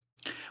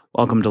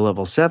Welcome to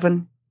Level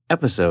 7,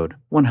 Episode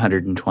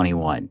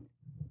 121.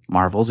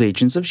 Marvel's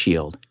Agents of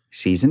S.H.I.E.L.D.,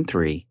 Season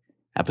 3,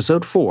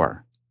 Episode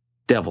 4,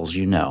 Devils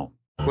You Know.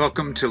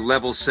 Welcome to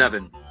Level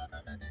 7,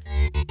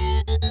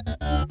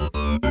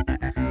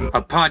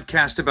 a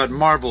podcast about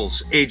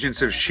Marvel's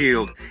Agents of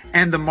S.H.I.E.L.D.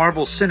 and the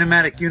Marvel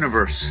Cinematic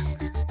Universe.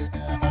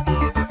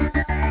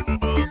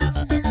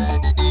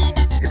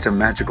 It's a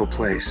magical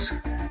place.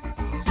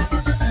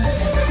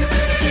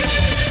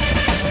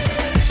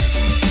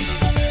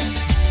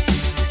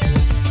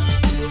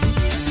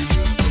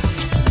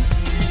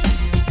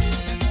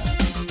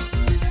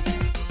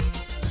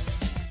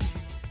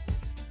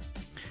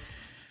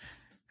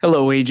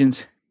 Hello,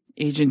 agents.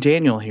 Agent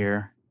Daniel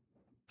here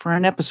for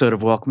an episode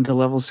of Welcome to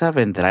Level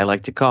 7 that I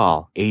like to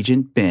call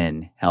Agent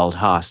Ben Held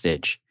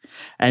Hostage.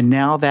 And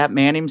now that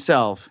man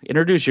himself.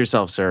 Introduce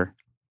yourself, sir.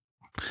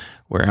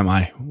 Where am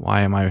I?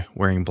 Why am I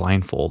wearing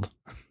blindfold?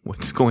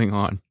 What's going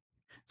on?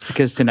 It's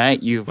because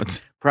tonight you've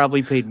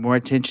probably paid more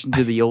attention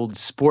to the old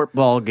sport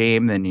ball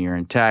game than your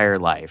entire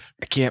life.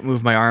 I can't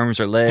move my arms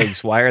or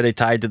legs. Why are they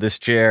tied to this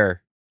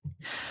chair?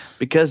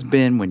 Because,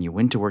 Ben, when you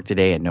went to work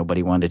today and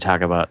nobody wanted to talk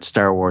about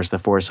Star Wars The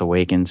Force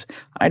Awakens,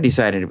 I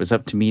decided it was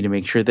up to me to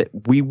make sure that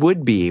we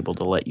would be able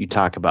to let you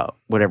talk about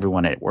what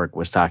everyone at work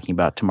was talking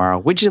about tomorrow,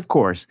 which, of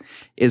course,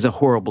 is a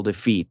horrible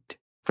defeat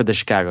for the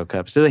Chicago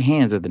Cubs to the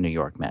hands of the New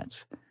York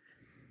Mets.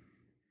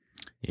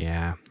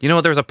 Yeah. You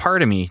know, there's a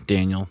part of me,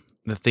 Daniel,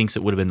 that thinks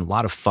it would have been a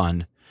lot of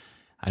fun.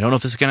 I don't know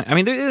if this is going to... I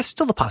mean, there's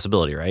still the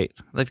possibility, right?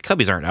 Like, the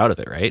Cubbies aren't out of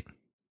it, right?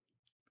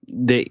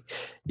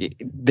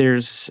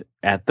 There's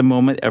at the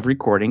moment of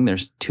recording,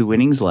 there's 2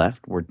 innings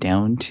left. We're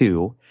down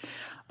 2.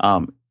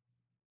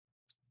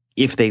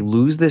 If they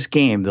lose this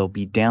game, they'll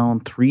be down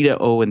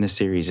 3-0 in the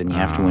series, and you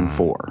have to win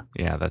 4.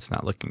 Yeah, that's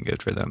not looking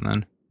good for them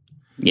then.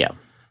 Yeah,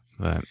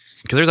 but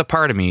because there's a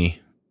part of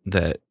me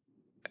that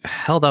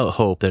held out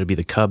hope that it'd be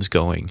the Cubs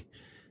going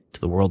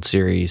to the World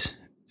Series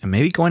and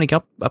maybe going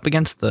up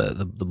against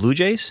the Blue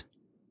Jays.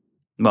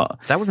 Well,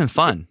 that would have been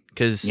fun.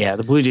 Yeah,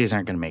 the Blue Jays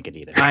aren't going to make it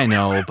either. I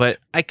know, but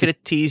I could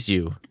have teased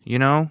you, you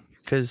know,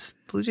 because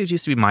Blue Jays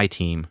used to be my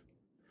team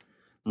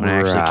when I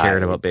actually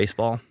cared about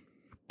baseball.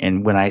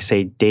 And when I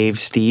say Dave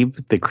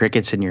Stieb, the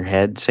crickets in your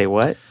head say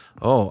what?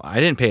 Oh, I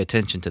didn't pay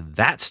attention to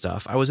that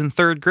stuff. I was in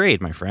 3rd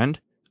grade, my friend.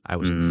 I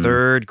was in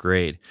 3rd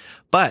grade.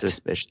 But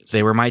suspicious.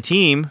 They were my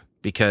team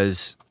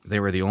because they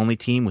were the only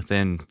team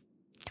within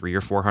 300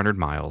 or 400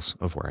 miles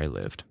of where I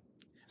lived.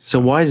 So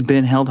why is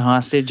Ben held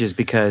hostage is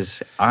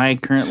because I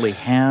currently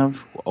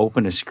have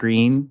open a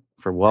screen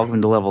for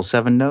Welcome to Level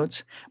 7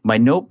 notes, my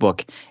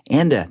notebook,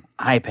 and an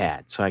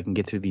iPad so I can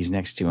get through these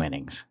next 2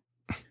 innings.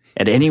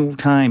 At any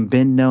time,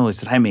 Ben knows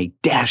that I may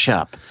dash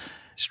up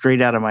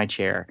straight out of my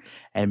chair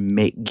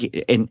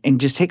and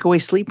just take away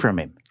sleep from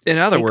him. In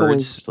other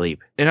words,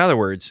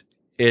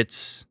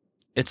 it's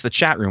the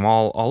chat room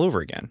all over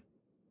again.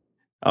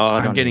 Oh,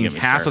 I'm getting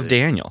half of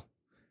Daniel.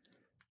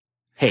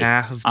 Hey,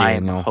 half of Daniel. I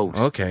am a host.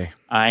 Okay.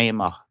 I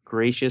am a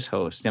gracious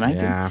host, and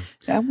I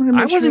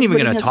wasn't even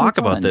going to talk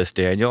about this,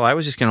 Daniel. I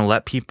was just going to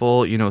let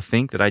people,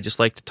 think that I just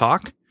like to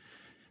talk,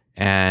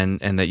 and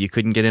that you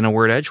couldn't get in a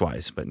word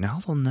edgewise. But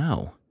now they'll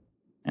know.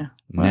 Yeah.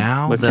 Well,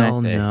 now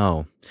they'll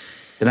know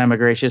that I'm a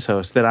gracious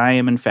host. That I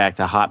am, in fact,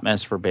 a hot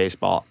mess for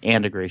baseball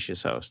and a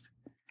gracious host.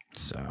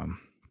 So,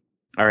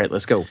 all right,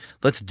 let's go.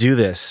 Let's do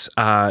this,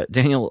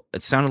 Daniel.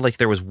 It sounded like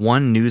there was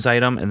one news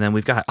item, and then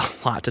we've got a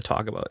lot to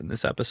talk about in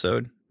this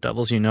episode.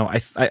 Devils,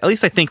 I at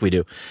least I think we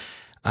do.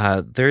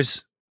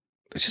 There's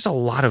just a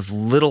lot of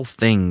little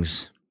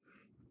things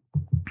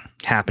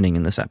happening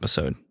in this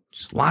episode.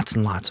 Just lots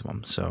and lots of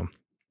them. So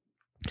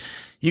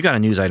you got a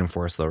news item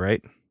for us, though,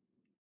 right?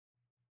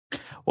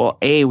 Well,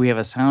 A, we have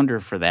a sounder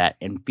for that,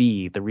 and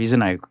B, the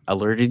reason I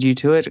alerted you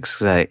to it is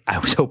because I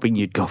was hoping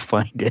you'd go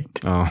find it.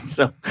 Oh.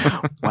 So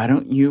why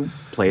don't you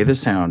play the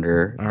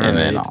sounder, and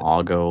then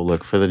I'll go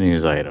look for the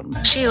news item.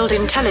 S.H.I.E.L.D.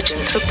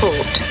 intelligence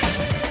report.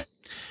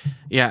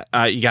 Yeah,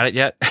 you got it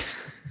yet?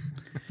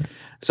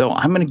 So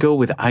I'm going to go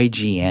with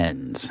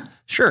IGN's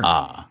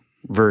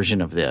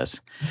version of this.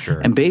 Sure.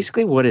 And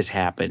basically what has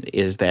happened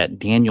is that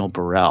Daniel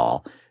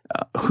Burrell,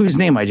 whose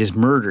name I just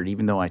murdered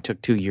even though I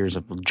took 2 years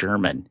of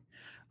German,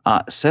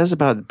 says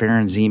about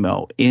Baron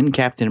Zemo in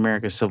Captain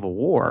America Civil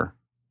War,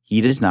 he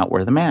does not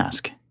wear the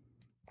mask.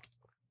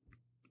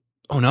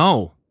 Oh,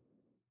 no.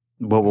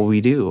 What will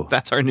we do?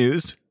 That's our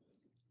news?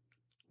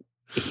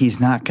 He's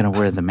not going to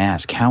wear the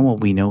mask. How will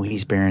we know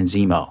he's Baron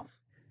Zemo?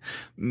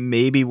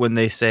 Maybe when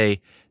they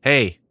say,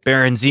 hey,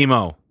 Baron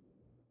Zemo.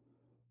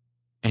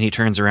 And he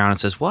turns around and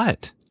says,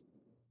 what?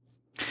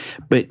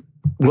 But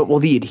what will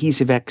the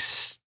Adhesive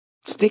X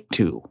stick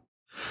to?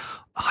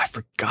 Oh, I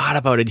forgot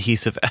about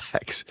Adhesive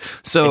X.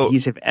 So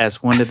Adhesive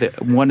S, one of the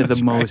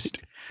That's most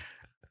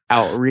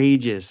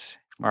outrageous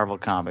Marvel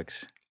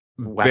Comics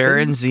weapons.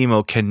 Baron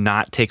Zemo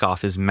cannot take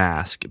off his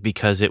mask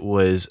because it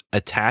was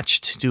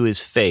attached to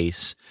his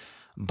face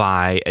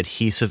by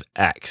Adhesive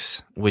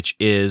X, which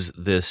is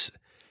this...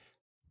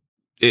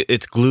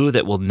 It's glue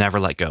that will never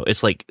let go.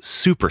 It's like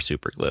super,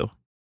 super glue.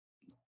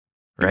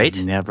 right?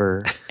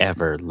 Never,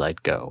 ever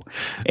let go.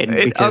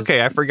 And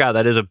Okay, I forgot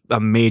that is a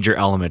major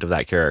element of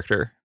that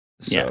character.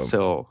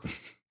 So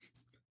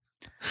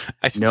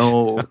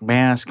no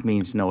mask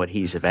means no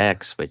adhesive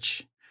X,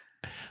 which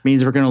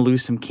means we're going to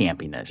lose some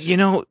campiness. You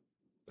know,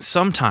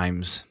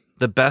 sometimes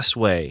the best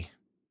way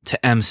to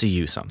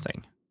MCU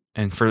something,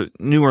 and for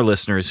newer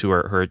listeners who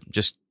are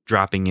just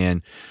dropping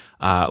in,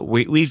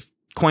 we've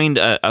coined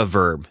a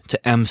verb to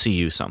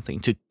MCU something,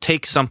 to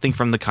take something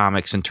from the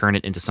comics and turn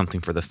it into something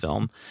for the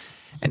film.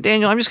 And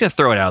Daniel, I'm just going to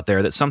throw it out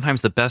there that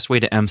sometimes the best way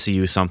to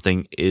MCU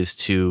something is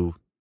to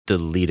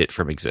delete it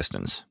from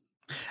existence.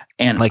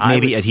 And like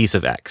maybe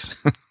adhesive X.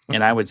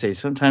 And I would say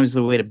sometimes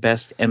the way to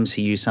best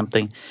MCU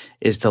something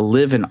is to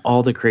live in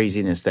all the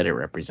craziness that it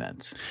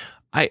represents.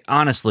 I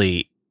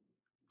honestly,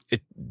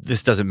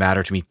 this doesn't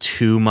matter to me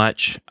too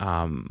much.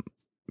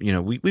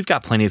 We've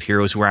got plenty of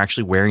heroes who are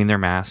actually wearing their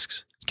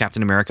masks.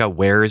 Captain America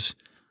wears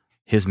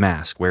his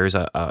mask, wears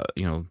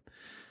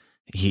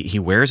he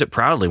wears it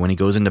proudly when he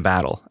goes into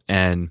battle.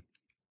 And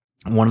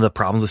one of the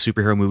problems with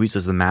superhero movies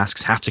is the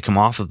masks have to come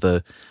off of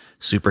the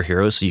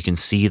superheroes so you can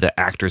see the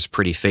actor's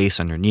pretty face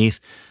underneath.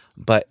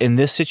 But in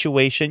this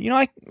situation,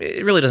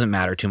 it really doesn't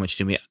matter too much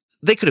to me.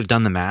 They could have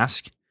done the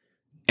mask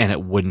and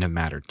it wouldn't have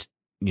mattered,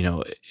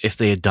 if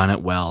they had done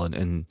it well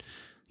and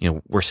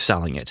we're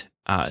selling it.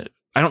 I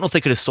don't know if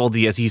they could have sold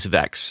the adhesive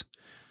X,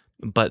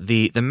 but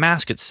the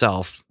mask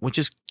itself, which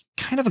is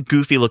kind of a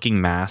goofy looking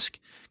mask,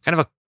 kind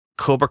of a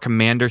Cobra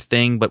Commander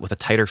thing, but with a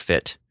tighter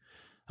fit,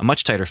 a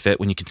much tighter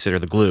fit when you consider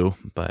the glue.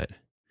 But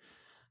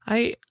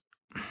it's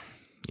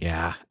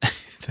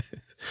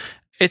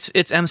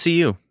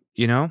MCU,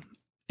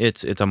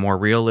 it's a more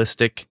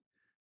realistic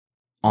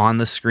on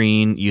the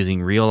screen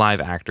using real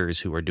live actors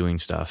who are doing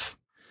stuff.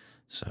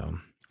 So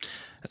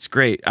that's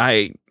great.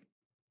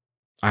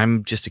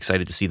 I'm just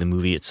excited to see the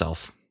movie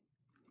itself.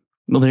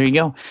 Well, there you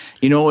go.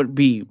 You know what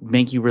would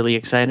make you really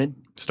excited?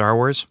 Star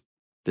Wars?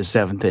 The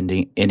seventh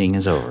inning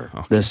is over.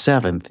 Okay. The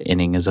seventh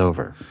inning is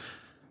over.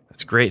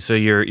 That's great. So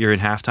you're in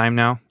halftime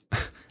now?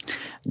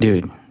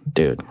 Dude.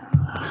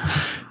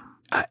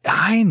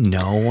 I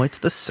know it's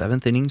the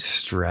seventh inning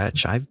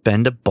stretch. I've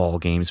been to ball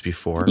games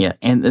before. Yeah,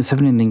 and the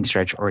seventh inning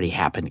stretch already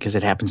happened because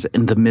it happens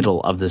in the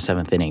middle of the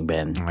seventh inning,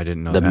 Ben. I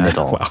didn't know the that.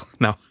 middle. Well,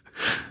 no.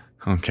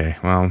 Okay,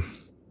 well,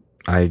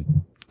 I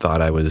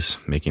thought I was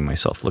making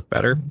myself look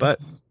better, but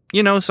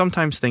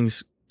sometimes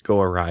things go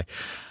awry.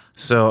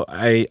 So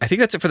I think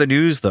that's it for the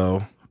news,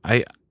 though.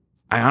 I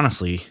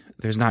honestly,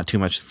 there's not too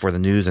much for the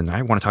news, and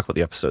I want to talk about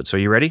the episode. So are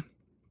you ready?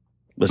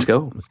 Let's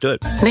go. Let's do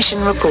it.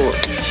 Mission report.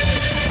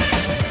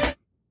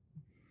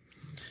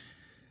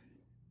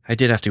 I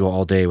did have to go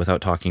all day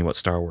without talking about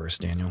Star Wars,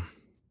 Daniel.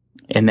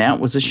 And that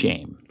was a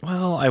shame.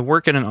 Well, I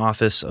work in an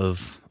office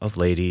of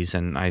ladies,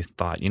 and I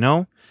thought,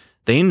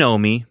 they know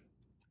me.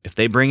 If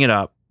they bring it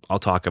up, I'll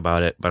talk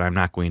about it, but I'm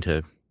not going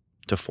to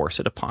force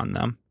it upon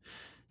them.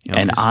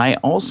 And I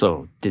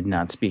also did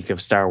not speak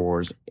of Star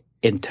Wars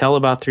until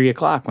about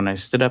 3:00 when I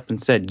stood up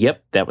and said,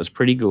 yep, that was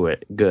pretty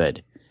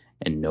good.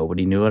 And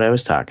nobody knew what I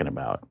was talking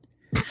about.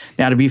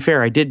 Now, to be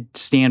fair, I did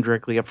stand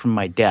directly up from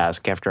my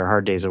desk after a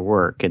hard days of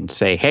work and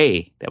say,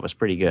 hey, that was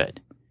pretty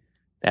good.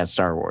 That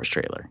Star Wars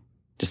trailer.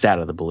 Just out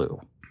of the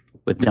blue.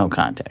 With no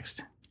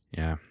context.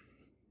 Yeah.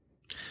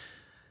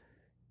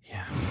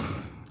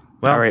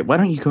 Well, all right, why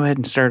don't you go ahead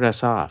and start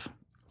us off?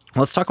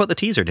 Let's talk about the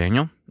teaser,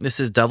 Daniel. This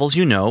is Devils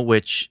You Know,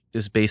 which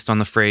is based on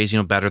the phrase,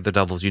 better the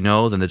devils you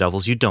know than the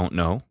devils you don't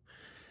know.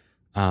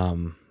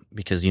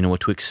 Because you know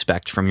what to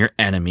expect from your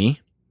enemy.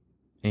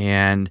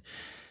 And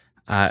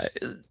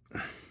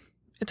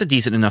it's a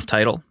decent enough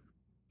title.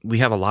 We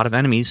have a lot of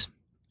enemies,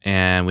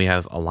 and we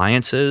have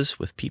alliances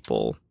with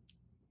people.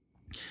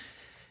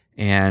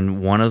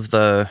 And one of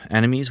the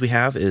enemies we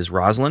have is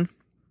Roslin.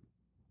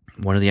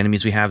 One of the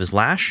enemies we have is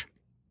Lash.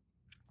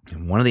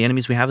 And one of the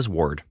enemies we have is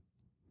Ward.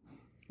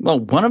 Well,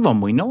 one of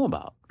them we know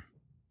about.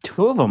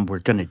 Two of them we're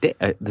going to date.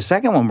 The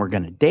second one we're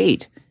going to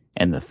date.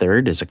 And the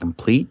third is a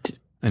complete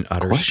and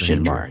utter question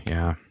stranger. Mark.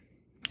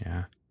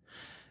 Yeah.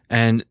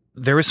 And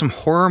there was some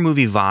horror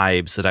movie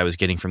vibes that I was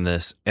getting from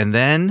this. And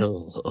then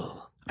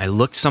I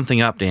looked something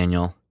up,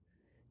 Daniel,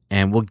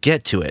 and we'll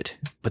get to it.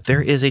 But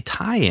there is a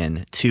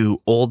tie-in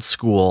to old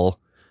school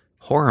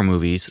horror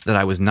movies that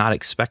I was not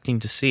expecting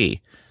to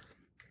see.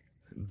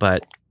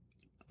 But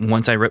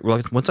once I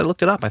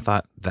looked it up, I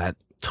thought that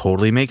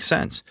totally makes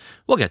sense.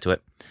 We'll get to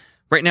it.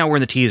 Right now we're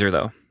in the teaser,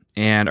 though.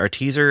 And our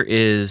teaser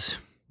is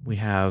we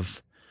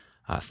have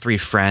two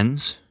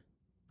friends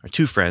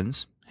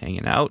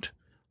hanging out.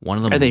 One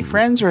of them. Are they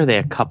friends or are they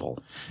a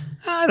couple?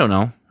 I don't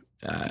know.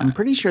 I'm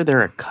pretty sure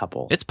they're a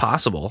couple. It's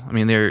possible. I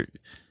mean, they're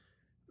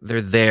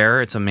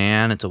there. It's a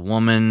man. It's a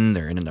woman.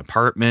 They're in an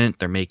apartment.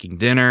 They're making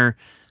dinner.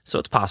 So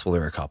it's possible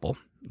they're a couple.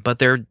 But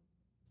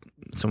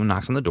someone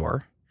knocks on the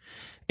door.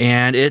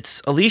 And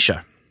it's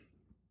Alicia,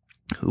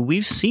 who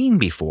we've seen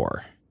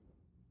before,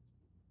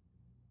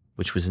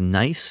 which was a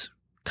nice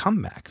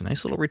comeback, a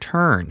nice little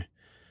return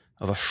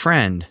of a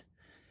friend.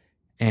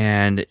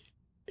 And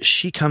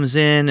she comes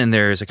in and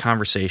there's a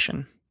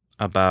conversation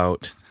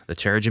about the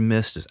Terrigen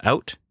Mist is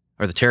out,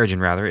 or the Terrigen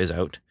rather, is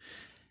out.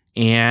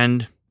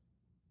 And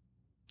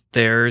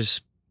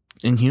there's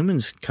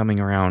Inhumans coming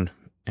around.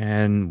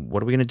 And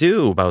what are we going to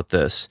do about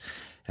this?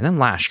 And then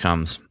Lash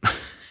comes.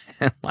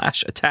 And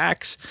Lash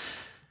attacks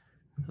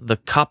the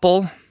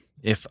couple,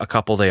 if a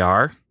couple they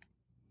are.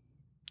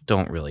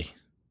 Don't really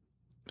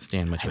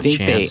stand much of a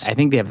chance. I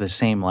think they have the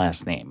same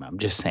last name. I'm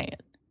just saying.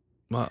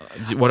 Well,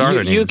 what are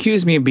their names? You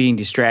accuse me of being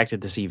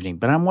distracted this evening,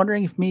 but I'm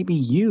wondering if maybe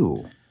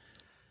you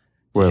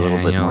were a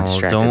little bit more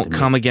distracted. Don't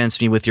come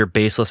against me with your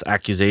baseless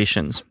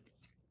accusations.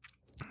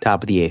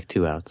 Top of the 8th,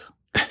 2 outs.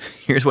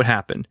 Here's what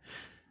happened.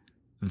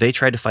 They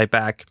tried to fight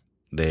back.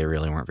 They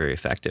really weren't very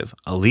effective.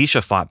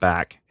 Alicia fought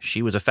back.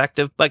 She was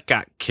effective, but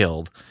got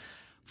killed.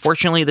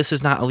 Fortunately, this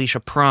is not Alicia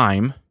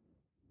Prime.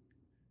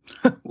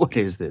 What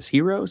is this?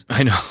 Heroes?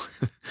 I know.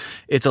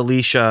 It's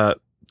Alicia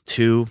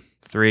 2,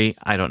 3.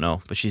 I don't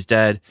know. But she's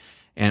dead.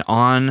 And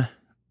on,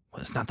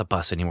 well, it's not the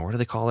bus anymore. What do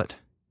they call it?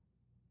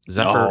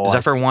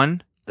 Zephyr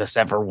 1? The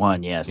Zephyr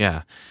 1, yes.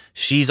 Yeah.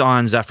 She's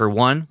on Zephyr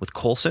 1 with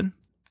Coulson.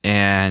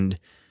 And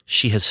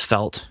she has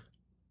felt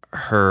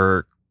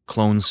her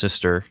clone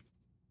sister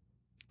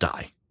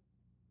die.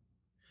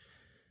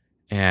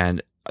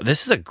 And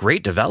this is a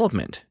great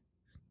development.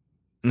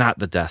 Not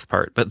the death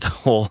part, but the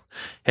whole,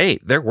 hey,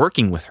 they're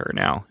working with her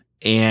now.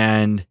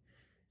 And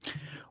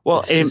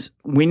well,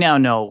 we now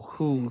know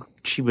who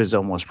she was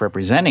almost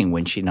representing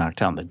when she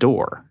knocked on the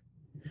door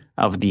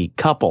of the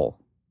couple,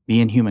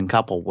 the Inhuman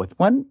couple with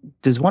one.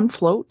 Does one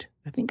float?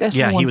 I think I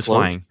saw one he was float.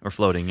 flying or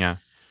floating. Yeah.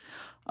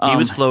 He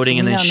was floating,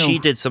 and then she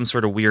did some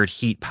sort of weird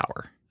heat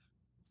power.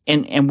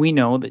 And we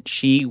know that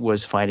she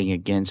was fighting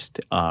against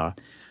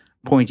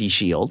Pointy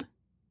Shield,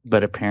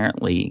 but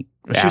apparently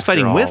she was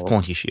fighting with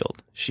Pointy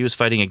Shield. She was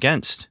fighting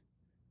against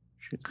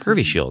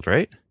Curvy Shield,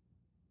 right?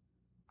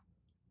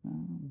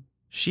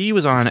 She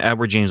was on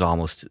Edward James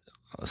Olmos'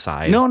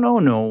 side.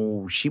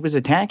 No. She was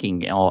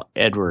attacking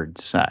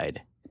Edward's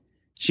side.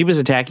 She was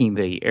attacking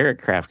the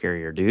aircraft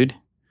carrier, dude.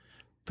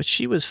 But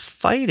she was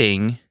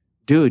fighting...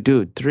 Dude,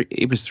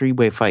 it was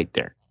 3-way fight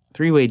there.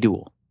 3-way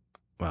duel.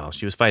 Well,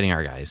 she was fighting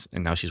our guys,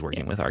 and now she's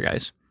working with our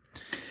guys.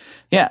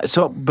 Yeah,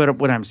 but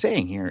what I'm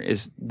saying here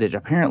is that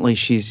apparently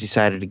she's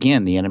decided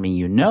again, the enemy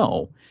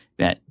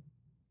that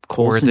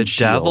Coulson or the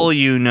Shield, devil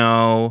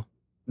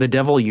the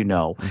devil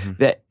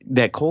mm-hmm.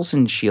 that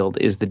Coulson Shield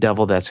is the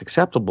devil that's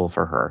acceptable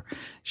for her.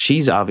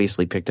 She's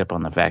obviously picked up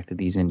on the fact that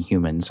these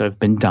Inhumans have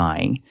been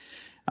dying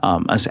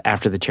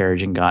after the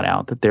Terrigen got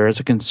out, that there is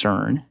a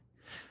concern.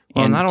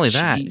 Well, not only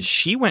that,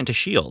 she went to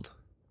S.H.I.E.L.D.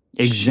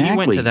 Exactly. She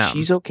went to them.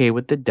 She's okay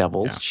with the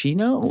devils. Yeah. She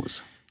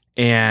knows.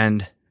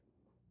 And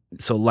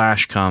so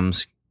Lash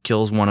comes,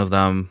 kills one of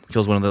them,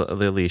 kills one of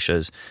the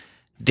Alicias.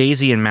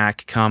 Daisy and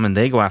Mac come, and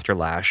they go after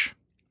Lash.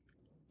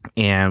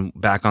 And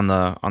back on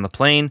the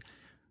plane,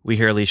 we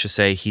hear Alicia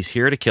say, "He's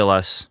here to kill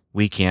us.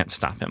 We can't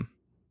stop him."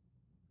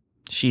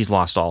 She's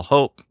lost all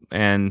hope,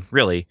 and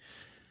really,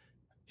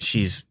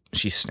 she's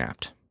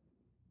snapped.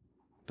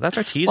 But that's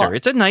our teaser. Well,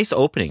 it's a nice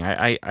opening.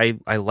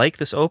 I like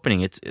this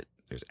opening.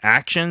 There's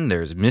action,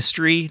 there's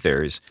mystery,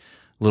 there's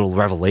little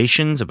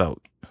revelations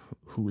about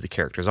who the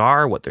characters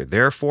are, what they're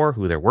there for,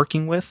 who they're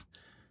working with.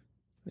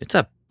 It's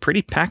a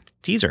pretty packed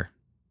teaser.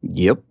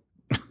 Yep.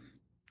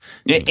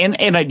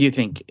 and I do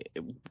think,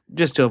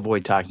 just to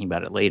avoid talking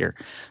about it later,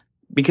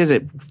 because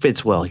it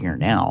fits well here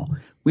now,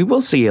 we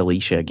will see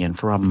Alicia again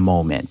for a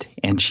moment,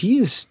 and she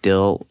is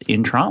still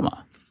in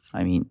trauma.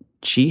 I mean,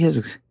 she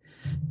has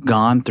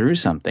gone through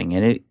something,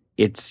 and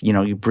it's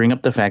you bring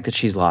up the fact that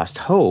she's lost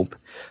hope,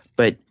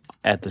 but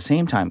at the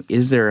same time,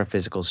 is there a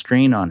physical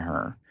strain on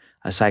her,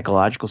 a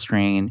psychological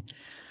strain?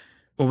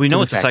 Well, we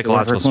know it's a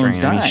psychological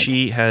strain. I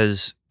mean,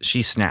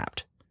 she's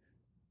snapped.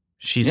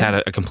 She's had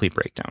a complete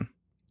breakdown.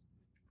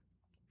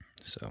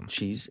 So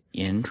she's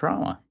in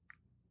trauma.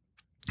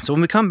 So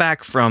when we come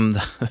back from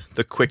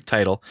the quick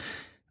title,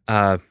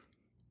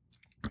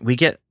 we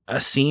get a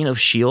scene of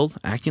S.H.I.E.L.D.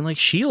 acting like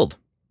S.H.I.E.L.D.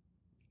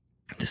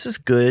 This is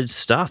good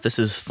stuff. This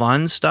is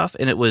fun stuff,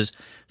 and it was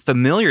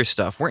familiar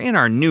stuff. We're in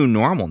our new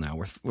normal now.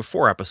 We're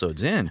 4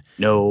 episodes in.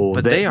 No,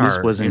 but they are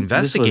investigating.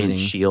 This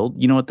wasn't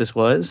S.H.I.E.L.D. You know what this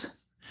was?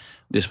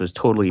 This was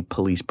totally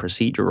police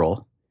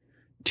procedural.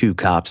 2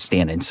 cops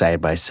standing side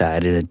by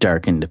side in a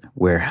darkened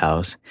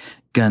warehouse,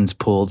 guns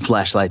pulled,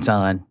 flashlights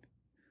on,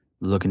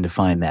 looking to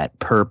find that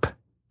perp.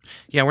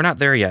 Yeah, we're not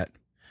there yet.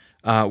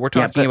 We're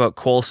talking about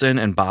Coulson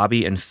and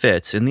Bobby and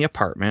Fitz in the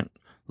apartment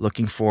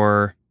looking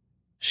for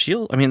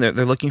S.H.I.E.L.D. I mean,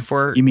 they're looking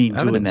for You mean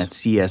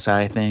evidence. Doing that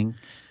CSI thing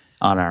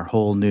on our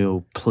whole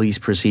new police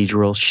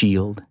procedural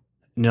S.H.I.E.L.D.?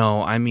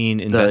 No, I mean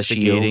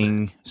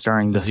investigating S.H.I.E.L.D.,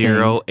 starring the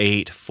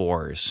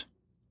 084s.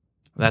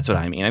 That's what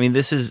I mean. I mean,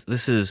 this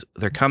is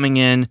they're coming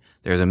in.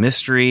 There's a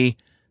mystery.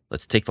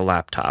 Let's take the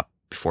laptop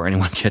before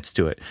anyone gets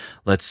to it.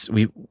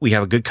 We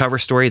have a good cover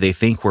story. They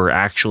think we're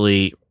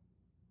actually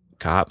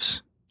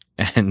cops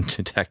and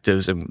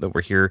detectives and that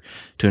we're here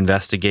to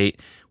investigate.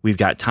 We've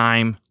got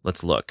time.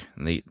 Let's look.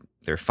 And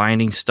they're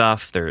finding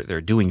stuff.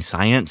 They're doing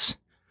science.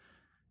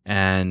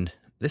 And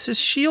this is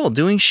S.H.I.E.L.D.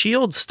 doing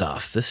S.H.I.E.L.D.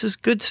 stuff. This is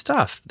good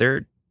stuff.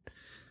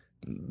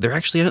 they're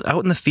actually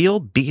out in the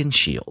field being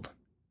S.H.I.E.L.D.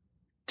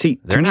 See,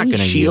 They're not going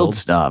gonna to yield.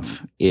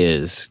 stuff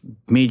is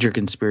major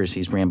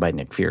conspiracies ran by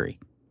Nick Fury.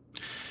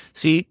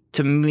 See,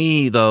 to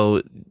me,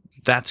 though,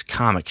 that's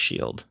comic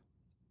S.H.I.E.L.D.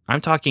 I'm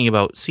talking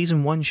about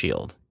season 1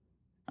 S.H.I.E.L.D.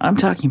 I'm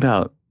talking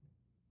about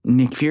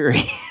Nick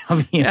Fury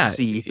of the Yeah,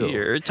 MCU.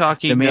 you're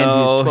talking the man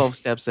no, who's 12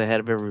 steps ahead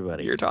of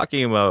everybody. You're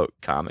talking about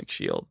comic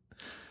S.H.I.E.L.D.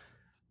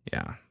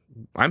 Yeah.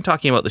 I'm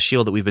talking about the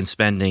S.H.I.E.L.D. that we've been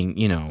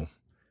spending,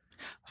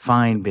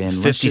 Fine, Ben.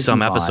 50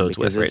 some episodes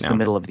with right it's now. the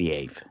middle of the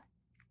 8th.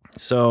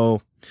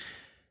 So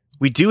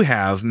we do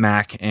have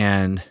Mac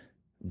and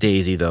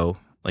Daisy, though,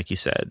 like you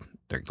said.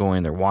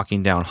 They're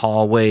walking down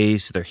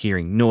hallways. They're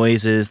hearing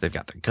noises. They've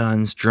got their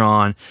guns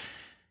drawn.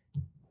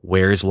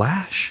 Where's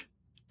Lash?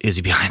 Is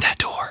he behind that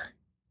door?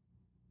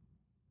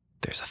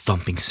 There's a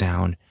thumping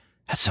sound.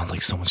 That sounds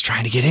like someone's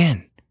trying to get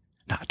in,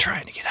 not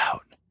trying to get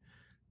out.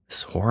 This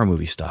is horror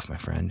movie stuff, my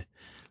friend.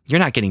 You're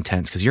not getting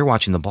tense because you're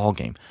watching the ball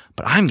game,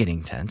 but I'm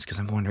getting tense because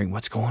I'm wondering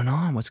what's going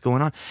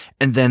on.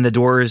 And then the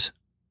doors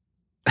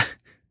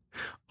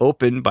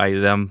open by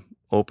them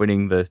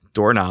opening the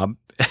doorknob,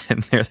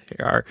 and there they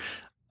are,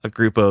 a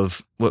group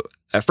of. Well,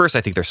 at first,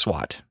 I think they're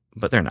SWAT,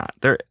 but they're not.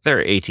 They're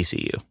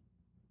ATCU.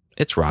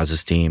 It's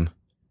Roz's team,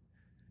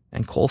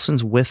 and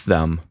Coulson's with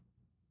them.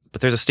 But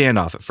there's a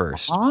standoff at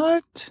first.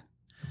 What?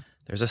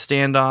 There's a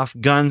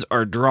standoff. Guns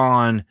are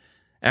drawn.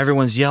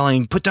 Everyone's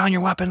yelling, "Put down your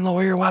weapon,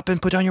 lower your weapon,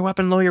 put down your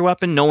weapon, lower your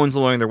weapon." No one's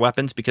lowering their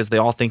weapons because they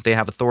all think they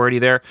have authority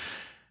there.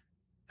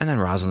 And then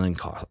Rosalind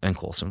and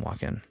Coulson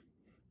walk in.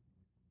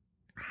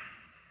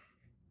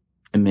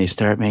 And they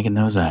start making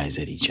those eyes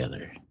at each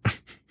other.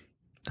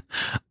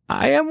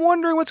 I am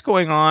wondering what's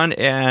going on,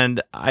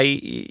 and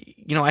I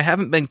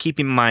haven't been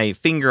keeping my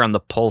finger on the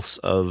pulse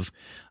of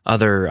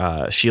other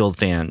S.H.I.E.L.D.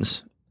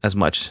 fans as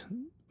much,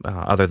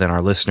 other than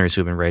our listeners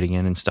who've been writing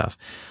in and stuff.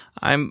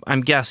 I'm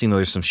guessing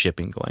there's some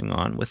shipping going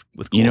on with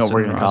Coulson. You know what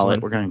we're and going to call it?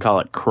 Rosalind. We're going to call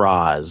it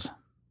Croz.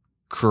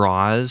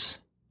 Croz?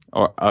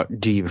 Or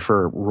do you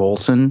prefer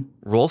Rolson?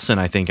 Rolson,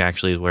 I think,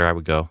 actually is where I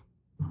would go.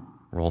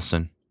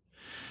 Rolson.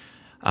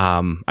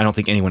 I don't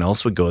think anyone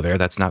else would go there.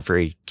 That's not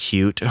very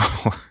cute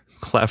or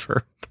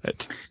clever.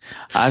 But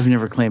I've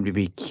never claimed to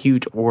be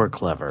cute or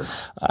clever.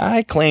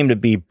 I claim to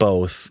be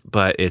both,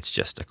 but it's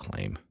just a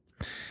claim.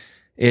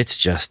 It's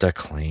just a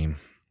claim.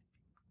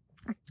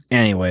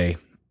 Anyway,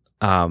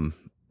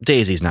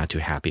 Daisy's not too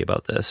happy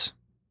about this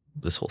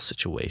whole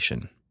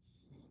situation.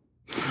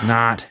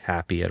 Not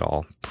happy at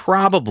all.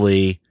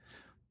 Probably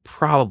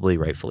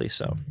rightfully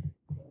so.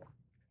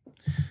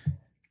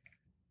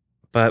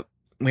 But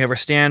we have our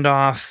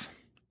standoff,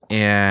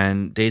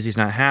 and Daisy's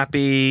not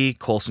happy.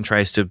 Coulson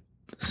tries to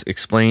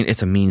explain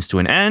it's a means to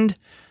an end,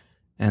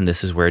 and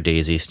this is where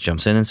Daisy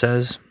jumps in and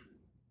says,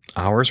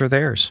 "Ours or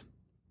theirs?"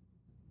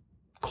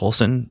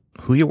 Coulson,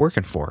 who you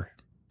working for?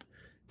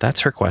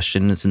 That's her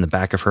question. It's in the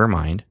back of her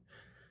mind.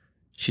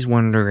 She's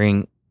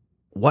wondering,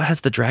 what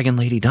has the Dragon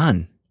Lady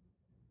done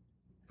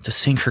to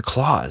sink her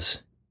claws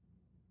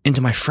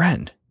into my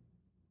friend?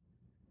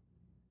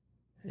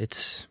 And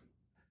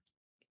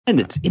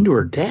it's into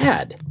her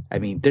dad. I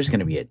mean, there's going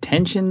to be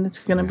attention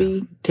that's going to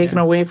be taken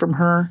away from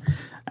her.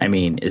 I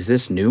mean, is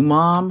this new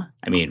mom?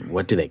 I mean,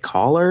 what do they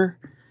call her?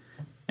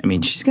 I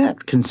mean, she's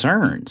got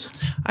concerns.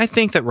 I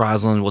think that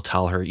Rosalind will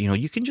tell her,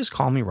 you can just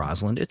call me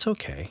Rosalind. It's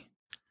okay.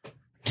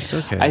 It's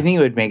okay. I think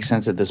it would make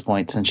sense at this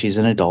point since she's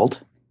an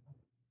adult.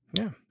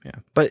 Yeah.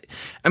 But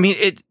I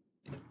mean,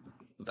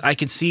 I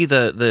could see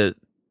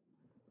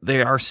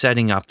they are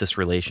setting up this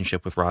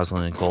relationship with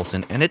Rosalind and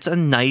Coulson, and it's a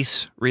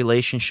nice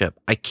relationship.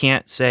 I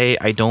can't say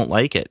I don't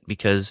like it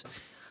because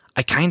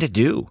I kind of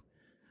do.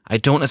 I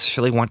don't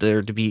necessarily want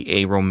there to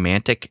be a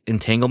romantic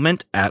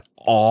entanglement at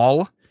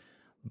all,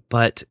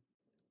 but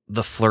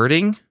the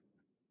flirting,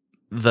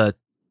 the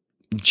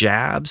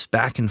jabs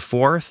back and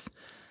forth,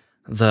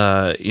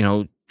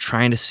 the,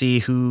 trying to see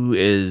who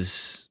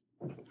is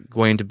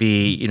going to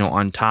be,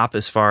 on top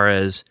as far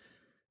as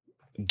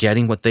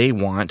getting what they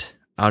want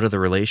out of the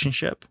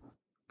relationship.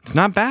 It's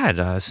not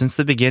bad. Since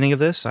the beginning of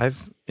this,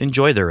 I've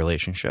enjoyed their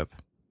relationship.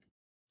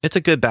 It's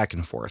a good back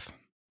and forth.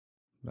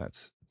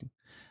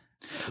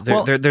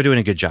 They're doing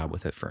a good job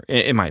with it,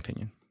 in my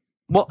opinion.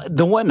 Well,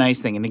 the one nice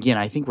thing, and again,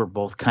 I think we're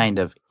both kind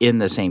of in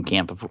the same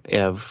camp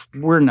of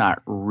we're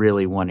not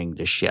really wanting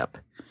to ship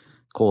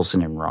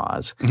Coulson and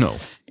Roz. No.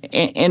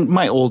 And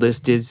my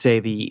oldest did say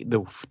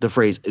the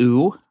phrase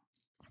 "ooh"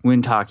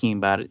 when talking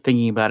about it,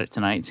 thinking about it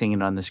tonight, seeing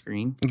it on the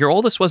screen. Your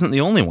oldest wasn't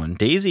the only one.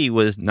 Daisy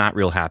was not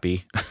real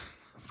happy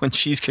when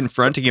she's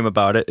confronting him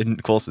about it,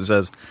 and Coulson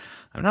says,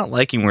 "I'm not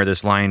liking where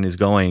this line is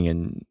going,"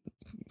 and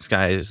this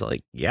guy is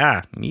like,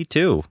 "Yeah, me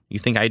too. You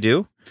think I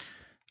do?"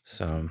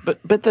 So,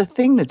 but the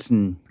thing that's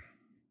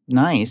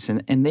nice,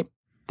 and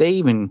they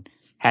even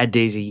had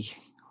Daisy,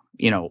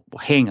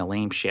 hang a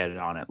lampshade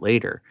on it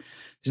later,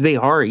 is they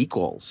are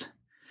equals,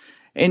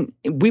 and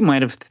we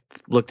might have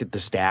looked at the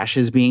Stash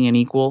as being an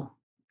equal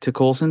to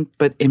Coulson,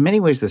 but in many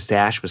ways the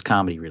Stash was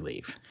comedy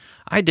relief.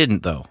 I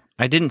didn't, though.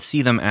 I didn't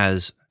see them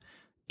as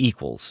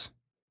equals.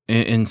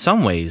 In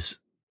some ways,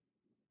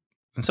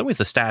 in some ways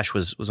the stash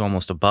was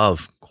almost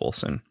above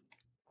Coulson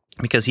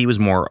because he was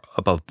more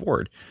above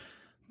board.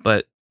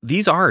 But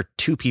these are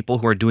two people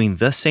who are doing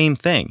the same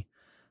thing.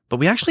 But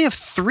we actually have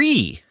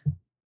three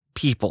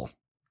people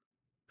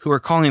who are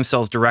calling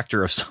themselves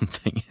director of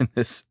something in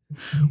this.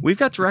 We've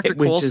got Director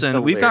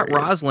Coulson, we've got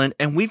Rosalind,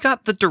 and we've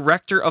got the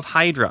director of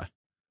Hydra.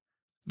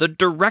 The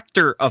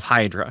director of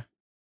Hydra.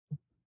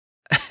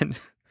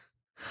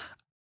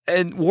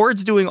 And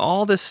Ward's doing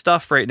all this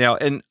stuff right now.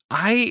 And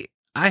I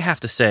have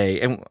to say,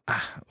 and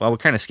well, we're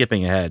kind of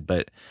skipping ahead,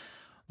 but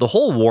the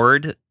whole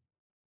Ward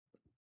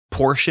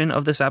portion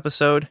of this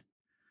episode,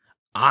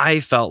 I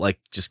felt like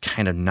just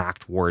kind of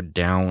knocked Ward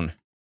down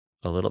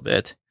a little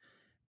bit.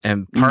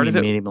 And part of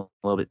it made him a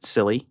little bit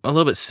silly, a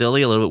little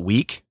bit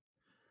weak.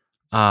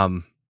 I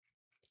mean,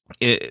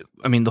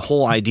 the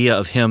whole idea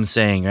of him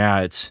saying,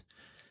 it's,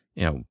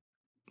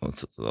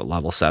 it's a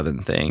level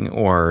 7 thing,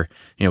 or,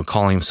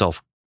 calling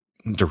himself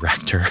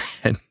director.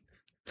 And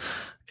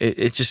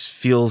it just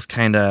feels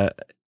kind of,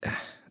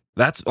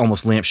 that's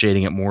almost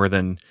lampshading it more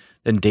than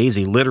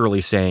Daisy literally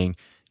saying,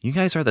 you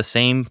guys are the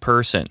same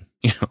person,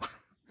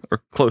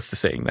 or close to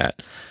saying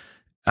that.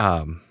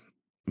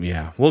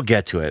 Yeah, we'll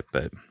get to it,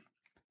 but.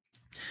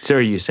 So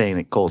are you saying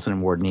that Coulson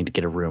and Ward need to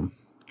get a room?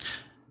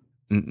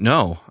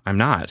 No, I'm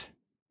not.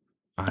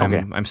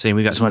 Okay. I'm saying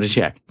we got just wanted to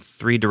check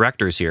 3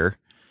 directors here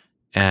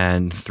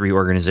and 3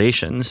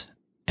 organizations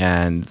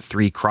and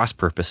 3 cross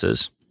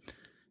purposes.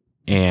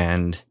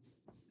 And,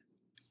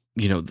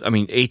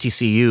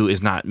 ATCU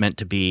is not meant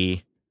to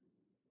be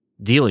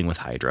dealing with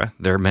Hydra.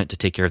 They're meant to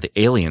take care of the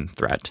alien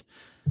threat.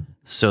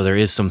 So there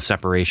is some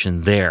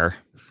separation there.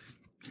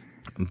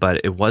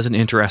 But it was an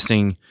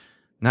interesting,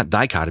 not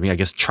dichotomy, I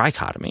guess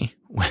trichotomy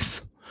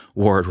with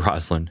Ward,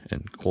 Rosalind,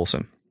 and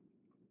Coulson.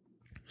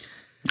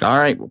 All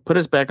right, well, put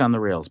us back on the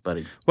rails,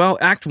 buddy. Well,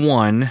 Act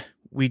 1,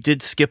 we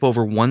did skip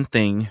over one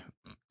thing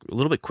a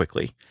little bit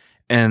quickly,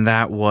 and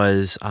that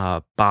was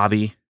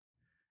Bobby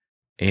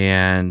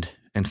and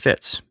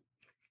Fitz,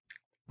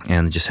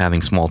 and just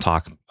having small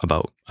talk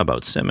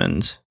about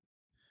Simmons.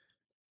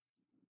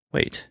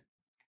 Wait,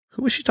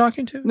 who was she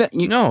talking to?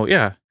 No,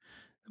 yeah,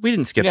 we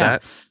didn't skip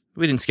that.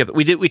 We didn't skip it.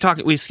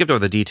 We skipped over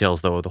the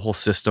details though, the whole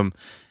system,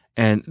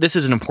 and this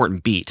is an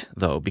important beat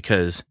though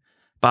because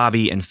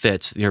Bobby and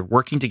Fitz, they're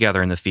working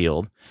together in the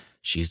field.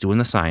 She's doing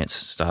the science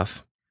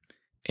stuff,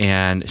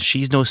 and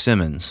she's no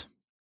Simmons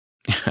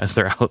as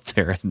they're out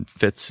there. And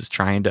Fitz is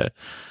trying to,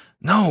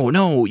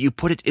 no, you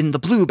put it in the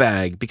blue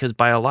bag because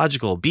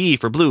biological, B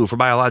for blue for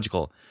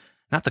biological,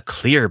 not the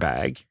clear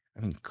bag.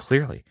 I mean,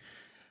 clearly.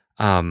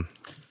 But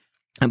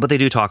they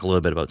do talk a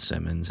little bit about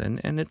Simmons, and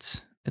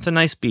it's a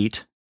nice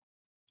beat.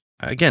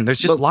 Again, there's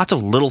just lots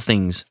and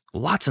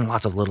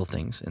lots of little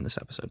things in this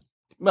episode.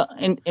 Well,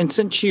 and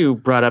since you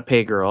brought up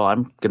Hey Girl,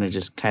 I'm going to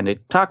just kind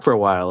of talk for a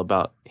while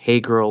about Hey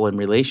Girl and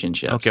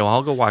relationships. Okay, well,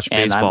 I'll go watch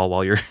baseball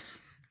while you're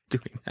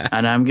doing that.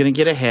 And I'm going to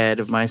get ahead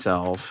of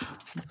myself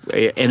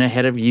and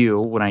ahead of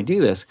you when I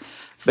do this.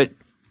 But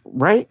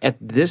right at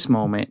this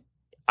moment,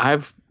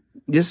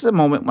 this is a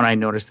moment when I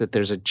noticed that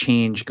there's a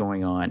change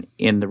going on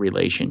in the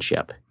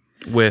relationship.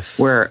 With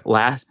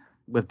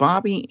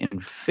Bobby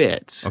and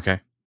Fitz. Okay.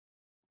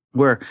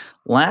 Where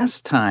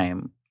last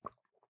time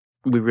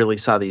we really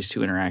saw these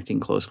two interacting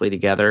closely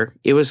together,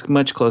 it was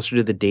much closer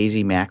to the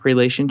Daisy Mac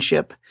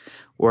relationship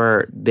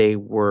where they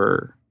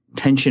were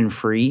tension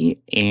free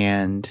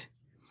and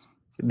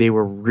they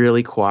were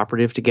really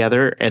cooperative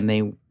together,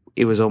 and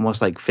it was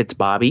almost like Fitz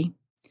Bobby.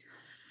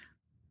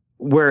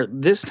 Where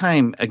this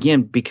time,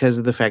 again, because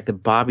of the fact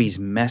that Bobby's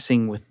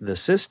messing with the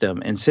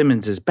system and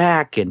Simmons is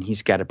back and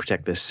he's got to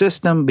protect the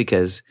system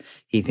because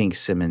he thinks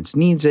Simmons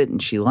needs it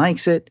and she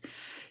likes it,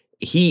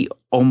 he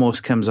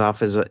almost comes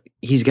off as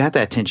he's got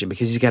that tension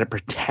because he's got to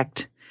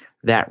protect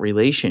that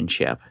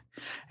relationship.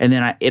 And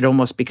then it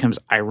almost becomes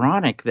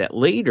ironic that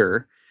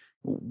later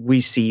we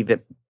see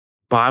that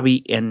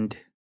Bobby and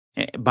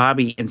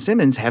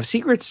Simmons have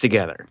secrets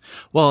together.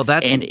 Well,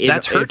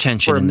 that's her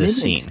tension in this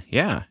scene.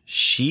 Yeah.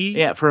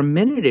 For a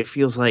minute it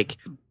feels like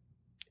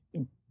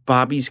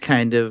Bobby's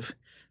kind of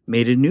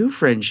made a new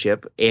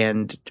friendship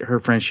and her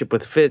friendship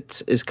with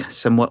Fitz is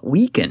somewhat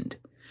weakened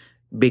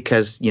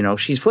because,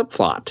 she's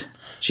flip-flopped.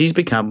 She's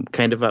become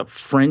kind of a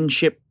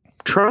friendship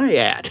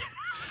triad.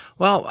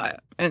 Well,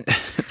 and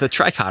the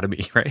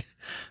trichotomy, right?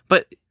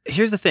 But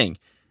here's the thing.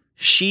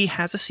 She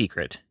has a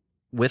secret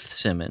with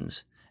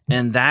Simmons,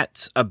 and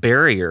that's a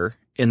barrier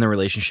in the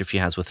relationship she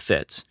has with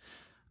Fitz.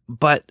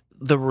 But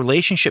the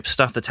relationship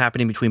stuff that's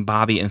happening between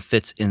Bobby and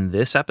Fitz in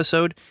this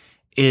episode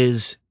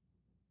is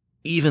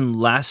even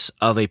less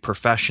of a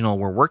professional,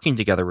 we're working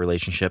together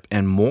relationship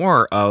and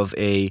more of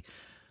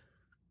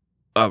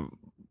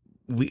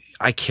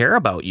I care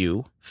about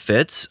you,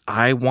 Fitz.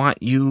 I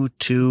want you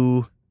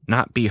to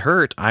not be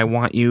hurt. I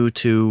want you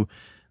to,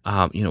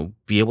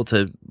 be able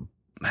to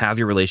have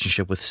your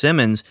relationship with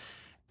Simmons.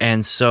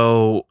 And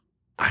so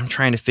I'm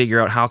trying to figure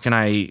out how can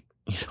I,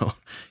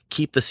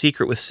 keep the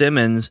secret with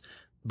Simmons,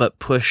 but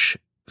push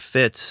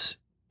Fitz,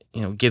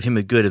 give him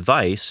a good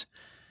advice.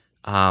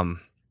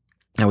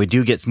 Now, we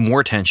do get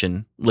more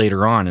tension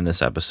later on in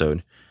this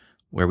episode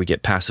where we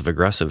get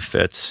passive-aggressive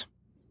Fitz.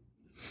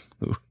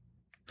 Ooh.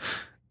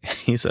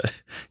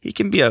 He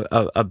can be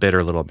a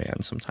bitter little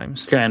man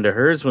sometimes. Kind of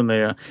hurts when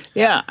they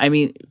yeah, I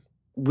mean,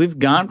 we've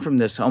gone from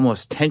this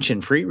almost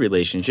tension-free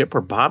relationship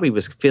where Bobby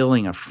was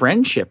filling a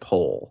friendship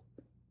hole,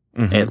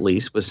 at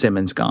least, with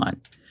Simmons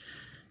gone.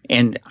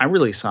 And I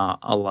really saw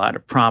a lot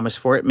of promise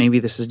for it. Maybe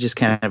this is just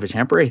kind of a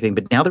temporary thing,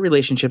 but now the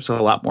relationship's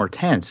a lot more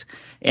tense.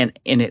 And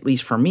at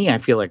least for me, I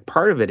feel like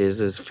part of it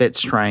is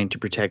Fitz trying to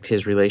protect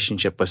his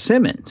relationship with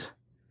Simmons.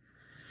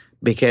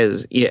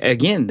 Because,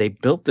 again, they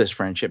built this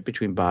friendship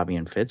between Bobby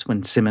and Fitz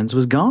when Simmons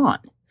was gone.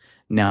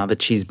 Now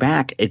that she's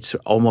back, it's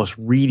almost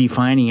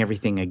redefining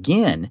everything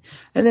again.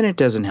 And then it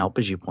doesn't help,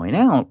 as you point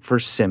out, for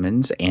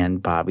Simmons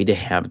and Bobby to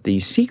have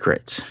these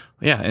secrets.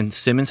 Yeah, and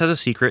Simmons has a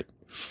secret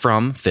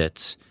from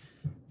Fitz.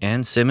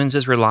 And Simmons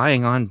is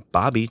relying on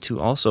Bobby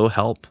to also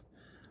help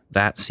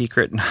that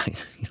secret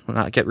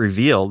not get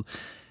revealed.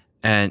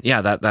 And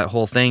yeah, that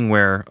whole thing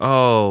where,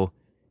 oh,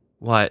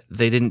 what,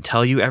 they didn't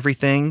tell you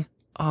everything?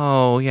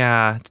 Oh,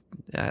 yeah,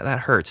 that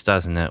hurts,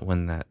 doesn't it,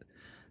 when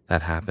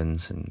that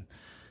happens?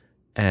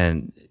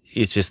 And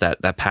it's just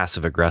that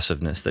passive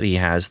aggressiveness that he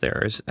has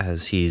there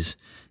as he's,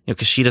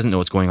 because she doesn't know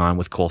what's going on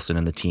with Coulson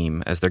and the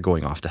team as they're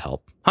going off to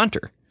help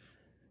Hunter,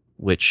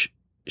 which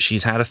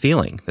she's had a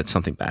feeling that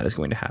something bad is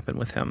going to happen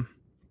with him.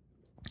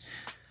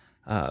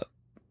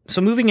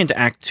 So moving into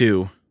Act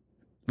 2,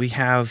 we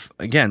have,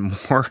 again,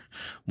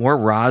 more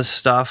Roz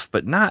stuff,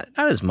 but not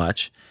as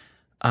much.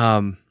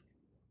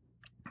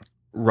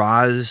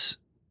 Roz,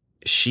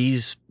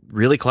 she's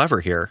really clever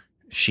here.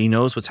 She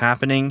knows what's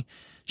happening.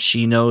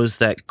 She knows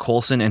that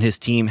Coulson and his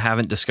team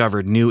haven't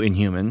discovered new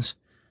Inhumans,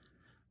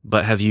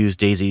 but have used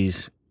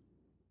Daisy's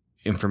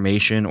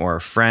information or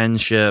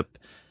friendship.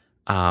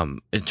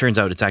 It turns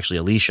out it's actually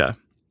Alicia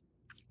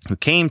who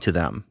came to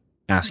them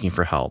asking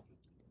for help.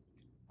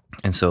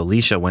 And so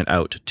Alicia went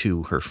out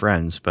to her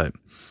friends, but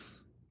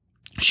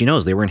she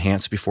knows they were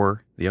enhanced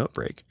before the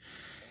outbreak.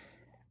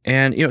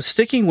 And,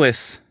 sticking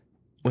with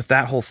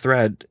that whole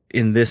thread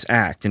in this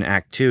act, in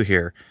Act 2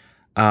 here,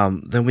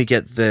 then we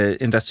get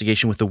the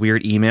investigation with the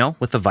weird email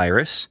with the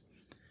virus.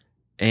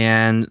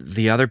 And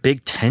the other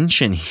big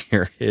tension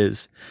here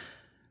is,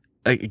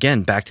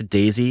 again, back to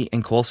Daisy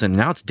and Coulson.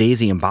 Now it's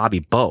Daisy and Bobby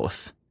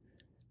both.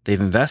 They've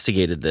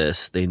investigated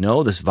this. They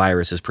know this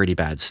virus is pretty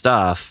bad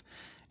stuff,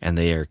 and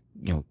they are,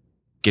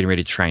 getting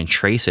ready to try and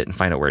trace it and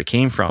find out where it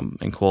came from.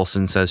 And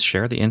Coulson says,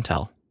 share the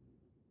intel.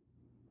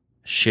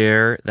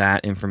 Share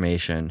that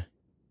information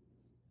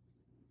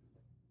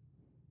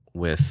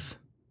with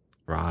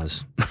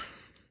Roz.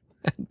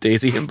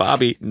 Daisy and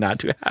Bobby not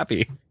too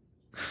happy.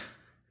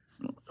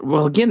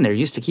 Well, again, they're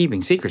used to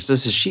keeping secrets.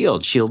 This is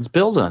S.H.I.E.L.D. S.H.I.E.L.D.'s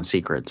built on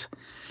secrets.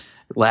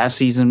 Last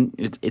season,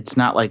 it's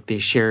not like they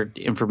shared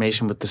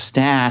information with the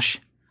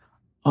stash.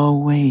 Oh,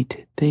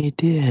 wait, they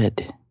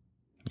did.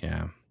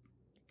 Yeah.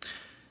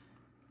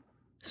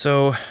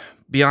 So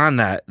beyond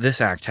that, this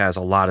act has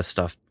a lot of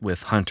stuff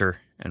with Hunter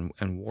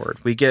and Ward.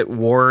 We get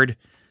Ward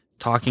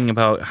talking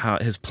about how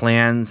his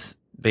plans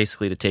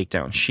basically to take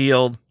down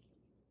S.H.I.E.L.D.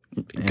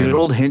 Good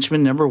old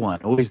henchman number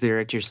one, always there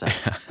at your side.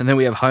 And then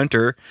we have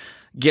Hunter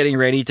getting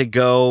ready to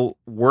go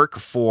work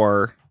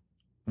for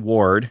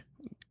Ward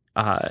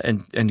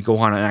and go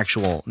on an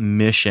actual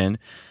mission.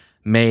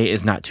 May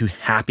is not too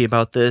happy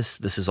about this.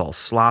 This is all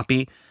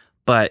sloppy.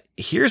 But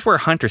here's where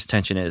Hunter's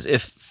tension is.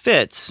 If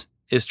Fitz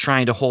is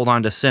trying to hold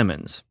on to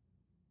Simmons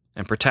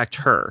and protect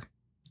her,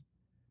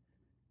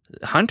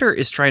 Hunter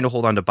is trying to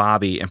hold on to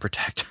Bobby and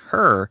protect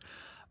her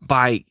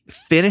by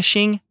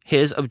finishing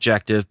his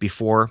objective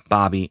before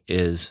Bobby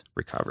is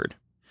recovered.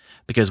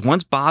 Because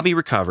once Bobby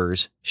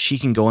recovers, she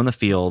can go in the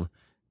field,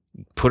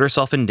 put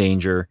herself in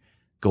danger,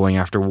 going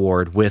after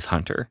Ward with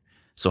Hunter.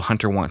 So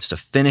Hunter wants to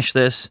finish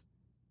this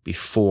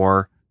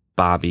before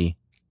Bobby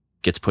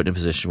gets put in a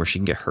position where she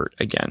can get hurt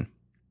again.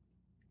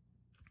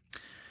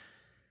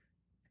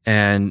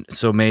 And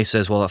so May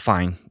says, well,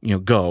 fine,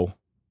 go.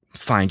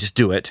 Fine, just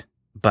do it.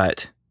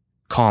 But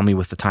call me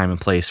with the time and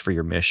place for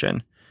your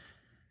mission.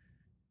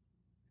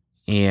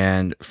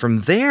 And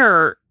from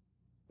there,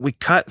 we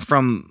cut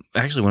from,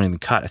 actually, we don't even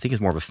cut. I think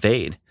it's more of a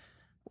fade.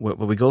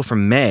 We go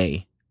from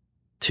May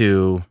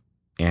to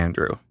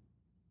Andrew.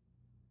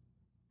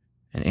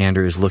 And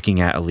Andrew is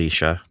looking at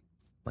Alicia,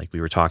 like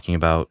we were talking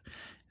about,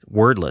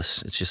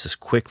 wordless. It's just this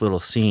quick little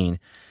scene.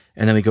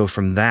 And then we go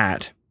from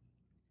that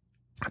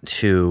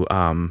to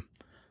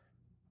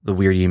the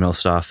weird email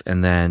stuff.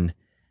 And then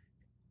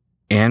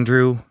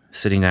Andrew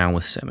sitting down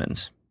with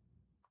Simmons.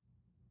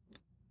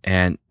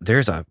 And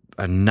there's a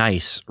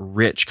nice,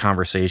 rich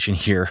conversation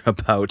here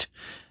about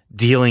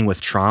dealing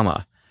with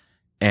trauma.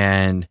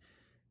 And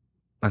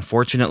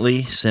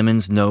unfortunately,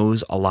 Simmons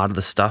knows a lot of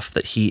the stuff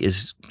that he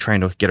is trying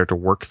to get her to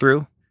work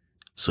through.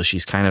 So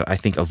she's kind of, I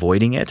think,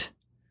 avoiding it.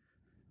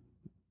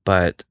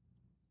 But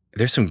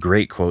there's some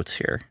great quotes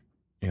here.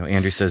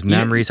 Andrew says,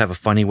 memories have a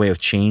funny way of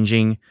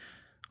changing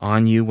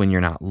on you when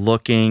you're not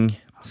looking.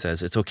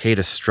 Says, it's okay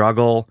to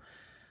struggle.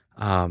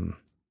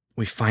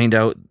 we find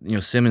out,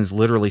 Simmons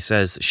literally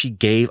says she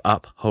gave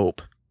up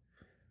hope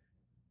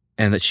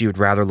and that she would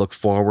rather look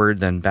forward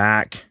than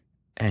back.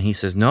 And he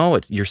says, no,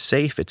 you're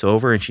safe. It's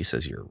over. And she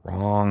says, you're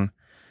wrong.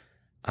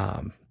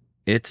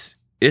 It's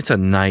a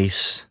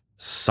nice,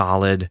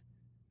 solid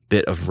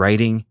bit of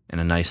writing and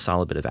a nice,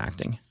 solid bit of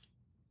acting.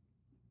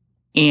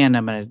 And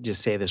I'm going to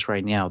just say this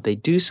right now. They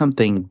do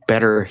something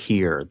better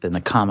here than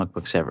the comic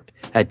books ever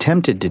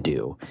attempted to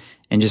do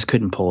and just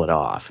couldn't pull it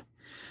off.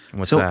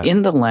 What's so that?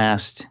 In the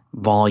last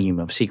volume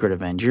of Secret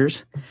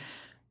Avengers,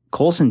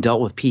 Coulson dealt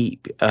with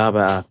PTSD.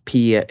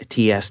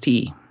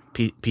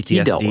 PTSD? He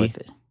dealt with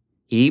it.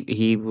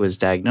 He was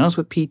diagnosed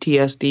with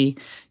PTSD.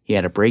 He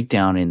had a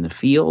breakdown in the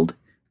field,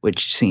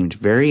 which seemed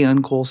very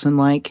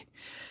un-Coulson-like.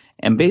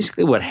 And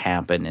basically what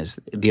happened is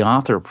the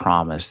author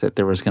promised that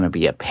there was going to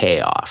be a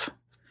payoff,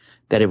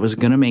 that it was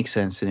going to make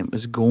sense and it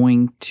was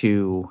going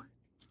to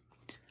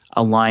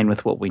align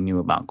with what we knew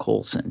about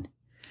Coulson.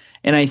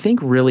 And I think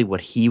really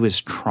what he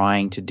was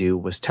trying to do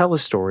was tell a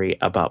story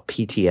about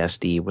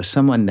PTSD with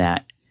someone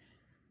that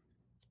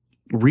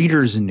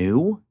readers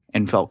knew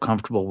and felt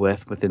comfortable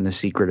with within the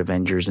Secret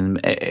Avengers and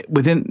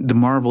within the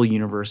Marvel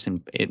universe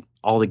and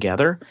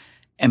altogether,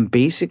 and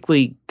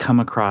basically come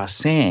across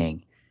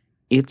saying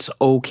it's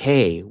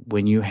okay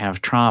when you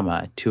have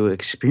trauma to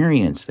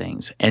experience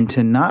things and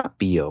to not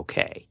be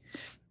okay.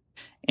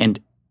 And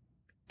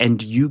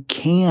you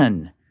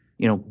can,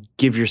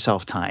 give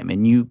yourself time,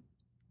 and you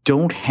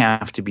don't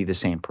have to be the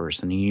same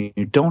person. You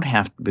don't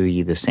have to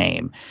be the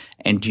same,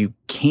 and you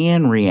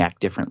can react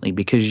differently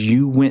because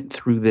you went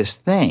through this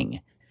thing.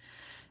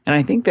 And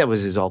I think that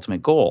was his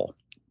ultimate goal,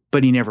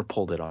 but he never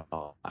pulled it off.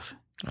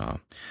 Oh,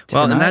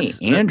 well, Tonight, and that's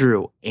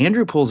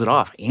Andrew pulls it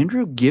off.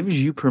 Andrew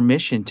gives you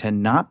permission to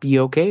not be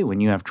okay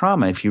when you have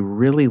trauma if you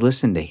really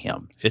listen to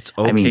him. It's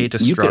okay to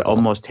struggle. You could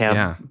almost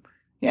have,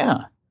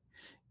 yeah.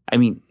 I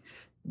mean,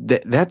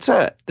 that's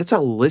a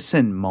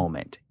listen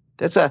moment.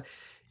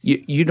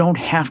 You don't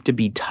have to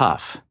be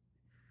tough.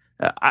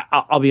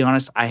 I'll be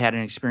honest. I had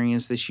an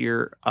experience this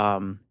year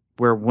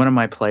where one of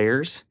my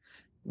players,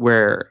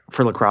 for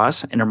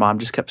lacrosse, and her mom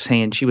just kept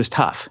saying she was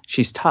tough.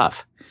 She's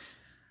tough.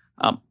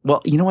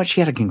 Well, you know what? She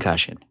had a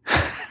concussion,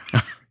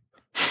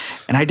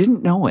 and I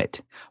didn't know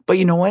it. But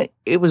you know what?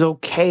 It was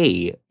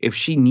okay if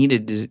she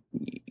needed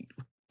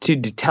to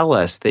tell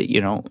us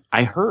that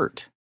I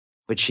hurt,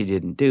 which she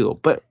didn't do.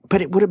 But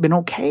it would have been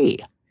okay.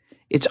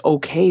 It's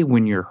okay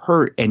when you're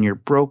hurt and you're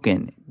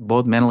broken,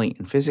 both mentally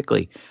and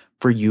physically,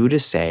 for you to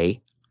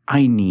say,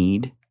 I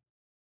need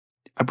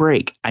a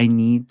break. I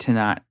need to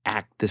not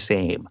act the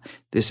same.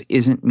 This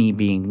isn't me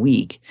being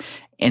weak.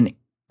 And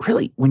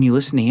really, when you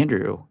listen to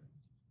Andrew,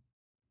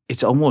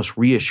 it's almost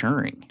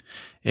reassuring.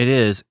 It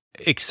is,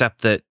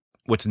 except that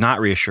what's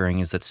not reassuring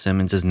is that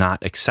Simmons is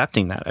not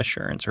accepting that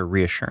assurance or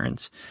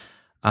reassurance,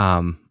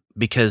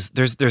 because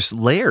there's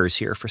layers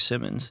here for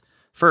Simmons.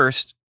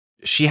 First,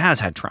 she has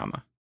had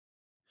trauma.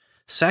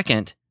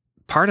 Second,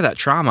 part of that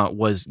trauma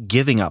was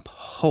giving up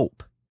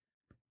hope,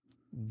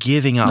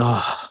 giving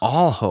up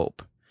all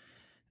hope.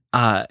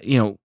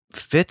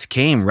 Fitz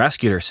came,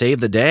 rescued her,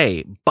 saved the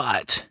day,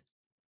 but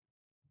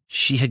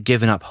she had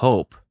given up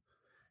hope.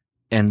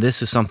 And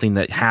this is something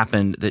that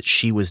happened that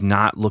she was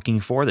not looking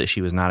for, that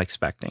she was not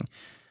expecting.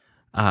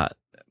 And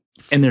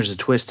there's a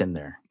twist in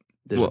there.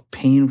 There's a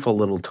painful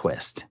little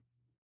twist.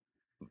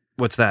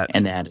 What's that?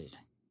 And that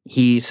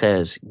he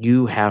says,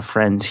 you have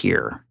friends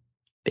here.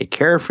 They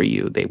care for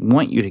you. They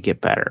want you to get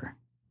better.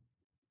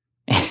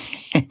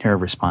 And her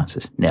response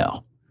is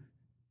no.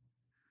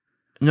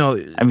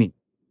 No, I mean,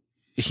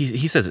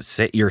 he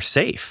says you're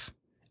safe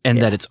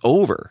and that it's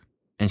over.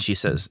 And she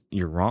says,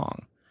 you're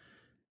wrong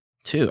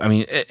too. I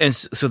mean, and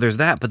so there's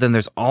that, but then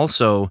there's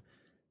also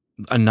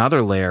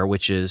another layer,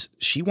 which is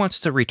she wants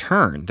to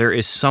return. There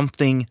is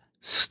something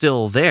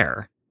still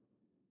there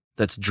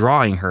that's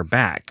drawing her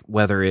back,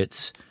 whether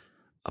it's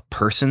a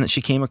person that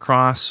she came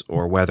across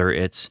or whether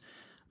it's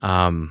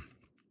some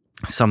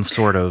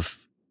sort of,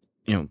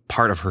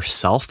 part of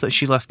herself that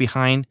she left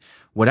behind,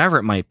 whatever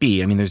it might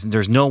be. I mean,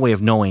 there's no way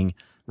of knowing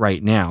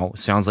right now. It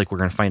sounds like we're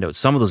going to find out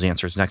some of those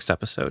answers next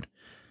episode.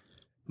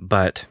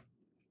 But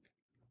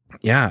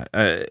yeah,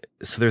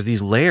 so there's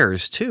these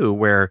layers too,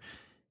 where,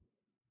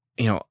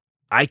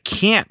 I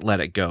can't let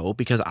it go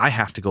because I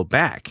have to go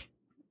back,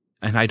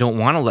 and I don't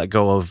want to let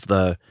go of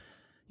the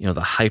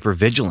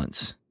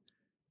hypervigilance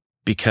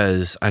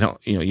because I don't,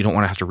 you don't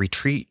want to have to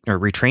retreat or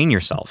retrain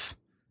yourself.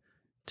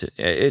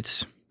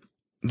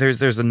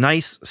 There's a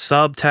nice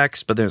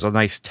subtext, but there's a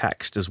nice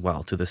text as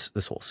well to this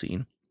whole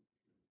scene.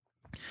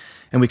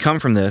 And we come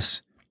from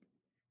this,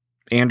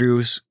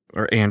 Andrew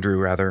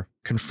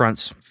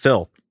confronts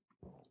Phil,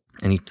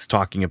 and he's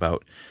talking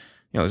about,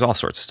 there's all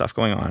sorts of stuff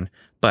going on,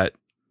 but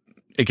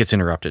it gets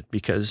interrupted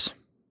because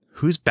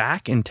who's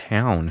back in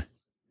town?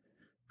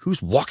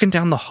 Who's walking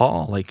down the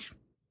hall? Like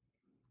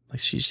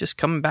she's just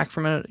coming back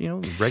from a,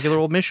 regular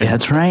old mission.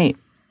 That's right.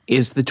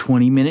 Is the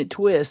 20-minute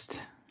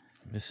twist.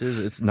 It's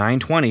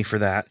 9:20 for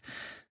that.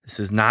 This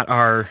is not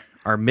our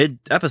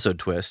mid-episode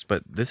twist,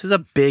 but this is a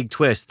big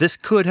twist. This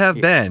could have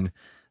been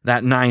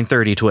that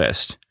 930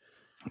 twist.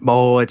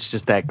 Oh, it's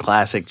just that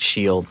classic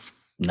Shield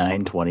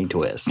 920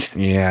 twist.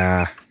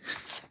 Yeah.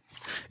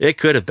 It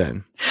could have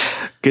been.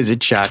 Because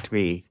it shocked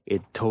me.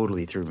 It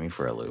totally threw me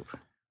for a loop.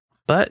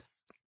 But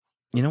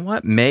you know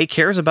what? May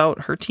cares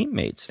about her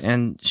teammates,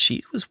 and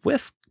she was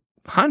with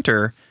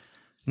Hunter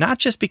not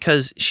just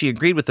because she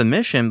agreed with the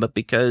mission, but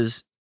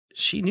because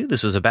she knew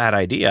this was a bad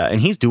idea,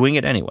 and he's doing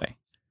it anyway.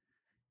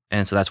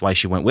 And so that's why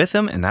she went with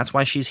him, and that's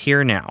why she's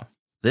here now.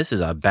 This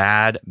is a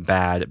bad,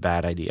 bad,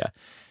 bad idea.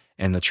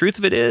 And the truth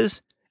of it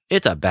is,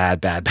 it's a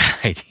bad, bad, bad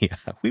idea.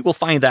 We will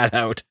find that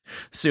out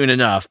soon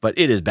enough, but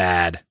it is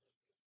bad.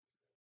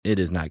 It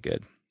is not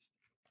good.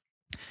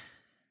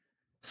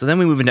 So then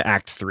we move into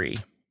Act 3.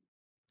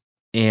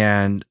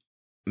 And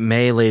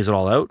May lays it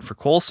all out for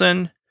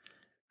Coulson.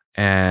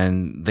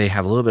 And they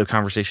have a little bit of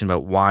conversation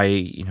about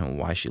why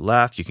she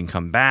left. You can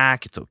come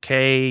back. It's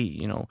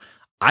okay.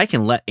 I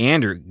can let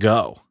Andrew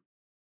go.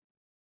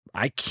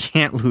 I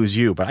can't lose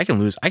you, but I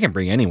can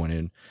bring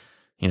anyone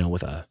in,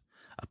 with a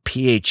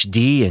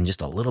PhD and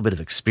just a little bit of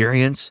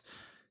experience.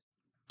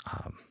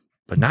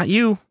 But not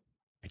you.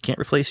 I can't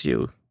replace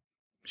you.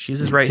 She's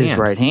his right hand. His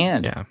right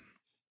hand. Yeah.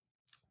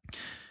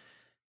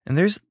 And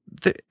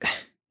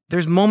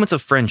there's moments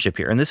of friendship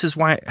here. And this is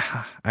why,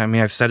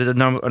 I've said it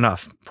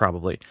enough,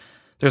 probably.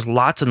 There's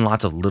lots and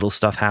lots of little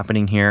stuff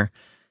happening here.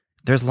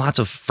 There's lots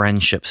of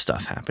friendship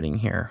stuff happening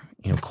here.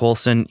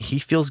 Coulson, he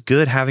feels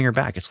good having her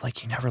back. It's like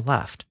he never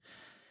left.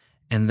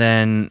 And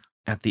then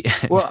at the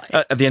end,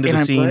 at the end of the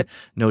scene,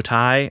 no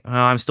tie. Oh,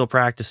 I'm still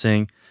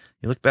practicing.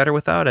 You look better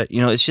without it.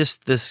 It's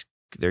just this,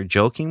 they're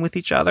joking with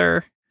each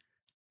other,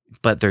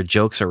 but their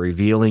jokes are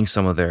revealing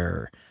some of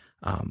their,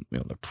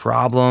 their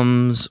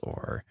problems,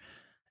 or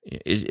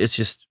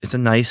it's a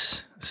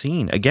nice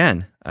scene.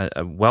 Again,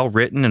 a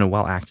well-written and a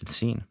well-acted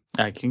scene.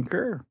 I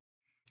concur.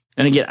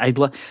 And again, I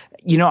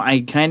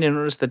kind of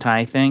noticed the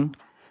tie thing,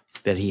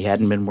 that he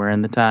hadn't been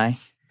wearing the tie.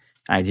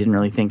 I didn't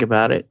really think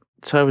about it.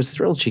 So I was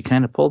thrilled she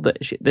kind of pulled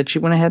that she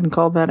went ahead and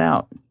called that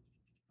out.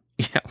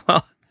 Yeah,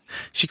 well,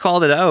 she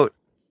called it out,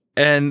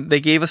 and they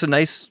gave us a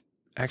nice,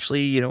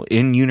 actually,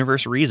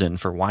 in-universe reason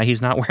for why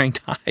he's not wearing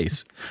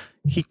ties.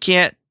 He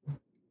can't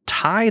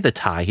tie the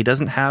tie. He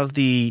doesn't have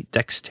the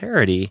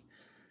dexterity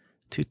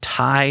to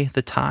tie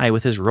the tie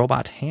with his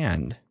robot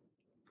hand.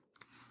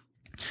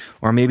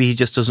 Or maybe he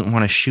just doesn't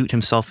want to shoot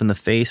himself in the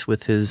face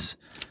with his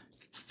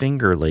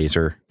finger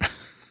laser.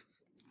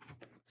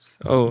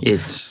 So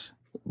it's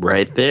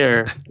right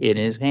there in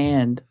his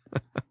hand.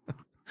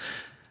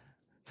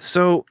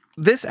 So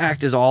this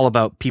act is all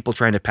about people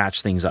trying to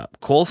patch things up.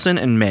 Coulson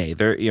and May.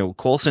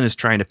 Coulson is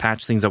trying to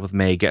patch things up with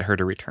May, get her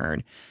to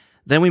return.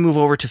 Then we move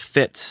over to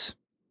Fitz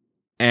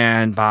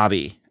and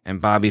Bobby. And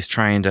Bobby's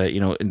trying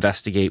to,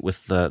 investigate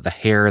with the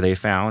hair they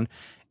found.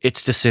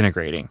 It's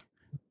disintegrating.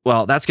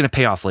 Well, that's going to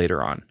pay off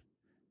later on.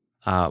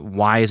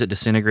 Why is it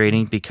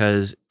disintegrating?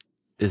 Because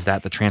is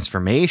that the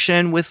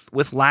transformation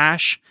with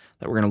Lash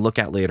that we're going to look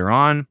at later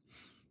on?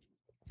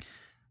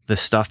 The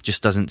stuff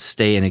just doesn't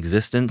stay in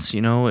existence,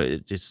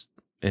 it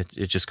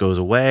just goes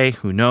away.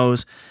 Who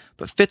knows?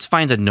 But Fitz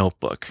finds a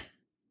notebook.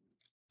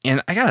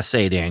 And I got to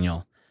say,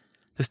 Daniel,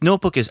 this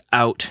notebook is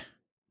out.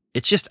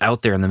 It's just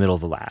out there in the middle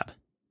of the lab.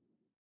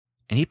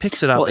 And he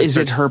picks it up. Well, is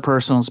it her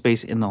personal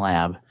space in the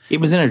lab?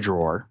 It was in a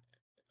drawer.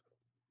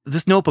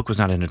 This notebook was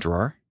not in a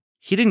drawer.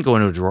 He didn't go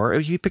into a drawer.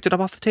 He picked it up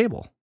off the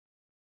table.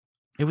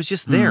 It was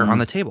just there on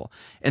the table.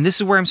 And this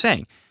is where I'm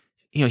saying,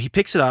 he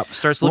picks it up,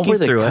 starts looking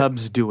through it. What were the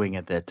Cubs doing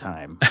at that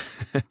time?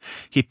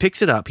 He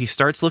picks it up. He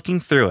starts looking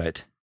through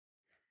it.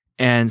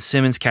 And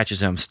Simmons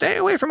catches him. Stay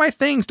away from my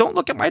things. Don't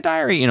look at my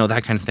diary.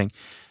 That kind of thing.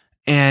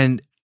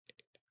 And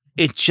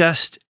it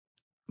just,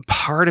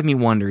 part of me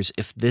wonders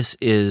if this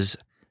is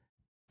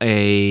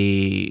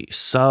a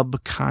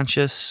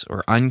subconscious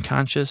or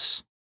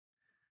unconscious.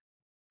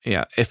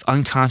 Yeah, if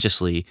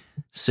unconsciously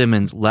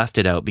Simmons left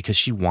it out because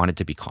she wanted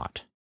to be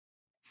caught.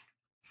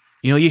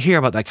 You hear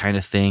about that kind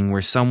of thing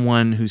where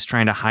someone who's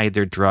trying to hide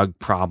their drug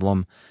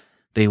problem,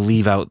 they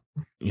leave out,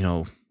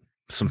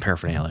 some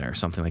paraphernalia or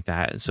something like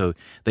that. And so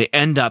they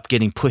end up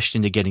getting pushed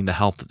into getting the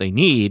help that they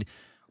need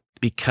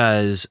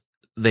because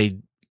they,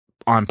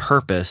 on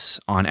purpose,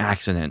 on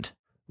accident,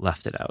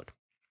 left it out.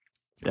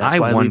 That's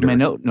why I leave my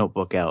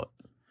notebook out.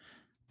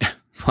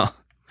 Well,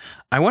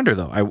 I wonder,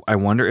 though. I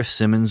wonder if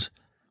Simmons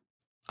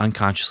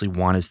unconsciously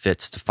wanted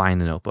Fitz to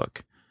find the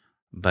notebook.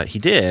 But he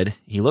did.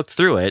 He looked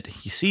through it.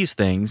 He sees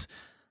things.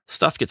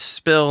 Stuff gets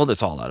spilled.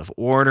 It's all out of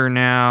order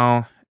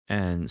now.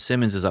 And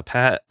Simmons is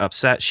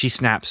upset. She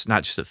snaps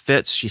not just at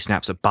Fitz. She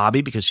snaps at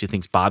Bobby because she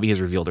thinks Bobby has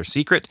revealed her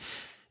secret.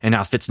 And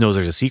now Fitz knows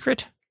there's a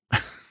secret.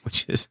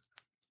 Which is...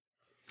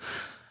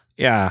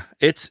 Yeah.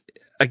 It's...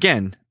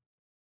 Again...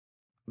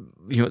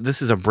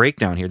 this is a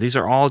breakdown here. These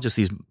are all just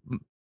these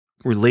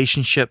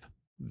relationship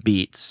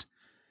beats.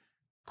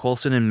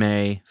 Coulson and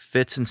May,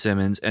 Fitz and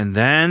Simmons, and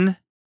then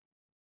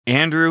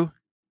Andrew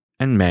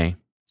and May.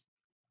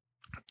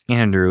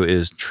 Andrew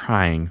is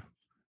trying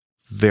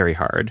very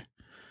hard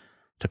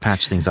to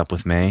patch things up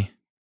with May.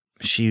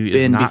 She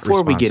is not responsive.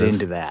 Before we get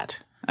into that,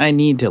 I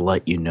need to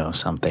let you know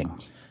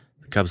something.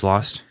 Cubs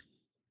lost.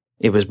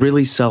 It was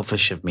really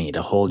selfish of me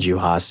to hold you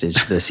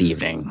hostage this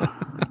evening.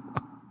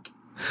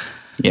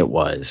 It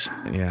was.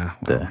 Yeah.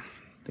 The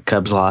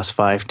Cubs lost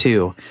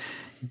 5-2.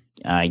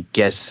 I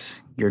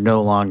guess you're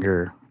no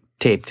longer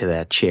taped to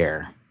that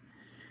chair.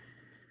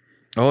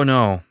 Oh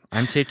no,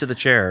 I'm taped to the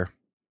chair.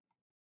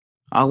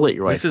 I'll let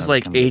your wife. This is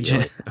like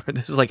Agent.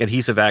 This is like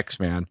Adhesive X,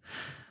 man.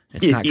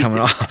 It's not coming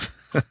off.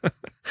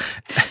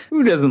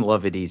 Who doesn't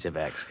love Adhesive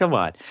X? Come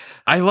on.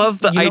 I love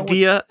the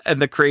idea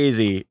and the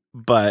crazy,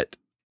 but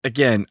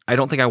again, I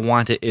don't think I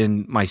want it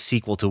in my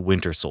sequel to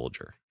Winter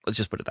Soldier. Let's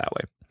just put it that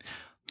way.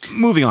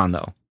 Moving on,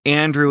 though.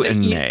 Andrew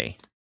and May.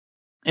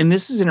 And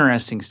this is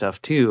interesting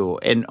stuff, too,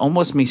 and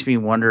almost makes me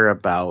wonder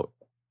about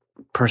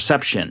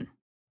perception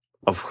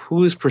of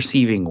who's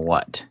perceiving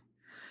what.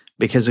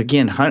 Because,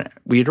 again,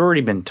 we had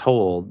already been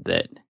told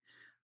that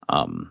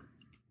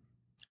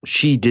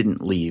she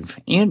didn't leave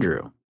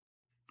Andrew.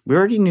 We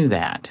already knew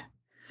that.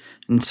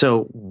 And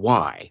so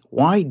why?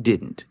 Why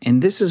didn't?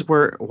 And this is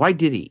why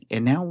did he?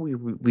 And now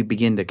we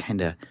begin to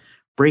kind of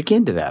break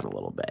into that a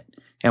little bit.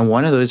 And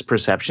one of those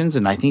perceptions,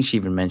 and I think she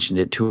even mentioned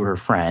it to her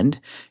friend,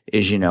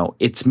 is,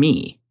 it's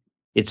me.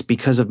 It's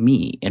because of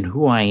me and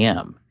who I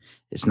am.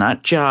 It's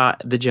not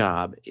the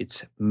job,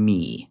 it's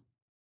me.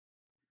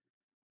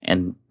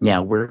 And yeah,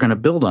 we're going to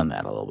build on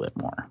that a little bit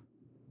more.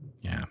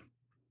 Yeah.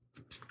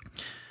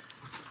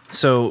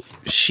 So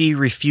she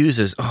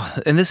refuses. Oh,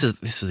 and this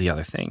is the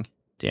other thing,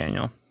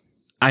 Daniel.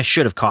 I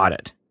should have caught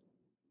it,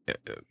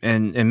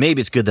 and maybe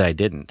it's good that I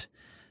didn't.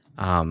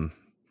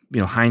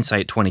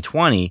 Hindsight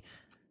 2020.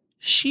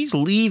 She's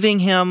leaving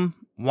him,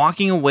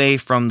 walking away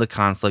from the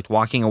conflict,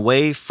 walking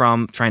away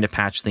from trying to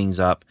patch things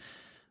up.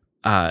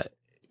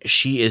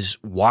 She is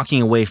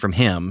walking away from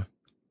him,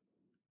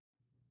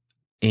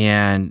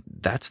 and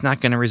that's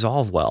not going to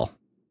resolve well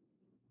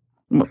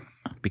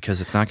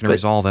because it's not going to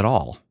resolve at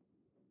all.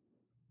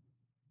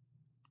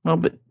 Well,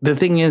 but the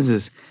thing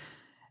is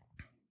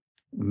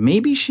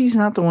maybe she's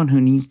not the one who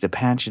needs to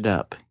patch it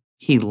up.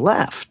 He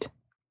left.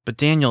 But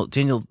Daniel,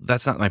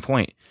 that's not my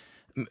point.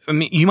 I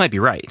mean, you might be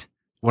right.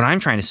 What I'm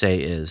trying to say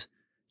is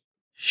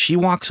she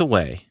walks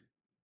away.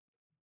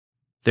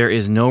 There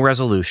is no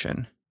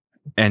resolution,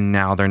 and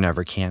now there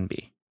never can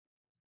be.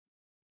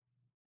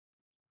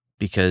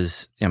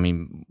 Because, I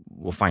mean,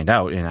 we'll find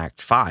out in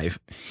Act 5,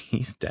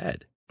 he's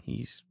dead.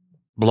 He's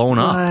blown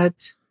up.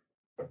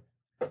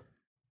 At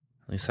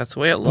least that's the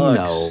way it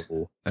looks.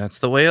 No. That's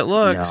the way it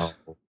looks.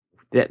 No.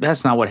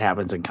 That's not what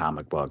happens in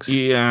comic books.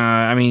 Yeah,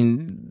 I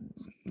mean,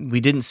 we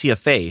didn't see a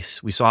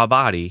face. We saw a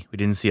body. We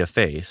didn't see a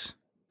face.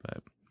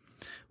 But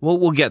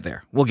we'll get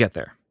there. We'll get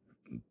there.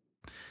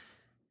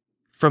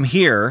 From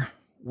here,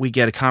 we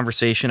get a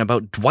conversation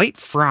about Dwight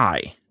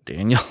Fry,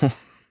 Daniel.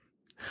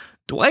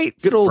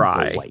 Good old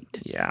Fry.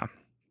 Dwight. Yeah.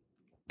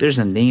 There's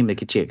a name that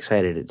gets you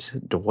excited. It's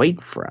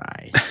Dwight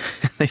Fry.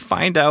 They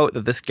find out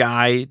that this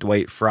guy,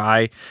 Dwight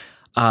Fry,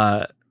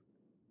 the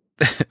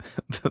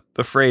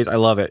phrase, I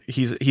love it.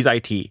 He's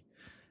IT.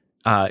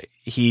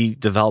 He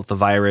developed the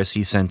virus.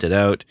 He sent it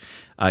out.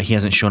 He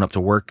hasn't shown up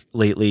to work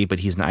lately, but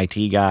he's an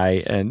IT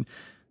guy. And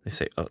they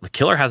say, oh, the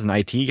killer has an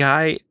IT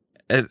guy.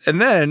 And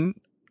then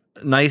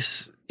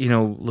nice,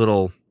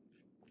 little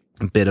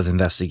bit of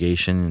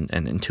investigation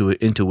and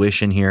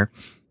intuition here.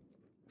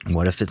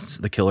 What if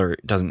the killer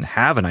doesn't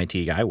have an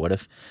IT guy? What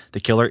if the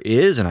killer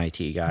is an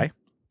IT guy?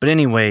 But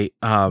anyway,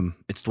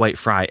 it's Dwight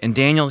Fry. And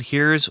Daniel,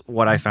 here's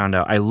what I found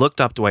out. I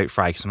looked up Dwight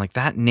Fry because I'm like,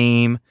 that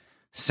name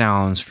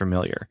sounds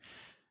familiar.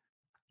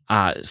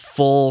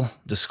 Full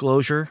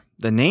disclosure,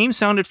 the name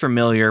sounded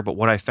familiar, but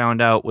what I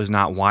found out was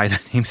not why the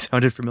name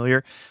sounded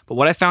familiar. But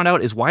what I found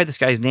out is why this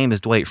guy's name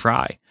is Dwight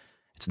Fry.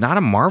 It's not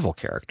a Marvel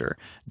character.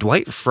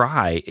 Dwight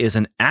Fry is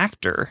an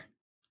actor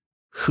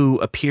who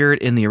appeared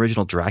in the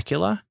original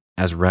Dracula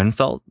as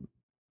Renfeld,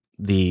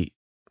 the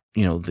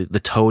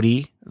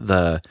toady,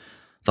 the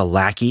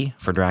lackey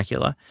for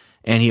Dracula.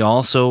 And he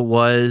also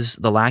was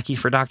the lackey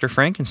for Dr.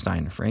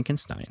 Frankenstein.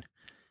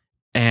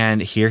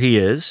 And here he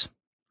is,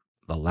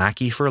 the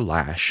lackey for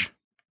Lash.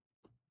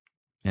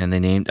 And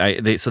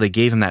they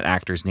gave him that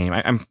actor's name.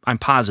 I'm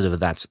positive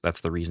that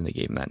that's the reason they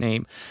gave him that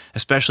name,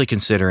 especially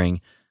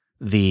considering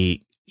the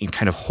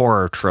kind of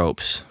horror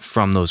tropes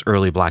from those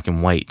early black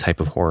and white type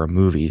of horror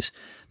movies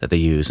that they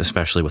use,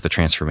 especially with the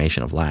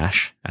transformation of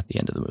Lash at the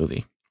end of the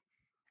movie.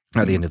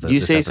 At the end of you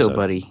say episode. So,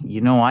 buddy.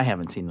 I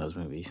haven't seen those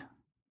movies.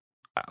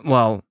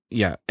 Well,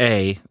 yeah.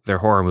 A, they're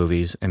horror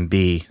movies, and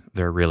B,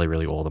 they're really,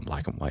 really old and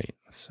black and white.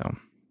 So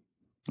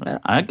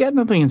I got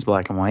nothing against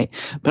black and white,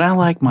 but I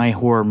like my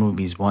horror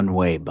movies one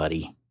way,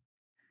 buddy.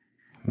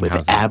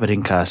 With Abbott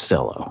and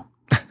Costello.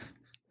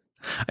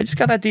 I just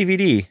got that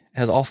DVD. It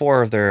has all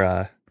 4 of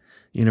their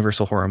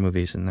Universal horror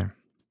movies in there.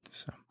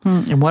 So,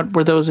 and what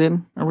were those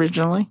in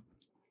originally?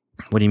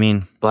 What do you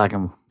mean? Black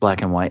and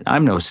white.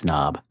 I'm no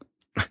snob.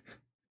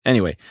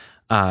 Anyway,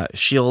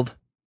 S.H.I.E.L.D.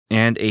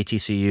 and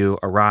ATCU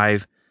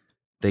arrive.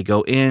 They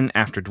go in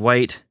after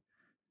Dwight.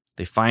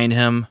 They find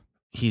him.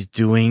 He's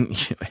doing,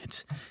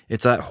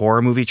 it's that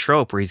horror movie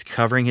trope where he's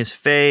covering his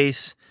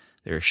face.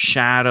 There's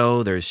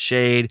shadow, there's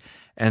shade.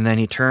 And then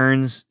he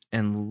turns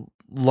and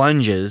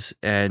lunges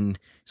and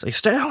he's like,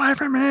 stay away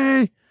from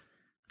me.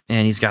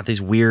 And he's got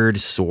these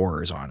weird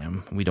sores on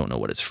him. We don't know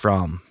what it's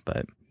from,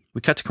 but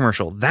we cut to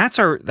commercial. That's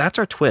our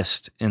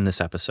twist in this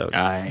episode.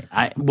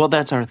 Well,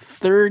 that's our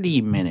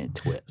 30-minute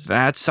twist.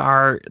 That's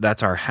our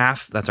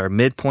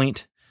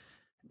midpoint.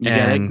 You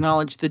gotta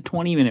acknowledge the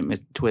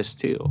 20-minute twist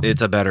too.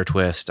 It's a better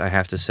twist, I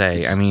have to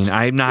say. I mean,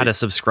 I'm not a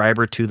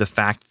subscriber to the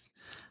fact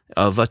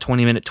of a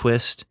 20-minute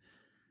twist.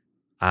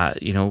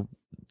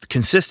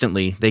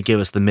 Consistently they give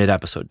us the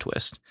mid-episode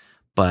twist,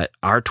 but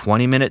our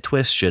 20-minute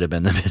twist should have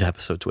been the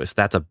mid-episode twist.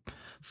 That's a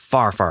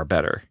far, far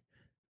better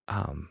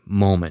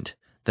moment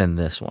than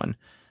this one,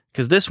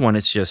 because this one,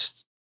 it's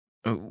just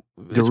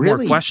there's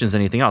more questions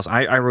than anything else.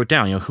 I wrote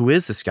down, who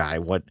is this guy?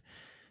 What?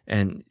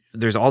 And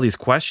there's all these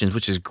questions,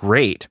 which is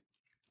great.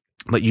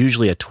 But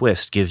usually a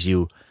twist gives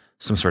you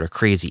some sort of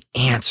crazy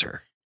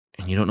answer,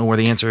 and you don't know where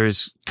the answer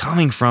is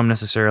coming from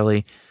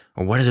necessarily,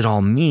 or what does it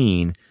all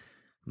mean.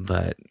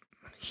 But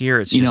here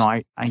it's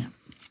just,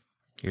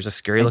 here's a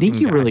scary looking guy. I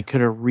think you really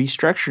could have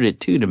restructured it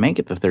too to make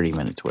it the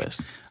 30-minute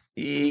twist.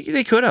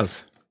 They could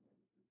have.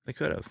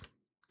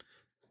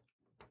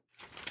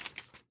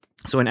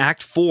 So in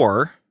Act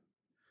 4,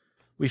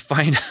 we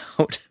find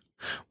out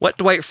what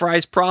Dwight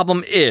Fry's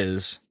problem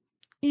is.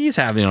 He's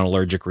having an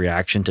allergic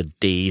reaction to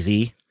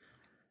Daisy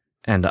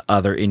and to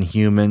other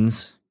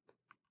Inhumans.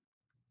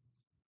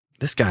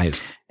 This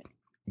guy's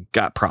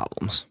got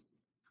problems.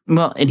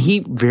 Well, and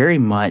he very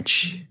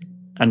much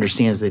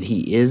understands that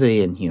he is a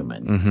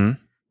Inhuman.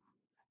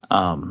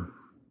 Mm-hmm.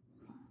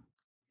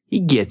 He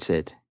gets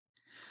it.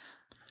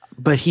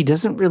 But he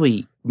doesn't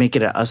really make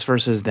it a us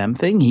versus them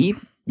thing. He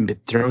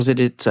throws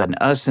it's an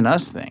us and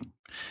us thing.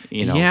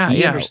 He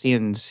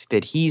understands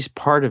that he's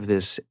part of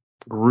this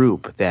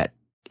group that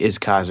is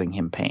causing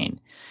him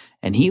pain.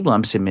 And he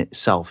lumps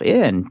himself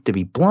in, to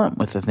be blunt,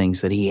 with the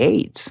things that he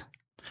hates.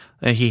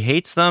 He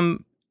hates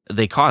them.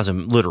 They cause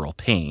him literal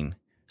pain.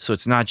 So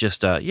it's not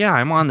just,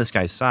 I'm on this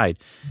guy's side.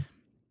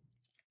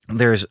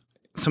 There's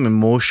some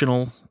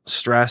emotional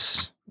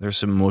stress. There's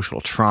some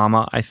emotional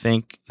trauma, I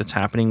think, that's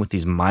happening with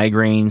these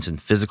migraines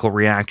and physical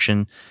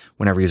reaction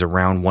whenever he's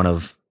around one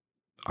of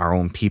our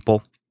own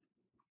people.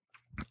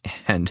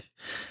 And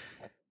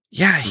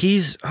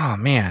oh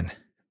man,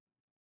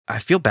 I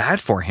feel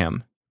bad for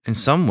him in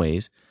some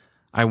ways.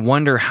 I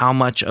wonder how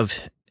much of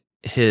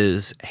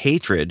his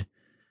hatred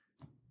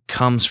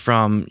comes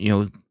from,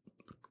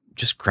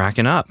 just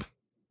cracking up,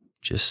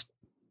 just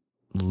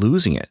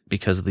losing it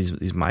because of these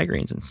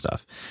migraines and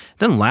stuff.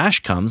 Then Lash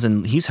comes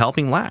and he's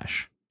helping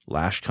Lash.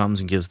 Lash comes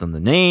and gives them the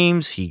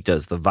names. He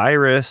does the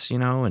virus,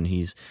 and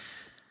he's,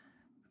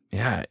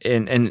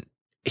 and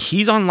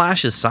he's on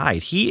Lash's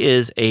side. He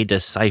is a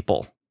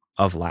disciple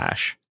of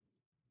Lash.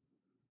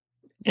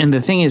 And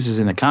the thing is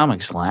in the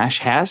comics, Lash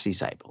has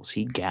disciples.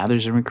 He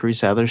gathers and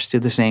recruits others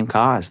to the same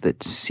cause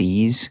that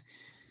sees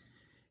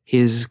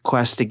his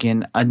quest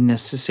against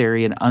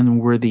unnecessary and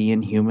unworthy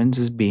Inhumans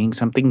as being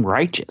something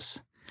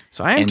righteous.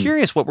 So I am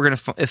curious what we're going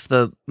to, if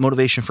the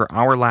motivation for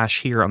our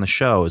Lash here on the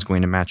show is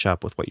going to match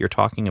up with what you're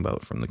talking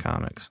about from the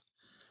comics.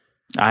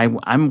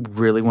 I'm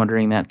really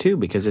wondering that too,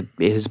 because it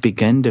has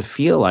begun to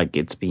feel like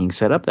it's being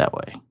set up that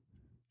way.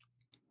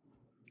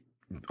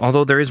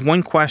 Although there is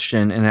one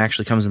question, and it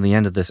actually comes in the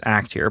end of this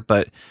act here,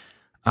 but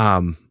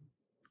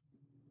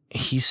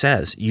he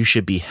says you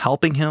should be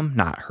helping him,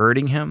 not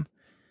hurting him.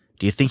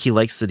 Do you think he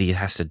likes that he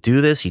has to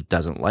do this? He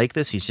doesn't like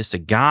this. He's just a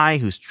guy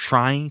who's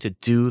trying to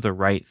do the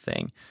right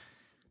thing.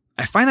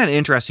 I find that an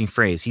interesting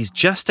phrase. He's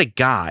just a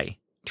guy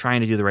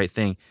trying to do the right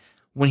thing.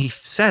 When he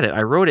said it,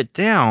 I wrote it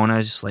down. I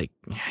was just like,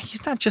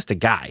 he's not just a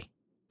guy.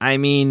 I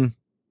mean,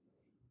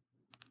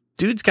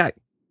 dude's got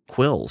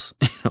quills.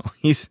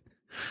 He's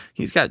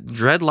got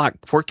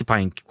dreadlock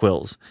porcupine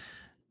quills.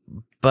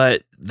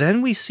 But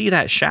then we see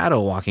that shadow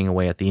walking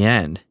away at the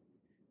end.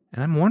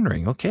 And I'm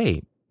wondering,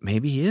 okay,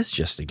 maybe he is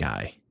just a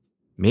guy.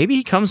 Maybe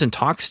he comes and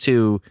talks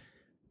to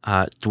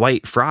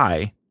Dwight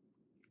Fry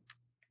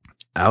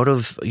out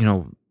of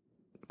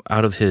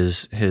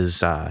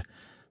his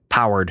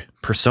powered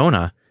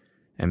persona,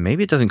 and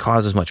maybe it doesn't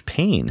cause as much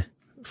pain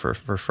for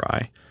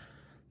Fry.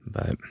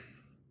 But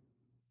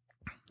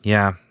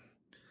yeah.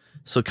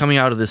 So coming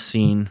out of this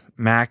scene,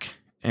 Mac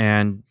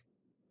and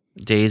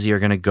Daisy are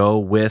going to go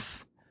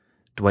with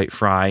Dwight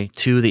Fry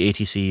to the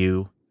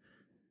ATCU,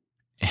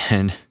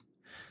 and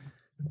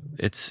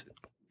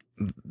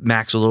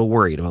Mac's a little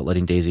worried about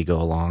letting Daisy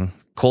go along.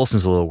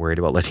 Coulson's a little worried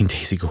about letting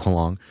Daisy go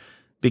along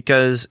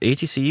because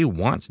ATCU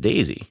wants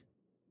Daisy,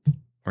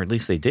 or at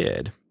least they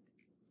did.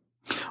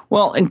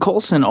 Well, and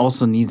Coulson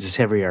also needs his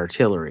heavy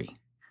artillery.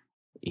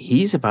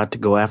 He's about to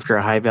go after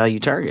a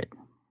high-value target.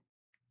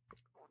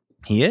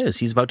 He is.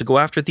 He's about to go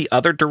after the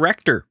other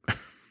director.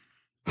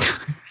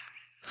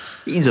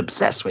 He's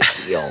obsessed with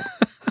Shield.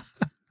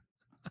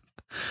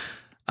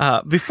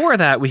 Before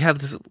that, we have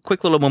this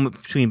quick little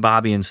moment between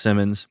Bobby and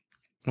Simmons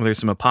where there's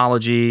some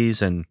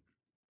apologies and,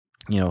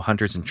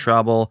 Hunter's in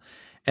trouble.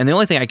 And the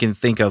only thing I can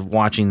think of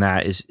watching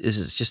that is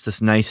it's just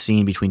this nice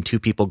scene between two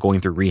people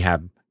going through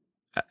rehab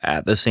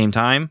at the same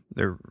time.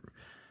 They're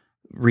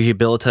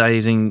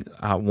rehabilitating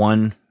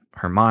one,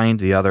 her mind,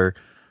 the other,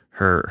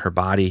 her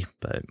body.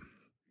 But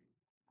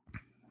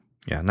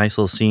yeah, nice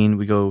little scene.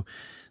 We go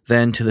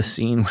then to the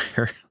scene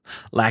where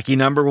Lackey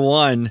number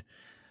one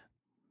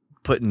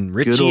putting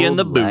Richie in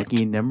the boot.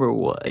 Lackey number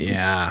one.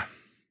 Yeah.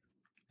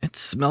 It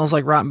smells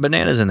like rotten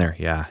bananas in there.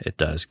 Yeah, it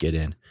does. Get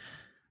in.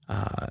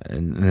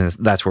 And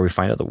that's where we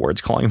find out the Ward's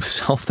calling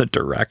himself the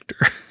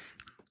director.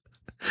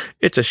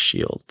 It's a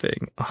S.H.I.E.L.D.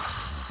 thing.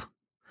 Ugh.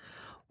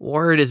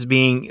 Ward is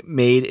being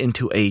made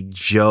into a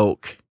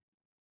joke.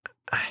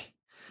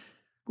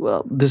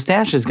 Well, the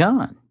stash is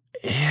gone.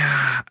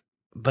 Yeah,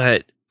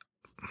 but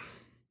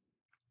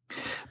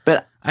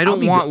But I don't I'll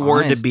be want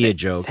Ward to honest, be a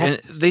joke. And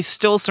they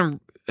still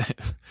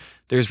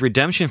there's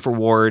redemption for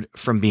Ward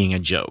from being a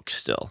joke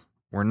still.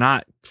 We're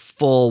not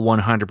full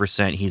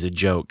 100% he's a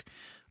joke.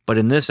 But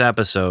in this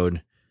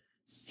episode,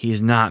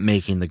 he's not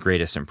making the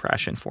greatest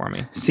impression for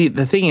me. See,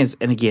 the thing is,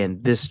 and again,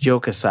 this Joe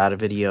Quesada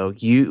video,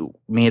 you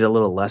made a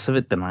little less of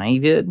it than I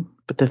did.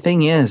 But the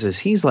thing is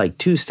he's like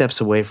 2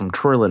 steps away from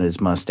twirling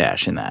his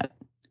mustache in that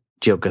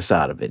Joe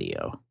Quesada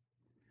video.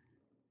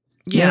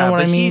 You know what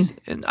I mean?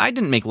 I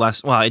didn't make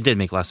less. Well, I did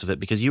make less of it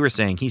because you were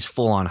saying he's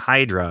full on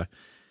Hydra,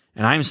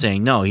 and I'm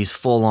saying no, he's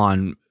full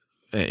on,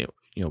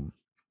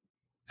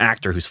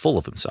 actor who's full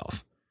of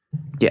himself.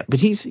 Yeah,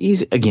 but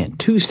he's again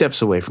 2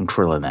 steps away from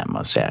twirling that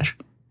mustache.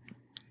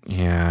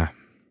 Yeah.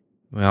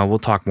 Well, we'll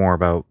talk more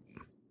about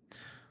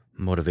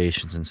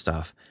motivations and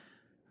stuff.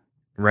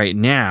 Right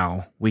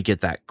now, we get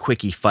that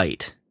quickie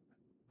fight,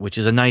 which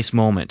is a nice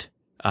moment.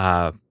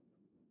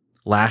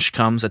 Lash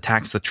comes,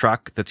 attacks the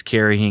truck that's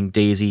carrying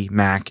Daisy,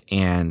 Mac,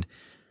 and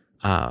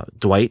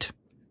Dwight.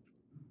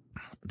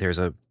 There's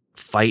a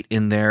fight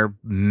in there.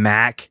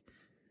 Mac,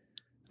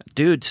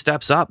 dude,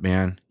 steps up,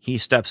 man. He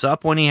steps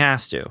up when he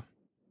has to.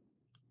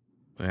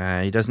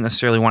 He doesn't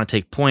necessarily want to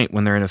take point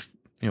when they're in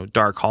a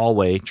dark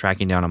hallway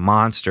tracking down a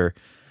monster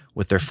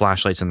with their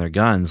flashlights and their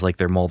guns like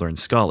they're Mulder and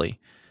Scully.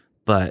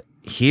 But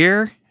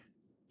here,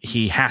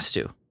 he has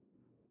to.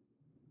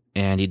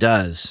 And he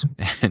does.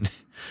 And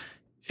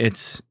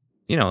it's,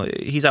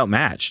 he's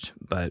outmatched.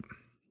 But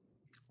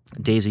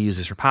Daisy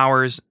uses her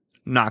powers,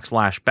 knocks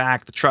Lash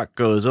back, the truck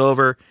goes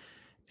over,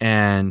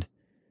 and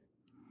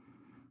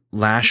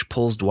Lash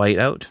pulls Dwight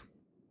out.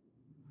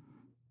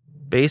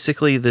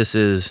 Basically, this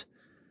is,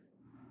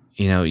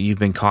 you've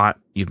been caught,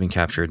 you've been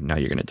captured, now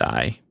you're going to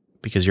die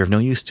because you're of no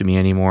use to me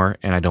anymore,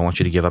 and I don't want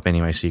you to give up any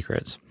of my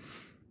secrets.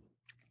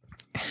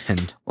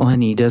 And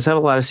he does have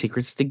a lot of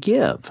secrets to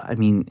give. I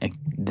mean,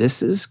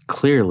 this is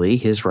clearly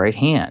his right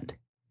hand.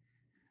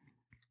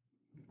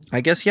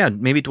 I guess, yeah,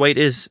 maybe Dwight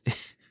is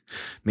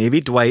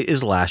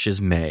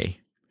Lash's May.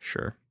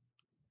 Sure.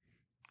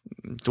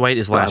 Dwight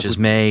is Lash's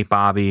May,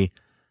 Bobby,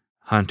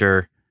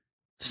 Hunter,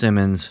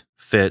 Simmons,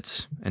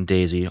 Fitz, and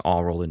Daisy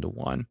all rolled into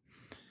one.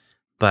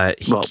 But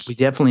we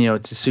definitely know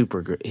it's his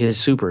super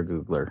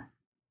Googler.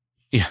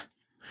 Yeah.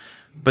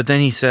 But then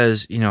he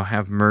says,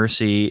 have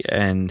mercy,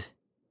 and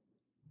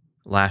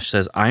Lash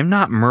says, I'm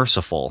not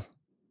merciful.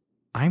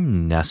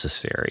 I'm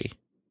necessary.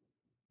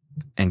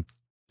 And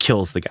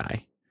kills the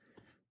guy.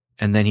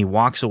 And then he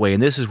walks away,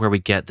 and this is where we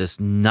get this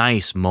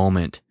nice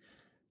moment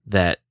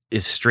that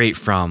is straight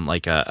from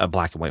like a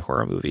black and white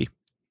horror movie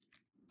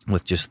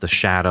with just the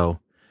shadow,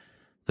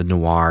 the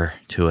noir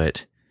to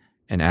it.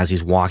 And as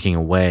he's walking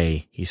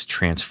away, he's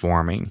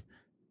transforming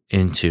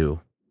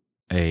into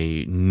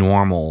a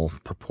normal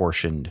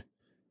proportioned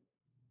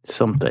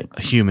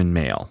human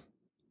male.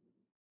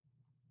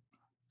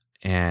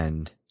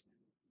 And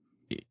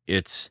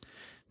this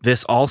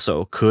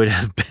also could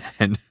have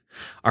been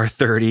our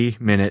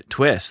 30-minute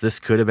twist. This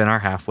could have been our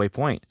halfway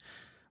point.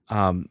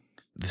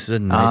 This is a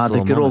nice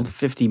little the good moment.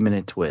 old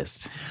 50-minute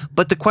twist.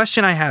 But the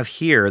question I have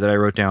here that I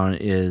wrote down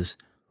is,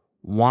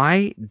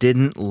 why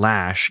didn't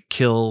Lash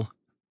kill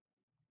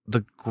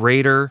the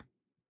greater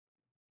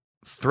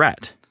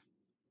threat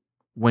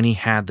when he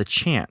had the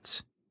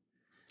chance?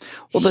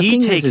 Well, he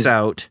takes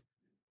out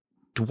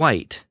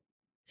Dwight,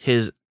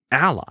 his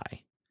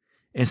ally,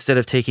 instead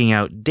of taking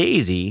out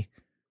Daisy,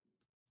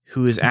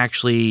 who is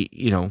actually,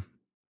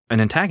 an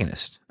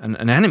antagonist,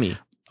 an enemy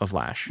of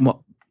Lash.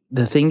 Well,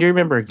 the thing to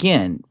remember,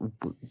 again,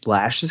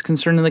 Lash is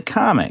concerned in the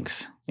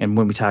comics, and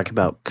when we talk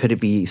about could it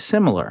be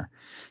similar,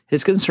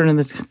 his concern in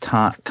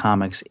the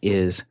comics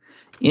is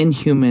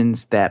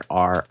inhumans that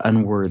are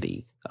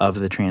unworthy of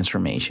the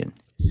transformation.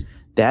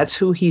 That's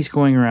who he's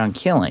going around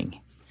killing.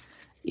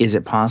 Is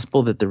it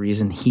possible that the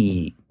reason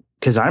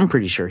because I'm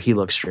pretty sure he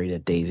looks straight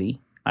at Daisy.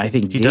 I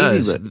think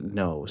Daisy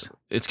knows.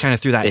 It's kind of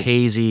through that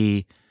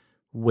hazy,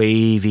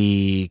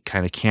 wavy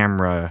kind of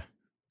camera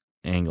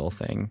angle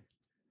thing.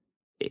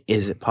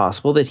 Is it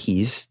possible that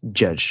he's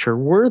judged her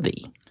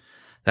worthy?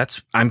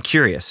 I'm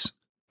curious.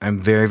 I'm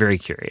very, very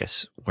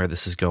curious where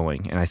this is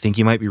going. And I think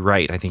you might be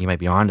right. I think you might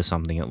be onto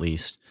something at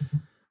least.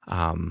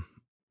 And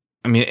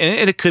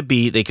it could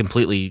be they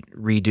completely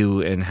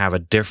redo and have a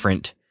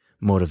different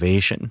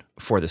motivation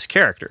for this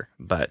character.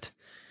 But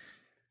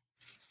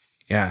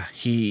yeah,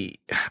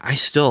 I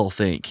still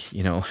think,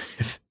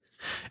 if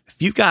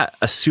if you've got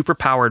a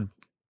superpowered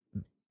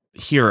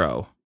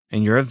hero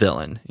and you're a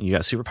villain, and you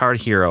got a superpowered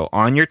hero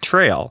on your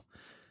trail,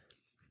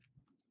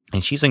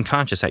 and she's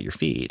unconscious at your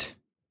feet,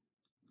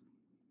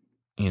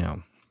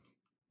 and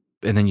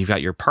then you've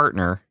got your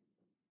partner,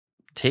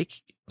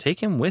 take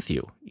him with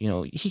you.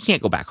 He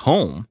can't go back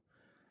home,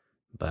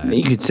 but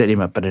You could set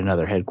him up at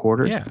another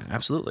headquarters. yeah,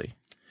 absolutely.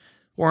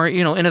 Or,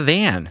 in a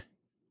van,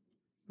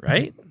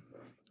 right?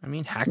 I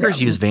mean,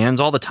 hackers use vans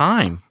all the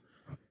time.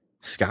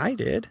 Sky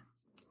did.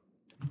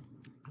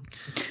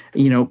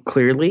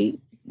 Clearly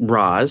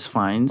Roz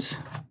finds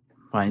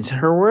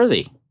her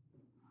worthy.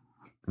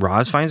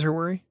 Roz finds her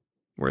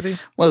worthy?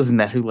 Well, isn't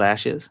that who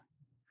Lash is?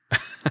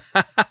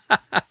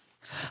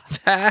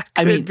 That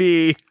could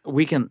be.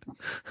 We can.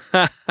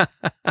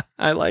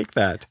 I like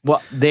that.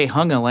 Well, they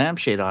hung a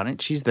lampshade on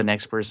it. She's the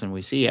next person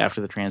we see after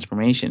the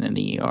transformation in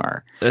the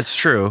ER. That's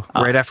true.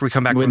 Right after we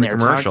come back when from the they're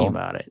commercial. talking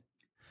about it,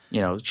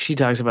 she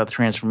talks about the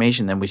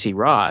transformation. Then we see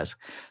Roz.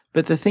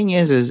 But the thing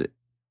is,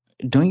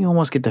 don't you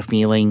almost get the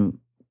feeling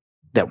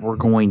that we're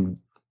going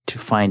to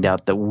find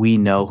out that we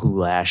know who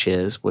Lash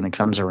is when it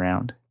comes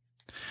around?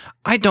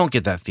 I don't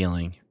get that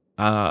feeling.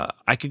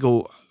 I could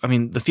go. I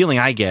mean, the feeling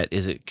I get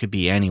is it could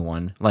be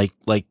anyone.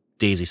 Like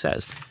Daisy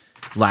says,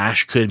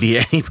 Lash could be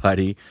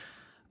anybody.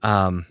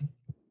 And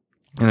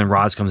then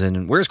Roz comes in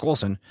and where's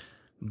Coulson?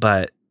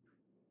 But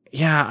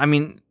yeah, I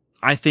mean,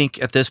 I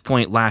think at this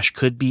point Lash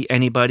could be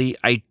anybody.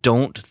 I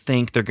don't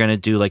think they're going to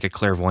do like a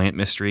clairvoyant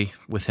mystery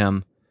with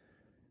him.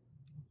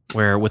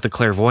 Where with the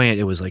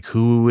clairvoyant, it was like,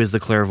 who is the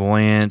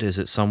clairvoyant? Is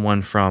it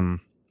someone from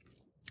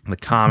the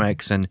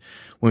comics? And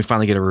when we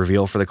finally get a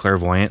reveal for the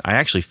clairvoyant, I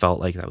actually felt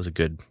like that was a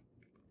good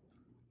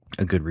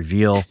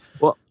reveal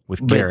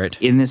with Garrett.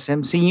 In this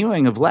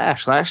MCUing of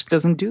Lash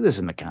doesn't do this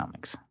in the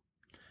comics,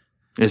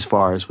 as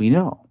far as we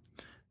know.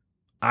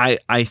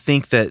 I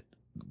think that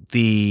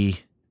the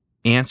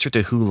answer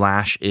to who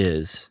Lash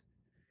is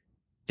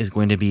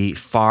going to be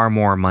far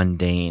more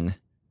mundane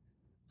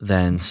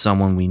than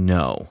someone we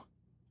know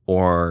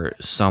or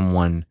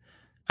someone.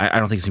 I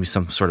don't think it's going to be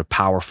some sort of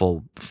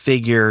powerful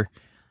figure.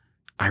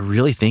 I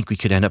really think we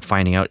could end up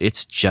finding out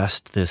it's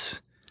just this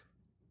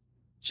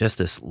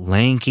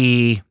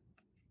lanky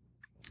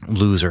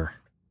loser,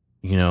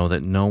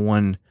 that no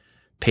one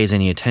pays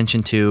any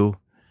attention to,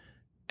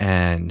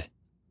 and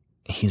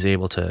he's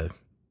able to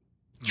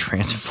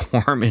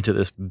transform into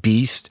this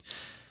beast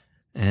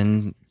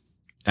and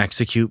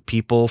execute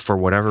people for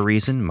whatever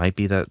reason. Might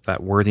be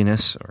that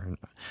worthiness,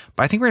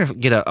 but I think we're gonna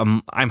get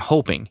I'm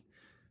hoping,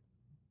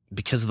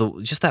 because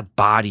of just that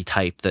body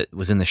type that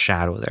was in the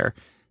shadow there.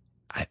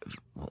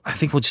 I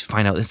think we'll just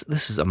find out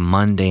this is a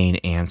mundane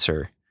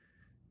answer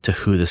to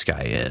who this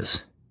guy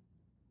is.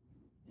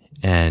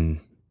 And,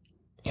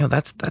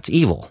 that's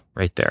evil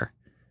right there.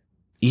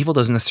 Evil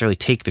doesn't necessarily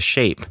take the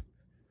shape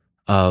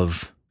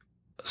of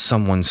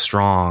someone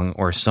strong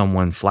or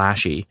someone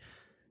flashy.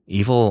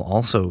 Evil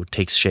also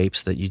takes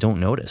shapes that you don't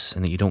notice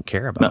and that you don't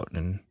care about.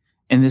 No.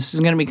 And this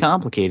is going to be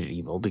complicated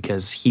evil,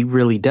 because he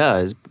really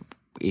does,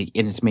 and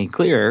it's made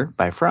clear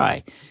by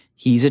Fry,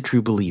 he's a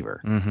true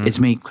believer. Mm-hmm. It's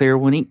made clear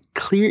when he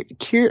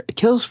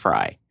kills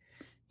Fry,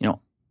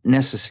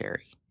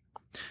 necessary.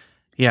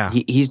 Yeah.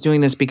 He's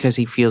doing this because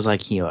he feels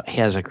like he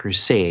has a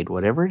crusade,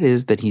 whatever it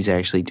is that he's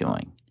actually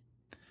doing.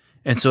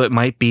 And so it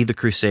might be the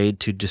crusade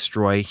to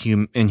destroy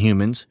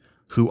Inhumans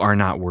who are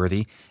not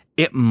worthy.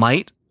 It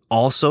might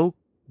also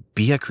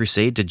be a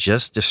crusade to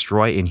just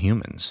destroy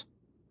Inhumans.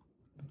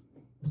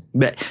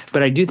 But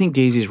I do think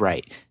Daisy's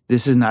right.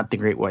 This is not the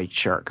Great White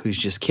Shark who's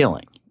just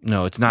killing.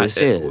 No, it's not. This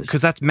is.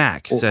 Because that's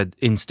Mac said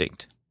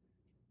instinct.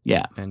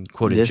 Yeah. And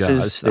quoted this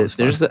Jaws.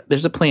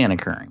 There's a plan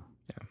occurring.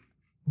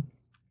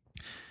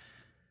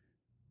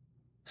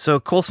 So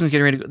Coulson's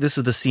getting ready to go. This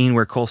is the scene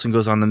where Coulson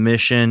goes on the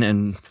mission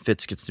and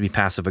Fitz gets to be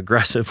passive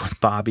aggressive with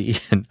Bobby.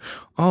 And,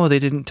 they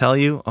didn't tell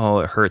you? Oh,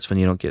 it hurts when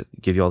you don't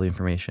give you all the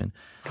information.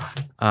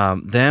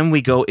 Then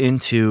we go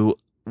into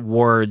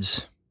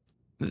Ward's.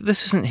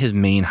 This isn't his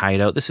main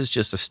hideout. This is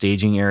just a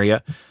staging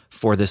area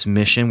for this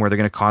mission where they're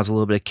going to cause a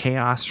little bit of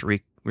chaos,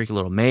 wreak a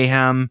little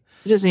mayhem.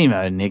 It doesn't even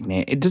have a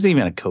nickname. It doesn't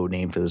even have a code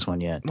name for this one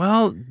yet.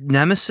 Well,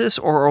 Nemesis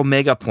or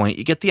Omega Point.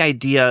 You get the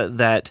idea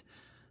that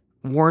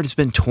Ward's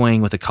been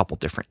toying with a couple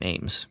different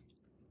names.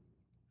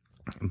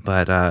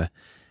 But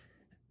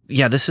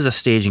this is a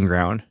staging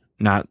ground,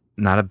 not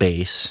a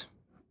base,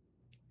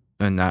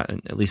 and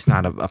at least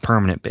not a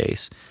permanent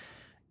base.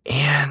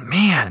 And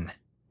man,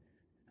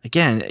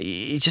 again,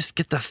 you just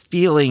get the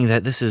feeling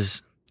that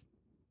it's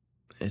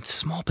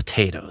small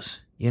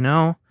potatoes.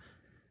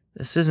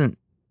 This isn't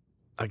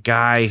a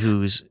guy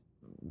who's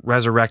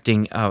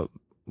resurrecting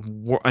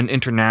an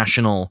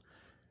international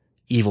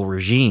evil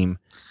regime.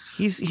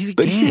 He's a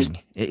gang.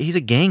 He's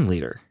a gang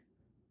leader.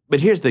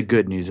 But here's the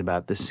good news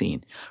about this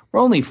scene. We're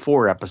only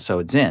 4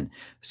 episodes in.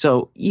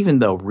 So even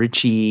though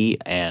Richie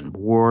and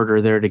Ward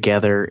are there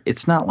together,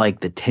 it's not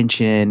like the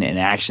tension and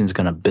action's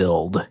going to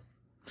build.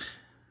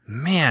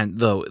 Man,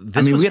 though,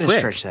 we got to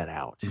stretch that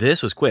out.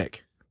 This was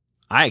quick.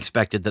 I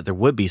expected that there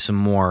would be some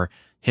more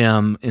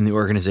him in the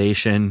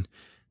organization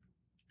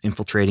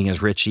infiltrating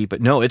as Richie,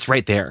 but no, it's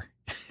right there.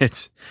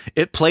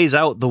 It plays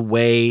out the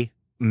way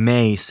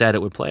May said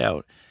it would play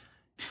out.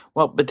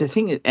 Well, but the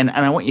thing is, and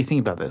I want you to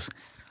think about this.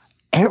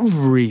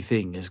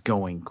 Everything is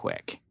going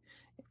quick.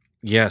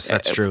 Yes,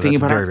 that's true. Think That's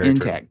about very, our very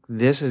true. Intech.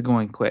 This is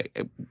going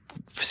quick.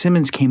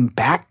 Simmons came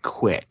back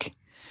quick.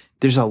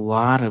 There's a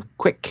lot of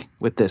quick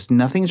with this.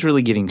 Nothing's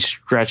really getting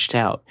stretched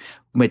out,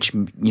 which,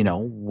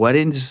 what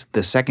is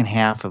the second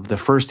half of the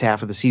first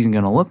half of the season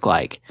going to look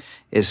like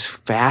as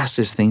fast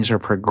as things are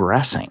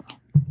progressing?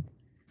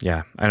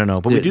 Yeah, I don't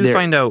know. But we do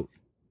find out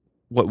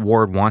what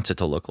Ward wants it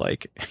to look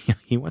like.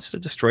 He wants to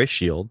destroy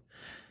S.H.I.E.L.D.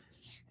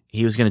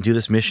 He was going to do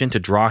this mission to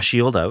draw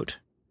S.H.I.E.L.D. out.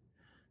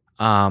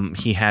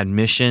 He had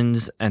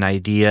missions and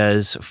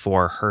ideas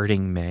for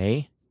hurting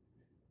May.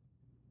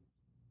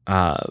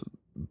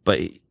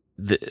 But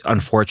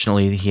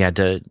unfortunately, he had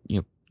to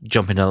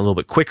jump into a little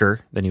bit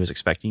quicker than he was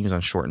expecting. He was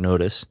on short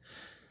notice.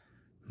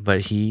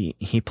 But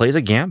he plays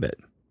a gambit.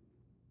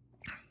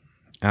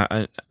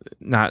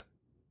 Not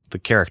the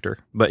character,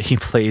 but he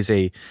plays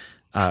a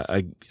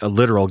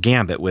literal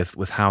gambit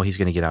with how he's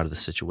going to get out of the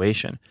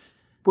situation.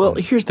 Well,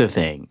 here's the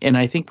thing, and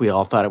I think we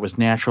all thought it was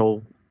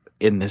natural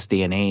in this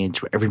day and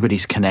age where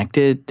everybody's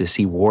connected to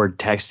see Ward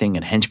texting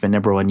and henchman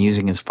number one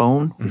using his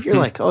phone. You're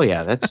like, oh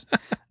yeah, that's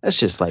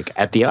just like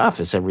at the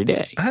office every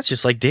day. That's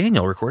just like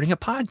Daniel recording a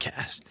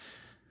podcast.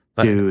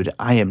 But, dude,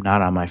 I am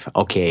not on my phone.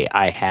 Okay,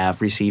 I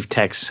have received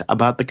texts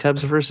about the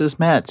Cubs versus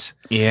Mets.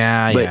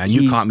 Yeah, but and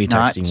you caught me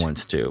texting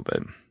once too,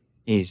 but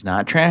he's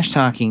not trash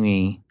talking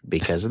me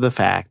because of the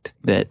fact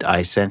that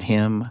I sent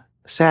him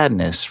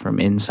sadness from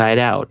inside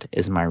out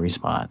is my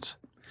response.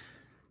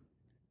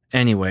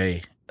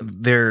 Anyway,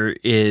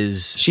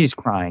 she's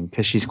crying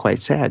because she's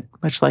quite sad,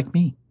 much like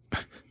me.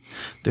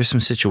 There's some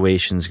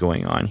situations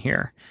going on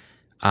here.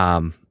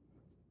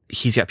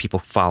 He's got people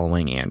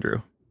following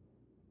Andrew.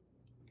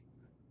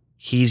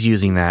 He's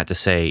using that to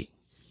say,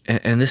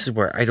 and this is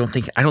where I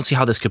don't see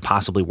how this could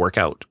possibly work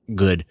out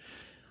good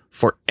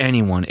for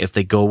anyone if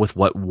they go with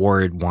what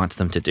Ward wants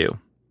them to do.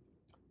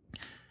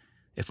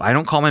 If I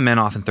don't call my men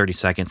off in 30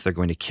 seconds, they're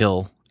going to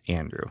kill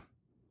Andrew.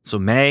 So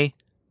May,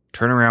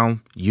 turn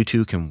around, you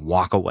two can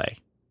walk away.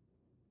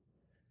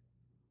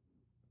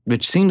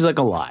 Which seems like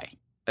a lie.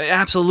 It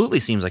absolutely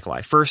seems like a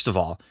lie. First of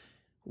all,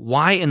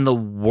 why in the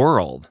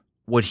world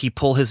would he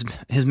pull his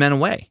men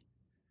away?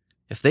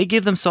 If they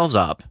give themselves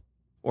up,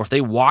 or if they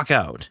walk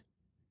out,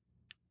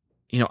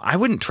 I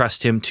wouldn't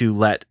trust him to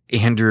let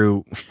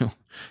Andrew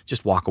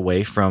just walk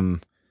away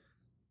from,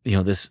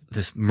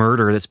 this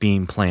murder that's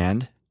being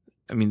planned.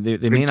 I mean, they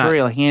may not.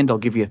 Victoria Hand will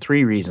give you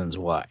 3 reasons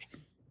why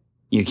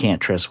you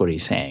can't trust what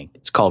he's saying.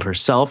 It's called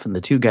herself and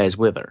the 2 guys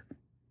with her.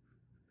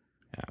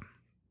 Yeah.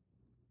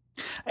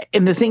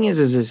 And the thing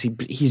is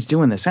he's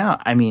doing this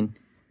out. I mean,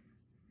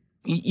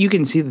 you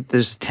can see that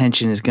this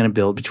tension is going to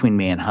build between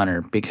May and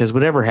Hunter because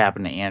whatever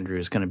happened to Andrew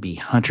is going to be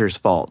Hunter's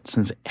fault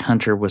since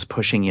Hunter was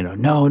pushing,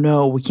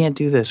 no, we can't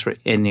do this.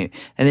 And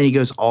then he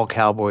goes all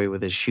cowboy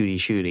with his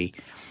shooty.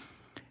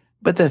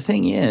 But the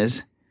thing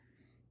is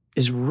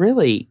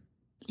really,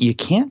 you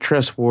can't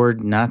trust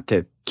Ward not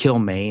to kill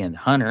May and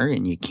Hunter,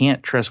 and you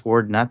can't trust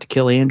Ward not to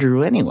kill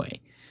Andrew anyway.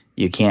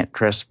 You can't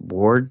trust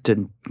Ward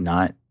to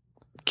not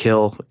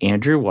kill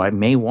Andrew while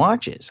May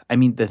watches. I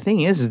mean, the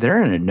thing is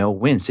they're in a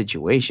no-win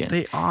situation.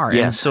 They are.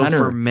 Yes, and so Hunter,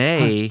 for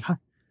May,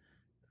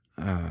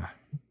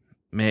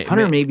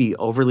 Hunter may be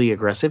overly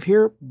aggressive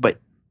here, but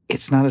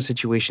it's not a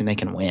situation they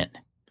can win.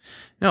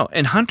 No,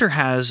 and Hunter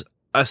has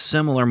a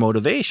similar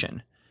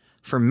motivation.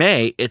 For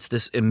May, it's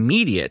this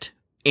immediate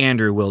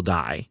Andrew will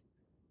die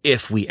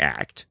if we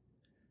act.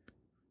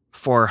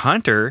 For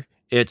Hunter,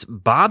 it's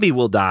Bobby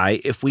will die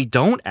if we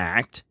don't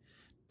act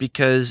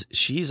because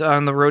she's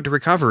on the road to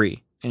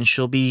recovery and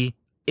she'll be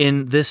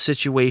in this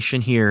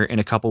situation here in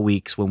a couple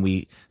weeks when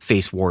we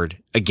face Ward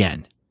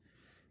again.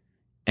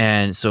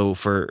 And so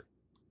for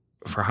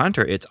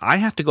Hunter, it's I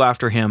have to go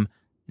after him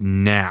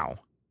now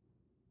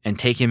and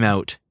take him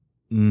out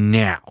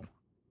now.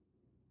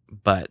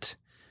 But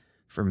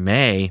for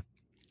May,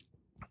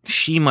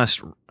 she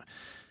must.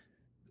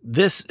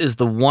 This is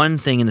the one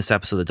thing in this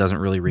episode that doesn't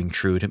really ring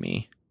true to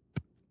me.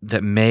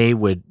 That May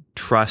would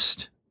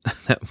trust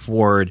that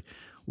Ward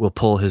will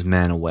pull his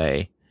men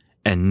away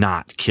and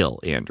not kill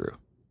Andrew.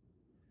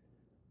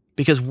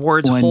 Because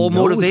Ward's whole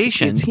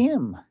motivation. It's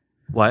him.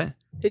 What?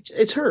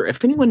 It's her.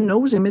 If anyone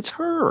knows him, it's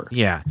her.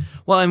 Yeah.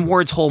 Well, and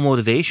Ward's whole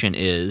motivation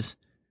is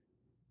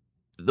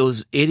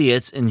those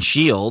idiots in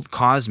S.H.I.E.L.D.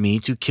 caused me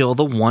to kill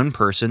the one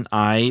person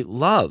I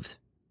loved.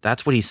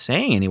 That's what he's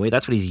saying anyway.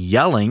 That's what he's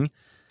yelling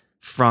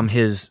from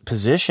his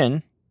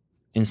position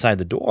inside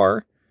the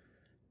door.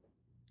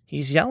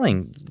 He's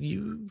yelling,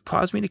 you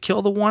caused me to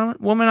kill the one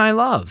woman I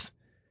love.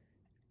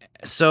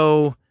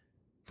 So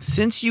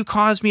since you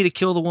caused me to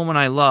kill the woman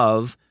I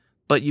love,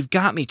 but you've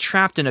got me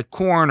trapped in a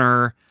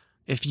corner,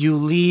 if you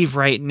leave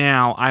right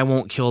now, I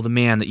won't kill the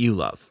man that you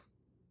love.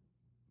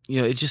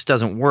 It just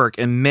doesn't work.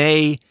 And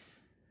May,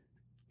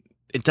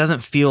 it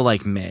doesn't feel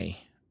like May.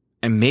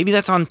 And maybe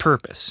that's on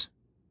purpose.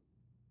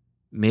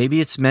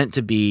 Maybe it's meant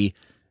to be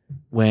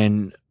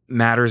when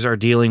matters are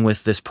dealing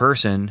with this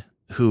person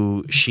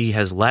who she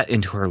has let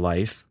into her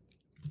life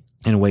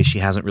in a way she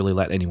hasn't really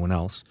let anyone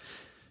else.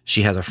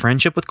 She has a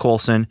friendship with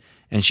Coulson,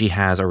 and she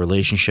has a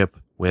relationship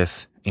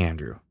with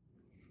Andrew.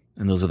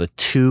 And those are the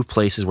two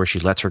places where she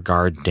lets her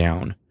guard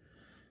down.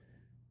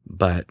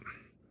 But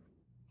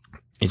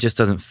it just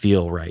doesn't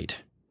feel right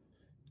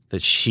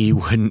that she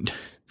wouldn't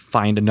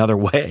find another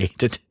way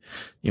to,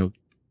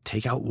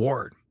 take out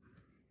Ward.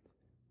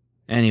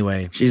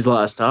 Anyway. She's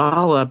lost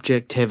all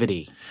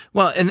objectivity.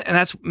 Well, and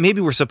that's,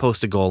 maybe we're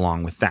supposed to go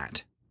along with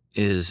that,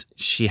 is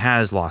she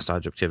has lost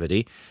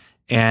objectivity,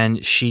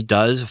 and she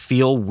does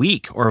feel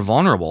weak or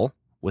vulnerable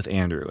with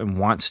Andrew and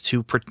wants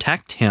to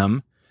protect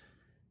him.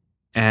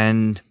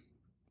 And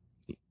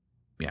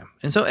yeah.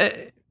 And so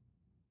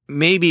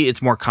maybe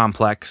it's more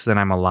complex than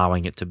I'm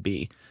allowing it to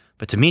be.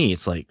 But to me,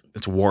 it's like,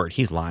 it's Ward.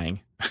 He's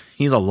lying.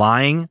 He's a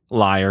lying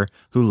liar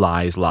who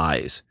lies,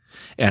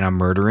 and a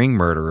murdering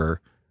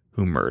murderer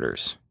who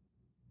murders.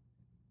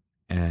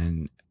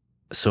 And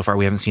so far,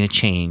 we haven't seen a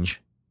change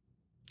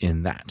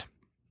in that.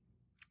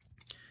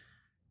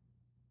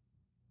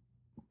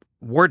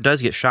 Ward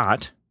does get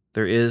shot.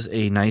 There is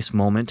a nice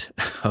moment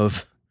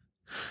of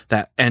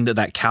that end of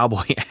that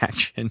cowboy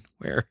action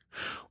where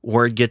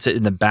Ward gets it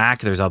in the back.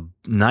 There's a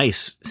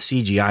nice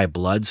CGI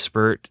blood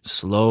spurt,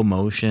 slow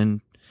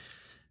motion,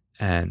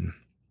 and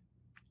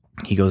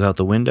he goes out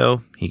the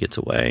window. He gets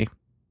away.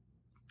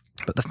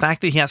 But the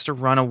fact that he has to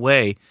run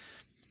away,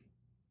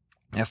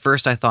 at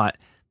first I thought,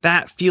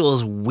 that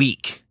feels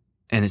weak.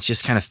 And it's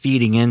just kind of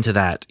feeding into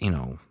that,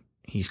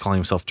 he's calling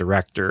himself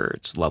director.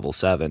 It's level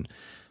 7.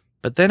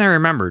 But then I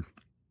remembered,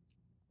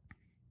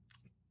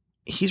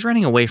 he's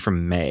running away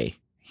from May.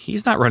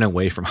 He's not running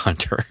away from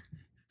Hunter.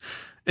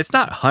 It's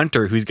not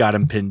Hunter who's got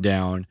him pinned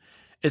down.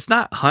 It's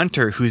not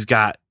Hunter who's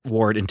got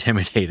Ward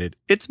intimidated.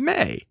 It's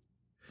May.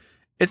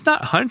 It's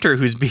not Hunter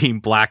who's being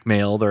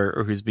blackmailed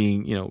or who's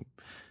being,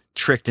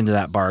 tricked into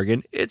that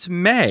bargain. It's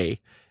May.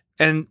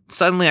 And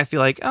suddenly I feel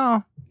like,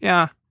 oh,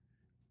 yeah,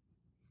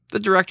 the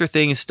director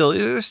thing is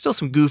there's still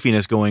some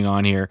goofiness going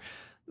on here.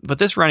 But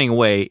this running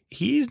away,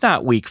 he's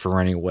not weak for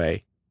running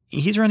away.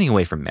 He's running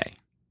away from May.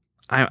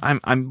 I'm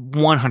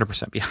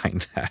 100%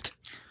 behind that.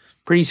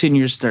 Pretty soon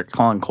you start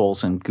calling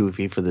Coulson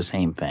goofy for the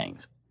same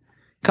things.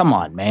 Come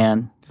on,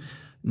 man.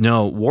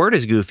 No, Ward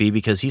is goofy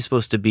because he's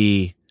supposed to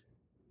be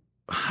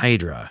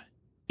Hydra,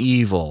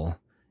 evil,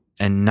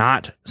 and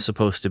not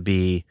supposed to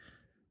be,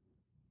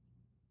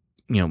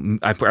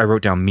 I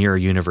wrote down Mirror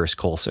Universe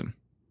Coulson.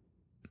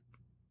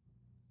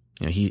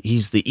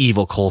 He's the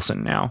evil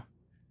Coulson now.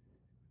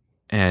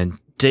 And,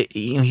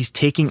 he's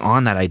taking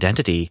on that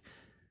identity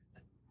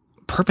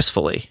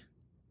purposefully.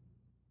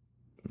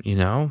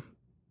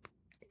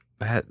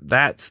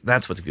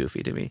 That's what's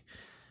goofy to me.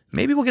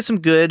 Maybe we'll get some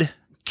good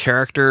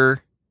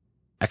character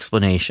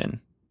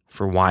explanation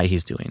for why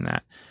he's doing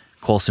that.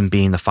 Coulson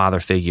being the father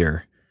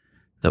figure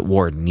that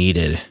Ward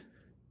needed,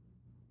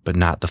 but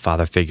not the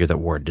father figure that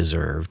Ward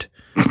deserved.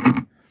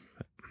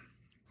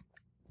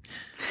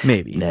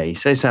 Maybe.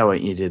 Nice. I saw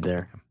what you did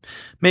there.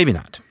 Maybe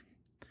not.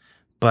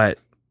 But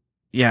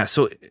yeah,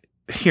 so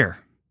here,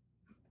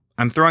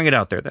 I'm throwing it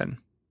out there then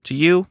to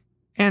you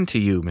and to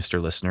you,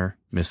 Mr. Listener,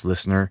 Miss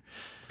Listener,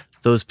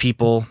 those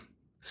people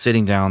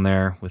sitting down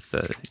there with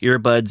the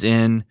earbuds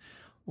in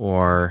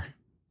or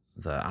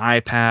the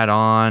iPad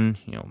on,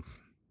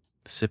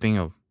 sipping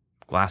a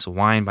glass of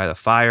wine by the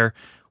fire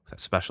with that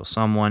special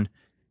someone.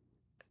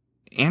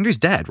 Andrew's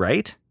dead,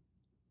 right?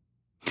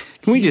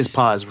 Can we just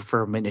pause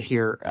for a minute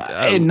here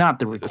and not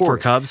the record? For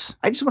Cubs?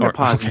 I just want to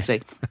pause and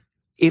say,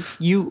 if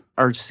you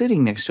are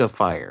sitting next to a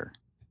fire,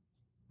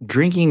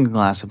 drinking a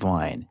glass of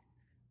wine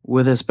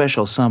with a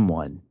special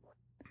someone,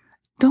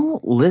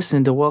 don't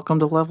listen to Welcome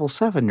to Level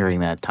 7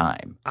 during that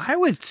time. I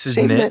would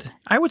submit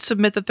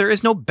that there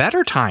is no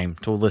better time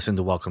to listen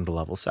to Welcome to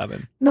Level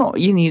 7. No,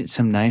 you need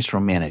some nice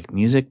romantic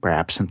music,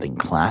 perhaps something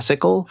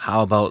classical.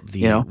 How about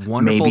the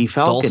wonderful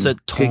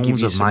dulcet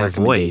tones of my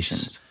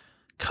voice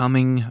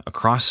coming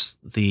across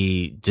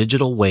the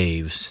digital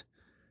waves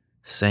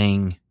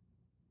saying,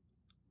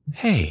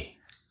 "Hey,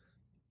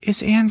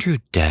 is Andrew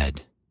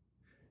dead?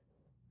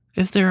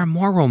 Is there a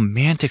more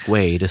romantic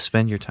way to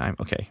spend your time?"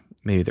 Okay,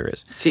 maybe there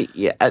is. See,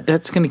 yeah,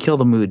 that's going to kill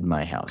the mood in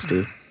my house,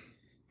 dude.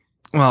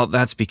 Well,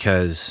 that's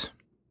because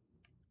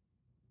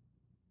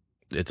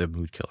it's a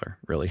mood killer,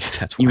 really.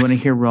 That's why. You want to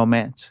hear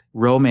romance?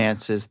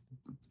 Romance is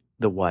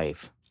the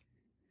wife.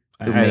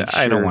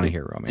 I don't want to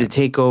hear romance.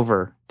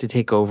 To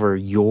take over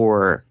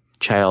your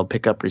child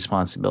pickup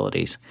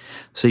responsibilities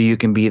so you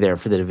can be there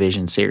for the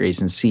division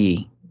series and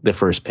see the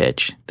first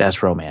pitch.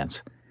 That's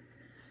romance.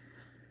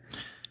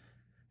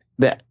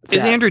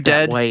 Is Andrew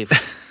dead? Wife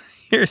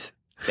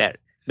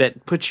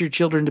that puts your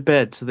children to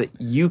bed so that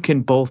you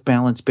can both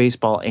balance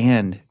baseball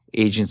and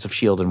Agents of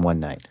S.H.I.E.L.D. in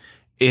one night.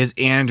 Is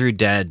Andrew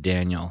dead,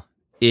 Daniel?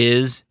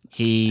 Is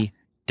he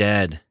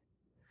dead?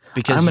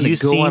 Because you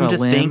seem to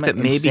think that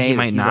maybe he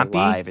might not be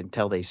alive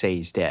until they say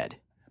he's dead.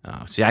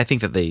 Oh, see, I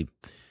think that they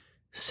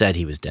said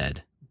he was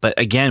dead, but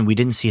again, we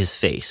didn't see his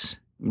face.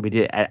 We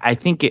did. I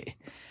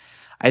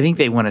I think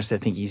they want us to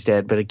think he's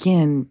dead, but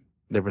again,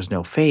 there was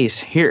no face.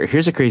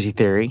 Here's a crazy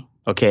theory.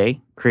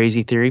 Okay,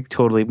 crazy theory,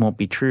 totally won't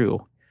be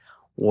true.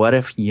 What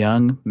if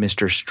young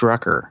Mr.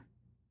 Strucker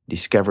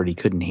discovered he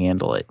couldn't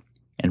handle it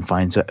and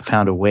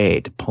found a way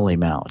to pull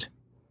him out?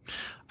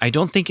 I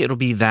don't think it'll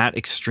be that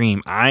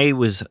extreme. I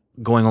was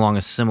going along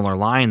a similar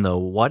line, though.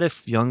 What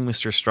if young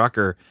Mr.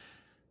 Strucker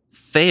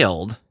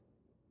failed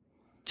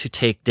to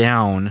take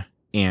down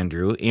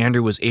Andrew?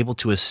 Andrew was able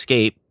to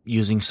escape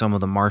using some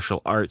of the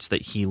martial arts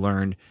that he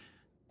learned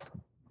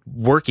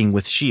working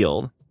with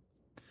S.H.I.E.L.D.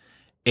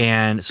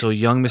 And so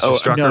young Mr.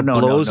 Strucker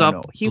blows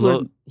up. He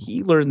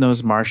learned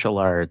those martial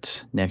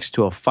arts next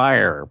to a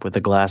fire with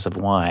a glass of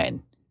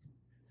wine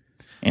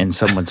and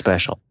someone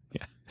special.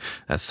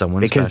 That's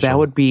someone because special. That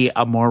would be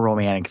a more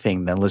romantic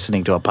thing than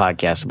listening to a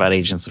podcast about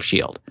Agents of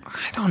S.H.I.E.L.D.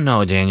 I don't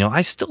know, Daniel.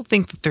 I still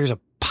think that there's a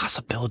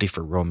possibility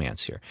for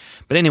romance here.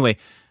 But anyway,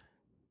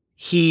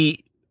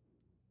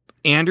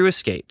 Andrew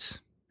escapes.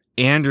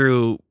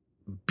 Andrew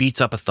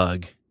beats up a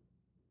thug.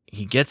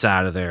 He gets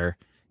out of there,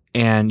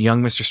 and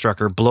young Mr.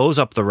 Strucker blows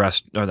up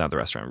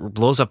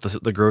blows up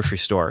the grocery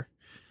store,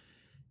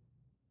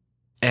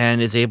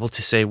 and is able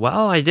to say,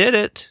 "Well, I did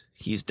it.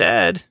 He's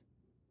dead."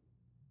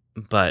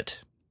 But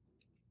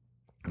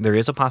there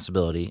is a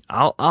possibility.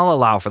 I'll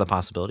allow for the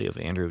possibility of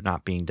Andrew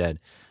not being dead.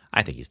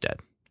 I think he's dead.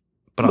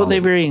 But they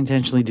very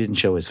intentionally didn't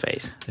show his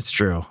face. It's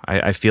true.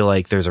 I feel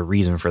like there's a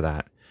reason for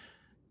that.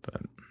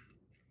 But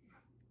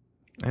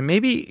and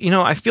maybe,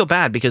 I feel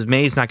bad because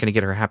May's not going to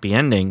get her happy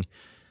ending.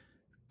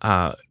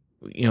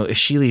 If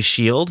she leaves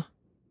S.H.I.E.L.D.,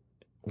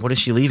 what is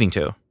she leaving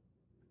to?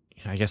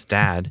 I guess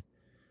Dad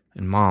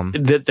and Mom.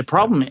 The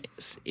problem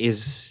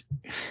is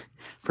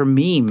for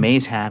me,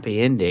 May's happy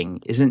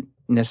ending isn't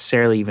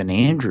necessarily even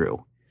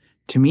Andrew.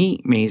 To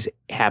me, May's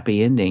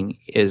happy ending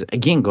is,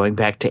 again, going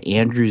back to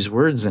Andrew's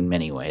words in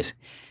many ways,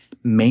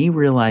 May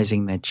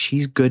realizing that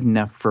she's good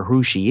enough for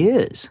who she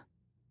is.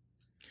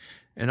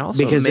 And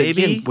also, because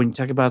maybe again, when you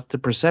talk about the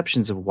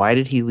perceptions of why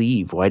did he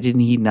leave, why did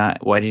he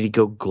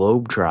go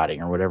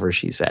globetrotting or whatever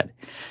she said,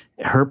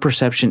 her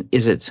perception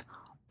is it's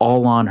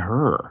all on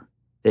her,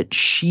 that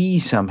she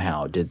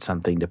somehow did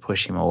something to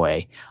push him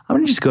away. I'm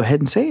going to just go ahead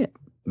and say it.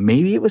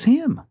 Maybe it was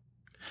him.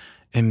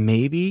 And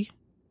maybe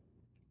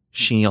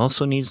she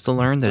also needs to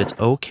learn that it's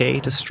okay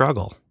to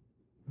struggle.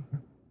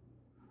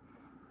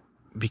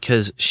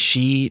 Because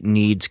she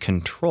needs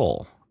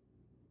control.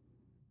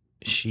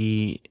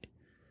 She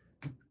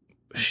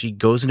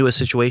goes into a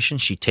situation,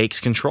 she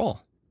takes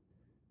control.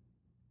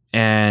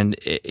 And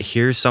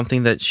here's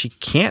something that she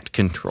can't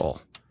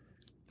control.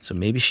 So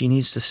maybe she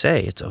needs to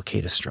say it's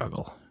okay to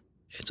struggle.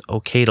 It's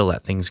okay to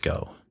let things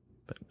go.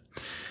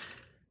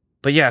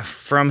 But yeah,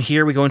 from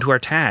here we go into our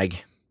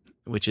tag,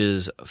 which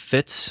is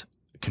Fitz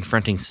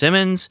confronting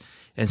Simmons,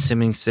 and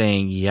Simmons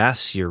saying,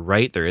 yes, you're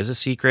right, there is a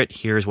secret.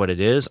 Here's what it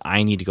is.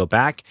 I need to go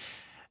back.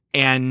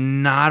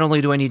 And not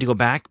only do I need to go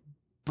back,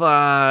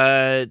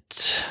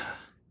 but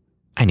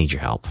I need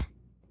your help.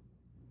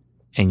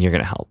 And you're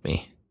going to help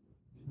me.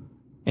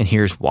 And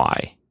here's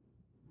why.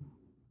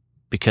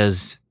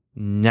 Because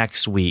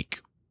next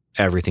week,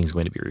 everything's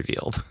going to be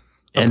revealed.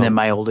 And then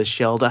my oldest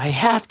yelled, I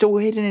have to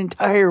wait an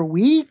entire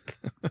week.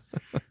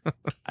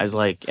 I was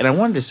like, and I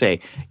wanted to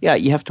say, yeah,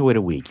 you have to wait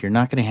a week. You're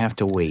not going to have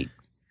to wait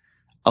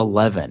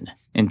 11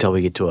 until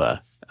we get to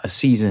a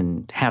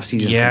season, half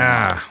season.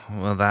 Yeah.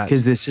 Well,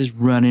 because this is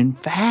running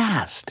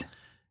fast.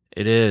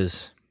 It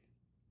is.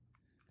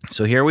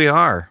 So here we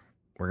are.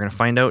 We're going to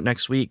find out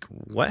next week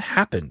what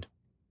happened.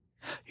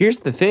 Here's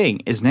the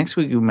thing is next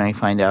week we might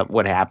find out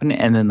what happened.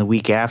 And then the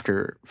week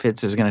after,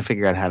 Fitz is going to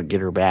figure out how to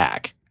get her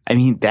back. I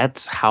mean,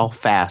 that's how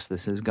fast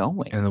this is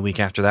going. And the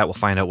week after that, we'll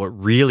find out what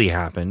really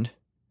happened.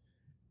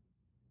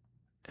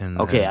 And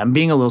okay, I'm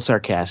being a little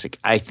sarcastic.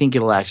 I think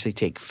it'll actually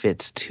take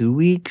Fitz 2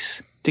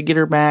 weeks to get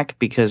her back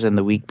because in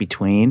the week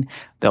between,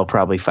 they'll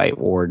probably fight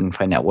Ward and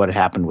find out what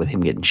happened with him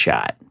getting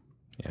shot.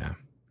 Yeah.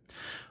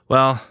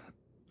 Well,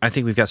 I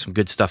think we've got some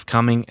good stuff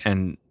coming,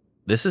 and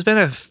this has been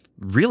a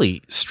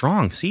really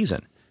strong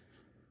season.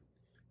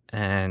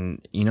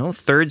 And,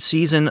 third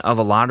season of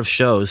a lot of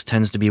shows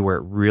tends to be where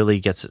it really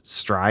gets its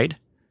stride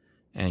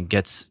and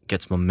gets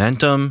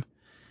momentum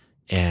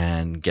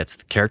and gets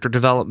the character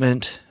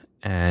development.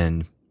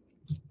 And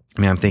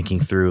I'm thinking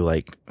through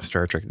like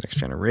Star Trek: Next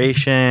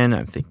Generation.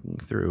 I'm thinking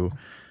through,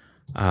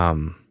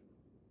 not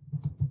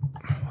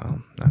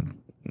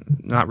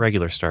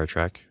regular Star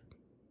Trek.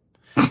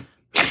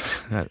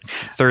 That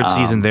third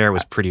season there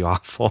was pretty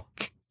awful.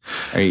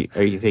 Are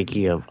you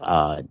thinking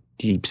of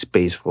Deep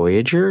Space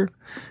Voyager?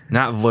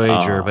 Not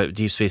Voyager, but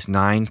Deep Space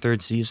Nine,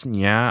 third season.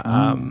 Yeah.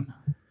 I'm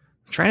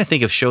trying to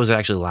think of shows that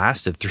actually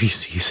lasted 3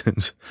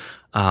 seasons.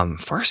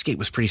 Farscape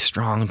was pretty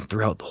strong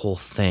throughout the whole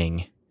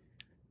thing.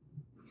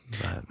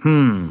 But,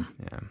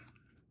 yeah.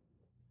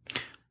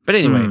 But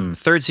anyway,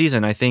 third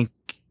season, I think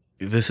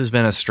this has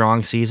been a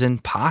strong season.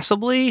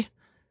 Possibly,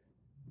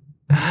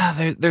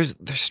 there's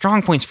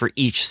strong points for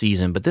each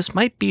season, but this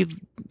might be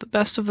the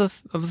best of the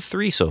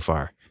 3 so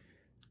far.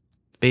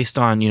 Based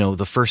on,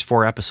 the first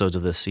 4 episodes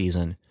of this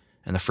season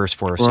and the first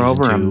 4 of We're season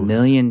over 2. 1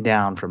 million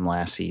down from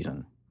last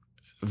season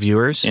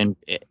Viewers?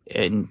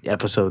 in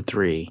episode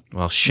 3.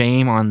 Well,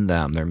 shame on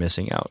them. They're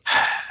missing out.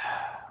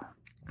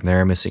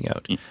 They're missing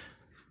out.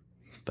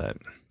 But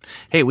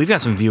hey, we've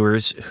got some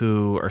viewers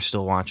who are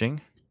still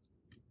watching.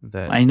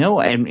 That I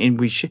know, and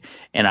we should.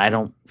 And I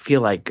don't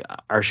feel like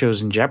our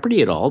show's in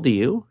jeopardy at all. Do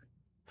you?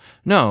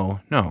 No,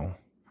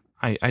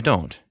 I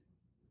don't.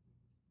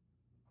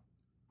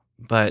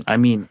 But I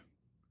mean,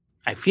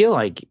 I feel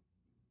like,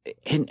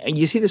 and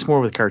you see this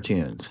more with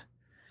cartoons.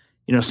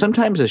 You know,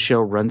 sometimes a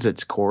show runs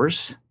its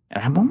course,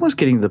 and I'm almost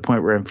getting to the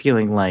point where I'm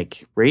feeling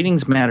like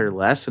ratings matter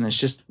less, and it's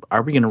just,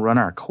 are we going to run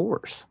our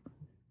course?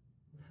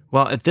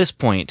 well, at this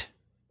point,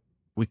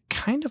 we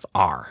kind of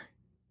are.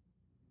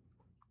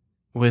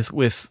 With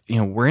we're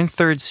in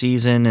 3rd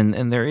season,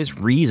 and there is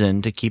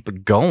reason to keep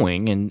it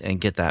going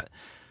and get that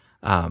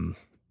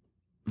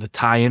the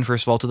tie-in,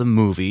 first of all, to the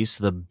movies,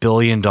 the $1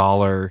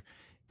 billion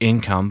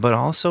income, but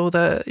also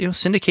the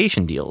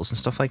syndication deals and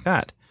stuff like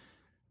that.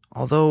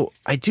 Although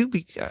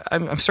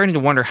I'm starting to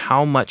wonder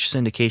how much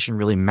syndication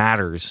really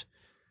matters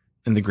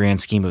in the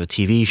grand scheme of a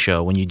TV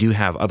show when you do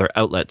have other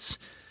outlets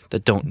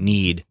that don't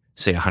need,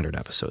 say, 100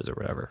 episodes or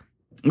whatever.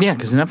 Yeah,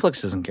 because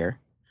Netflix doesn't care.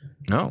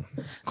 No,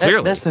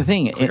 clearly. That's the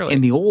thing. Clearly.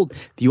 In the old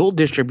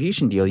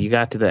distribution deal, you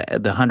got to the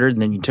 100,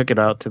 and then you took it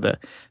out to the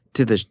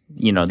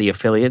the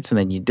affiliates, and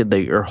then you did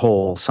your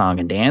whole song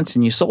and dance,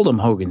 and you sold them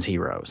Hogan's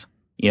Heroes.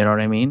 You know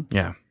what I mean?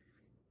 Yeah.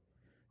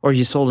 Or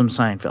you sold them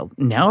Seinfeld.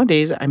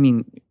 Nowadays, I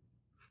mean,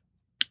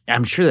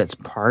 I'm sure that's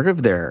part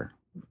of their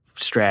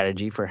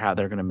strategy for how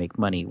they're going to make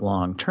money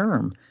long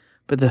term.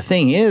 But the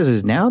thing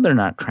is now they're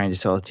not trying to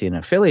sell it to an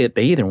affiliate.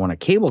 They either want a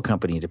cable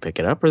company to pick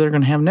it up, or they're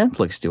going to have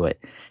Netflix do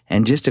it.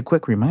 And just a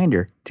quick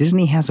reminder,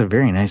 Disney has a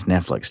very nice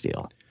Netflix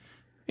deal.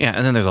 Yeah,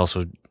 and then there's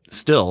also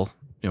still,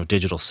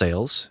 digital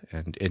sales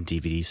and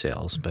DVD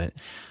sales. But,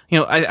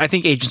 I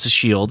think Agents of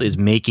S.H.I.E.L.D. is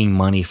making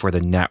money for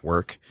the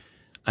network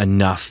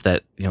enough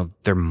that,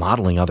 they're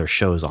modeling other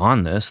shows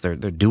on this. They're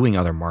doing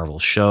other Marvel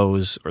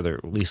shows, or they're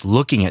at least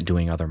looking at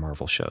doing other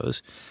Marvel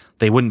shows.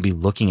 They wouldn't be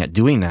looking at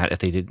doing that if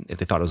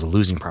they thought it was a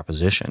losing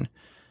proposition.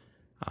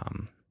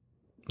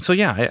 So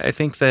yeah, I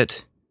think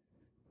that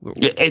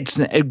it's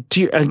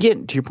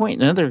to your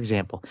point. Another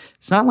example.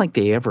 It's not like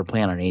they ever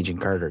plan on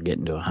Agent Carter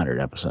getting to 100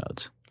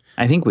 episodes.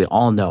 I think we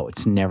all know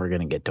it's never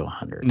going to get to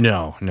 100.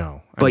 No.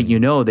 But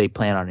they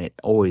plan on it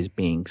always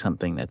being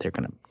something that they're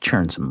going to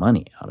churn some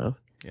money out of.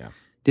 Yeah.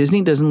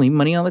 Disney doesn't leave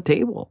money on the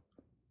table.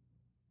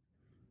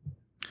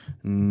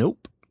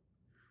 Nope.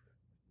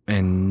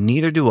 And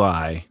neither do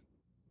I.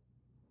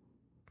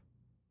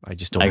 I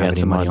just don't have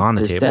any money on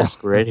the table. Desk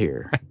right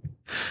here.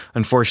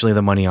 Unfortunately,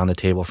 the money on the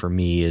table for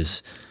me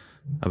is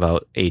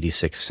about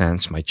 86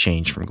 cents, my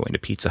change from going to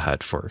Pizza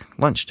Hut for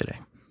lunch today.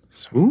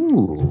 So,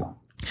 ooh.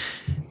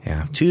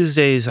 Yeah.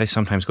 Tuesdays, I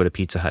sometimes go to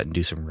Pizza Hut and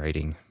do some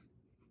writing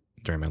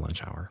during my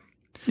lunch hour.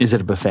 Is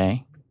it a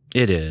buffet?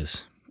 It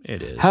is.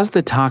 How's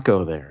the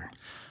taco there?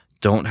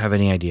 Don't have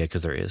any idea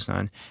because there is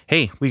none.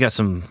 Hey, we got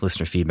some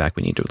listener feedback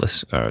we need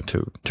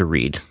to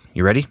read.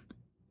 You ready?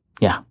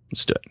 Yeah.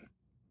 Let's do it.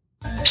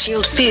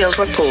 Shield Field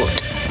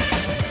Report.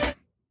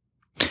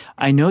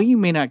 I know you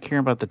may not care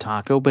about the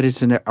taco, but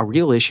it's a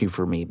real issue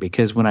for me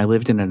because when I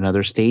lived in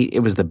another state, it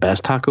was the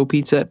best taco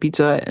pizza at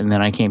Pizza Hut, and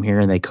then I came here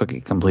and they cook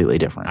it completely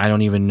different. I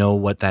don't even know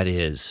what that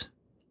is.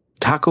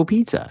 Taco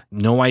pizza.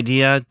 No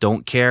idea.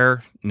 Don't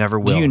care. Never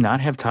will. Do you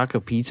not have taco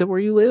pizza where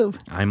you live?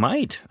 I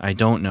might. I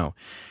don't know.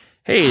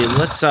 Hey,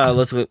 let's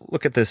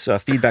look at this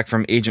feedback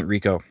from Agent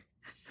Rico.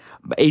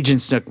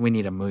 Agent Snook, we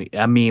need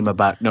a meme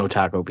about no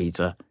taco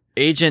pizza.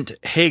 Agent,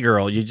 hey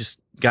girl, you just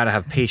got to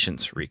have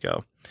patience,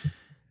 Rico.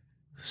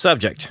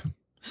 Subject,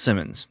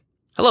 Simmons.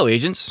 Hello,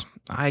 agents.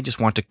 I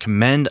just want to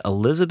commend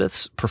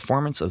Elizabeth's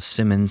performance of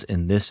Simmons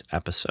in this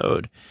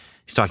episode.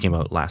 He's talking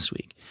about last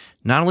week.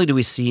 Not only do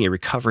we see a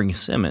recovering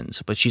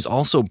Simmons, but she's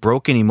also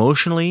broken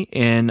emotionally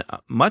in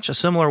much a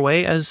similar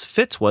way as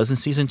Fitz was in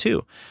season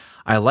 2.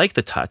 I like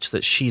the touch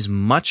that she's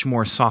much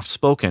more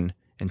soft-spoken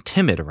and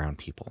timid around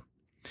people.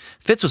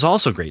 Fitz was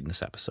also great in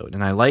this episode,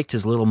 and I liked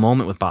his little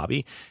moment with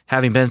Bobby.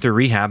 Having been through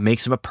rehab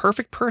makes him a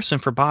perfect person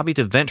for Bobby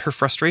to vent her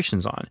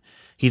frustrations on.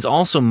 He's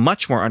also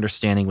much more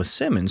understanding with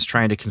Simmons,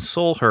 trying to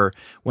console her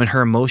when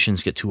her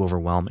emotions get too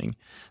overwhelming.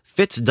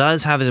 Fitz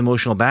does have his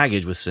emotional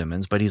baggage with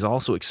Simmons, but he's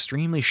also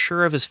extremely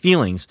sure of his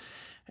feelings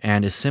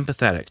and is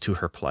sympathetic to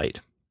her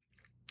plight.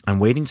 I'm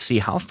waiting to see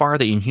how far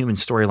the Inhuman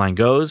storyline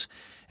goes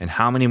and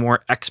how many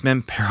more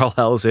X-Men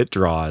parallels it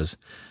draws.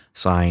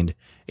 Signed,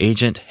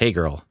 Agent Hey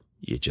Girl.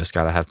 You just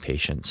got to have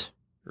patience,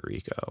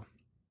 Rico.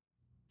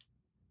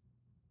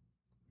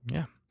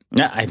 Yeah.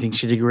 Yeah, I think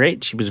she did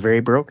great. She was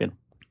very broken.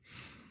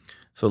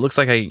 So it looks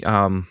like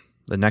the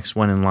next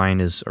one in line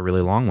is a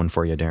really long one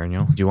for you,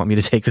 Daniel. Do you want me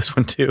to take this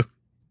one too?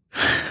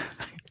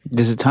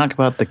 Does it talk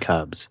about the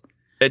Cubs?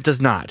 It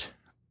does not.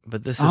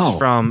 But this is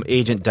from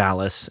Agent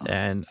Dallas,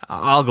 and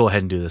I'll go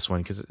ahead and do this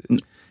one because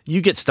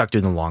you get stuck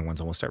doing the long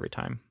ones almost every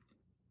time.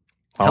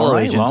 Hello,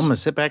 agents. Well, I'm going to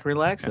sit back and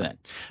relax then.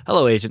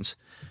 Hello, agents.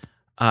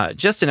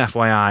 Just an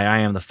FYI, I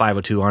am the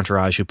 502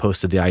 Entourage who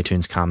posted the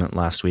iTunes comment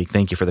last week.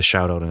 Thank you for the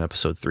shout out on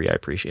episode 3. I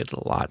appreciate it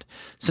a lot.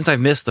 Since I've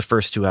missed the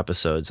first 2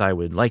 episodes, I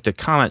would like to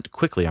comment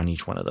quickly on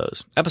each one of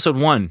those. Episode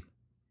 1,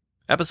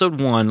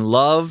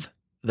 love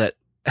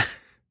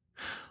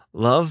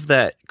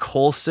that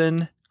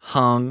Coulson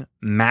hung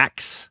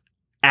Mac's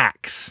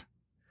axe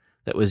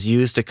that was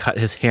used to cut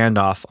his hand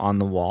off on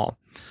the wall.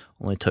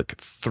 Only took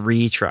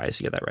 3 tries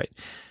to get that right.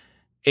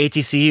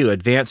 ATCU,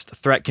 Advanced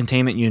Threat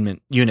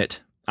Containment Unit,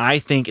 I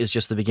think is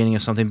just the beginning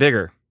of something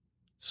bigger.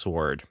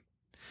 Sword.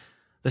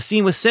 The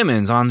scene with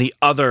Simmons on the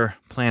other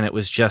planet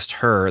was just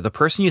her. The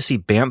person you see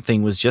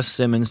bamfing was just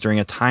Simmons during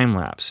a time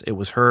lapse. It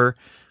was her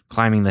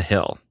climbing the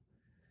hill.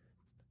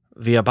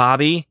 Via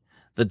Bobby,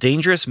 the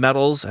dangerous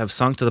metals have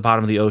sunk to the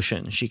bottom of the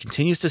ocean. She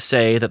continues to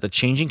say that the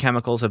changing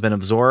chemicals have been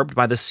absorbed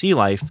by the sea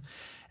life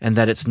and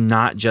that it's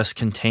not just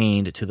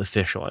contained to the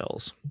fish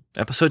oils.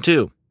 Episode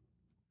 2.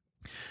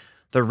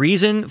 The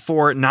reason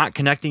for not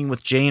connecting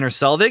with Jane or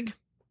Selvig?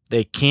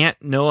 They can't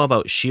know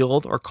about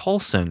S.H.I.E.L.D. or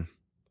Coulson.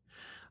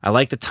 I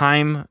like the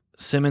time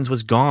Simmons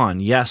was gone.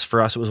 Yes,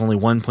 for us it was only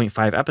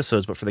 1.5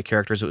 episodes, but for the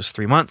characters it was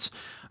 3 months.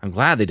 I'm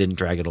glad they didn't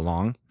drag it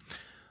along.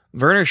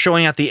 Werner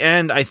showing at the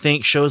end, I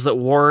think, shows that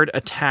Ward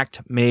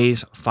attacked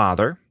May's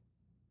father.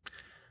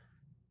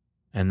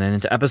 And then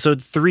into episode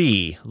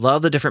 3,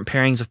 love the different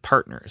pairings of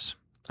partners.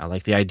 I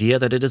like the idea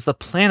that it is the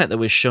planet that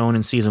was shown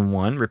in season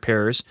 1,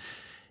 Repairs,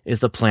 is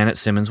the planet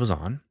Simmons was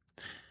on.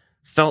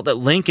 Felt that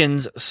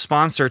Lincoln's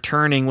sponsor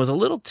turning was a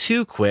little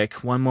too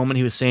quick. One moment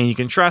he was saying, "You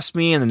can trust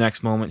me," and the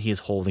next moment he is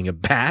holding a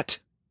bat.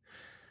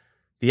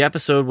 The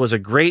episode was a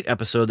great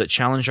episode that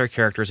challenged our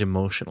characters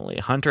emotionally.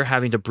 Hunter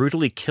having to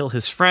brutally kill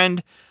his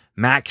friend,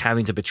 Mac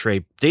having to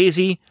betray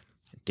Daisy,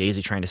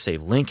 Daisy trying to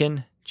save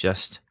Lincoln,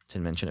 just to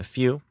mention a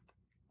few.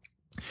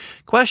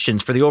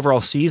 Questions for the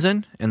overall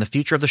season and the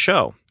future of the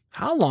show.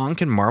 How long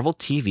can Marvel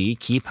TV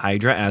keep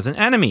Hydra as an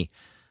enemy?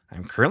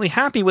 I'm currently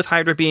happy with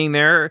Hydra being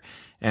there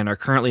and are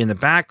currently in the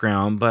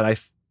background, but I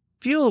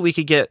feel we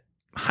could get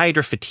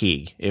Hydra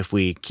fatigue if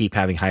we keep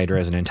having Hydra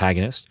as an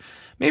antagonist.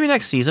 Maybe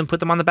next season, put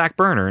them on the back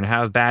burner and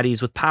have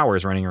baddies with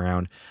powers running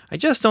around. I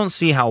just don't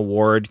see how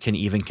Ward can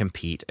even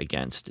compete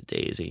against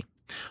Daisy.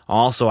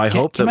 Also,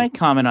 Can I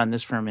comment on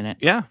this for a minute?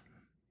 Yeah.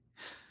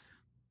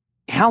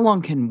 How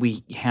long can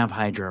we have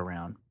Hydra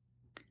around?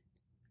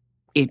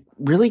 It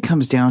really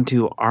comes down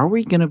to, are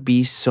we going to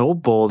be so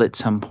bold at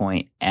some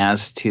point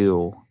as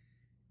to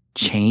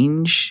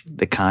change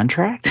the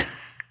contract?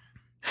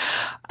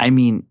 I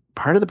mean,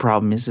 part of the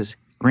problem is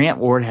Grant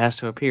Ward has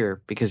to appear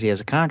because he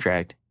has a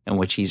contract in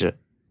which he's a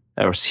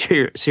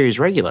series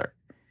regular,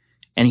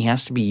 and he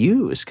has to be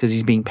used because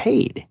he's being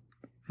paid.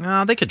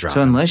 No, they could drop.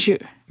 So unless you,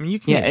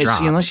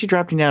 unless you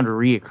drop him down to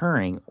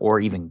reoccurring or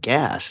even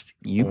guest,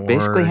 you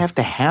basically have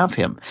to have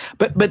him.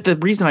 But the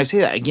reason I say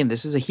that, again,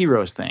 this is a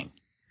Heroes thing.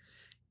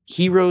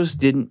 Heroes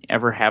didn't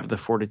ever have the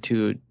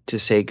fortitude to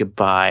say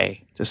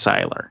goodbye to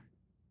Sylar.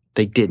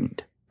 They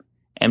didn't.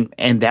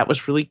 And that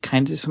was really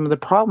kind of some of the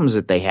problems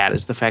that they had,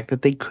 is the fact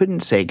that they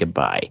couldn't say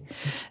goodbye.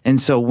 And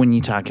so when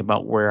you talk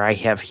about where I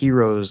have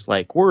heroes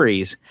like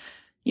worries,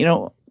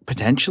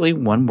 potentially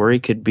one worry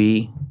could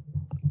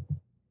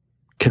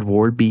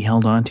Ward be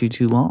held on to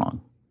too long?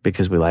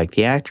 Because we like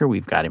the actor,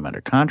 we've got him under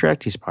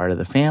contract, he's part of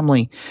the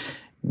family.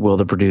 Will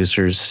the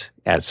producers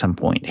at some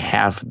point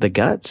have the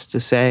guts to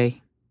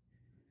say,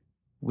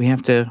 we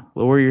have to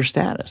lower your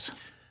status?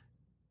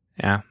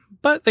 Yeah.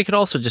 But they could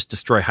also just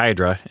destroy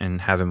Hydra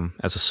and have him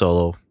as a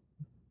solo,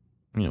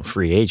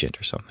 free agent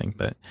or something.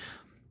 But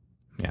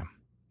yeah.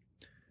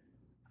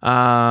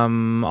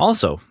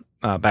 Also,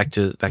 back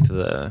to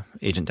the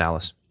Agent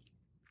Dallas.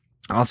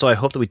 Also, I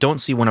hope that we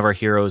don't see one of our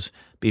heroes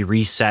be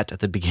reset at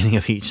the beginning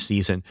of each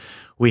season.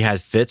 We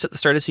had Fitz at the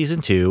start of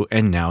season 2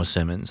 and now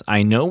Simmons.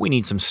 I know we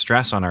need some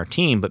stress on our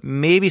team, but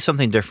maybe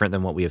something different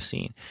than what we have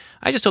seen.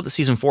 I just hope that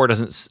season 4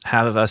 doesn't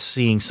have us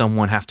seeing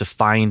someone have to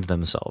find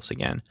themselves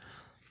again.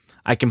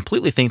 I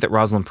completely think that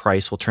Rosalind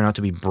Price will turn out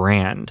to be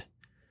Brand.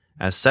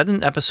 As said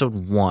in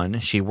episode 1,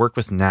 she worked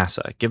with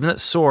NASA. Given that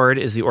SWORD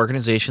is the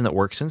organization that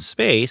works in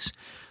space,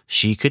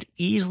 she could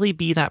easily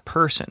be that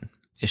person.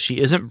 If she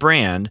isn't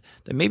Brand,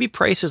 then maybe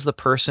Price is the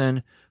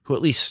person who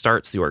at least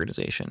starts the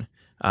organization.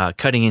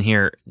 Cutting in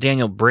here,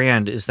 Daniel,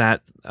 Brand, is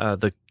that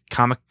the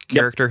comic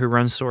character who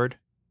runs SWORD?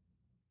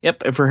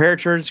 Yep, if her hair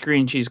turns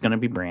green, she's going to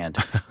be Brand.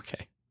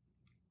 Okay.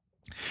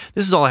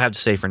 This is all I have to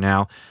say for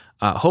now.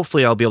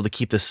 Hopefully I'll be able to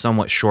keep this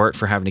somewhat short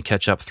for having to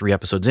catch up 3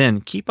 episodes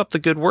in. Keep up the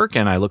good work,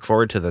 and I look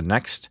forward to the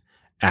next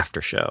after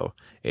show,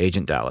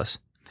 Agent Dallas.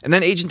 And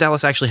then Agent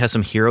Dallas actually has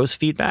some Heroes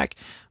feedback,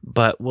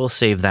 but we'll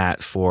save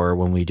that for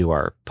when we do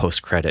our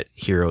post-credit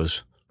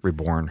Heroes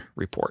Reborn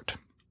report.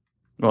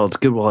 Well, it's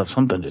good we'll have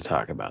something to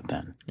talk about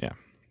then. Yeah.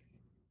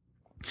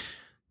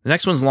 The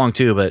next one's long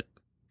too, but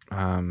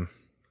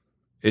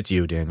it's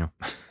you, Daniel.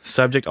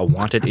 Subject, a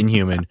wanted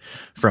inhuman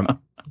from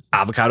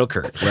Avocado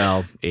Kurt.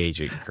 Well,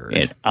 Agent Kurt.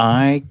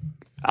 And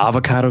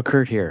Avocado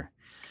Kurt here.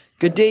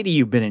 Good day to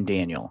you, Ben and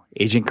Daniel.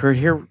 Agent Kurt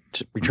here,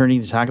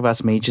 returning to talk about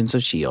some Agents of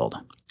S.H.I.E.L.D.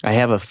 I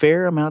have a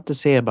fair amount to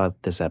say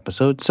about this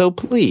episode, so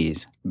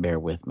please bear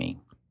with me.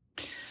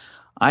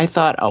 I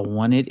thought A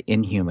Wanted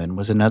Inhuman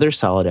was another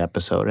solid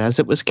episode as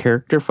it was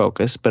character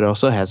focused but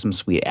also had some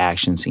sweet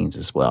action scenes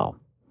as well.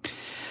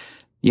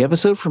 The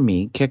episode for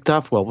me kicked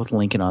off well with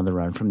Lincoln on the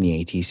run from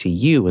the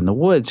ATCU in the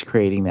woods,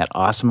 creating that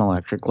awesome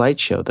electric light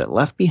show that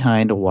left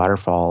behind a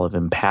waterfall of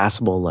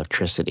impassable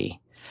electricity.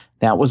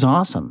 That was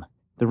awesome.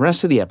 The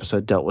rest of the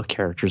episode dealt with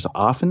characters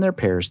off in their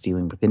pairs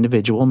dealing with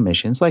individual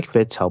missions like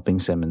Fitz helping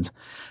Simmons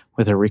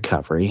with her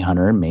recovery,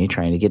 Hunter and May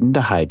trying to get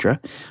into Hydra,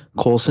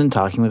 Coulson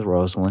talking with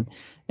Rosalind,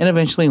 and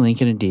eventually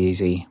Lincoln and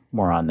Daisy.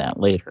 More on that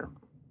later.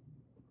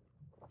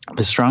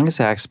 The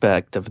strongest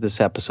aspect of this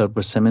episode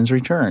was Simmons'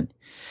 return.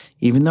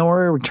 Even though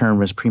her return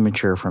was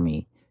premature for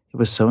me, it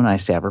was so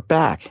nice to have her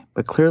back,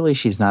 but clearly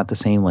she's not the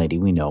same lady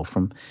we know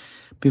from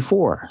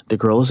before. The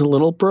girl is a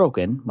little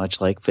broken, much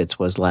like Fitz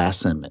was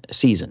last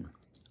season.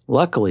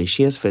 Luckily,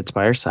 she has Fitz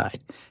by her side,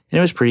 and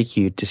it was pretty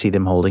cute to see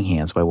them holding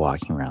hands while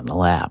walking around the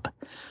lab.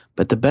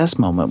 But the best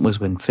moment was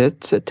when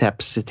Fitz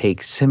attempts to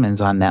take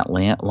Simmons on that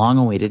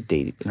long-awaited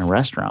date in a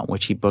restaurant,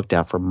 which he booked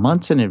out for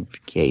months in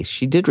case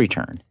she did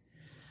return.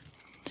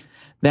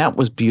 That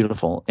was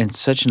beautiful and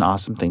such an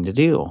awesome thing to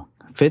do.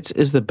 Fitz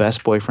is the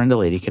best boyfriend a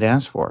lady could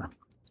ask for.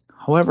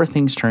 However,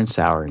 things turn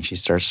sour and she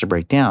starts to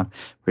break down,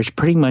 which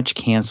pretty much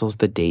cancels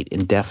the date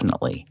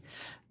indefinitely.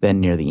 Then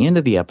near the end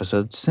of the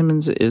episode,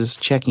 Simmons is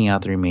checking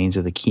out the remains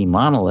of the key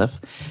monolith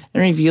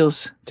and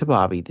reveals to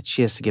Bobby that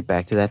she has to get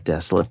back to that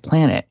desolate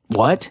planet.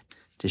 What?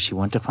 Does she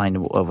want to find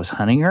what was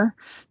hunting her?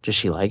 Does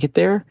she like it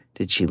there?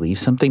 Did she leave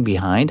something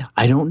behind?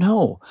 I don't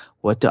know.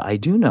 What I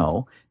do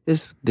know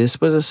is this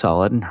was a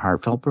solid and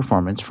heartfelt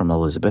performance from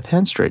Elizabeth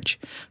Henstridge,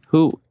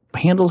 who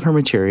handled her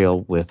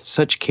material with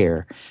such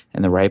care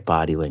and the right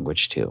body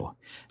language too.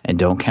 And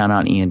don't count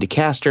on Ian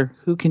DeCaster,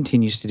 who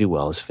continues to do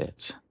well as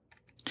Fitz.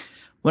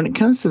 When it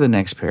comes to the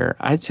next pair,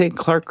 I'd say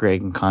Clark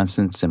Gregg and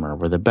Constance Zimmer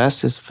were the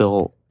best as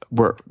Phil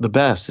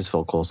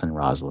Coulson and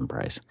Rosalind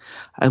Price.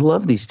 I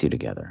love these two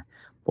together.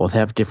 Both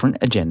have different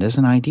agendas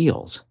and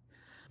ideals.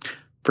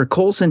 For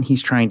Coulson,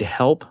 he's trying to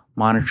help,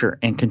 monitor,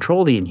 and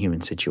control the Inhuman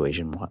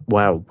situation,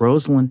 while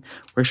Rosalind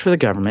works for the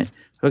government,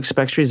 who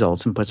expects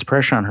results and puts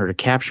pressure on her to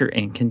capture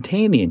and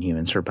contain the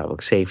Inhumans for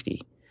public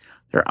safety.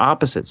 They're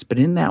opposites, but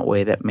in that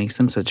way that makes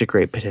them such a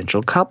great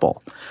potential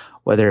couple,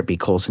 whether it be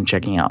Coulson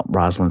checking out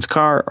Rosalind's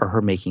car or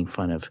her making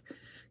fun of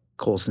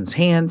Coulson's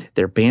hand.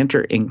 Their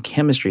banter and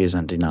chemistry is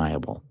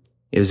undeniable.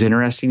 It was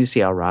interesting to see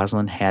how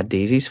Rosalind had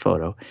Daisy's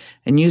photo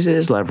and used it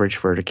as leverage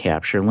for her to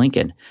capture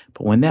Lincoln,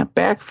 but when that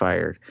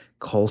backfired,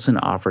 Coulson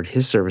offered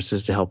his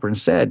services to help her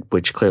instead,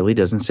 which clearly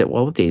doesn't sit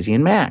well with Daisy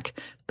and Mac,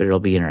 but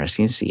it'll be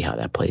interesting to see how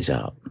that plays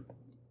out.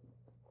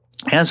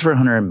 As for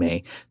Hunter and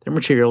May, their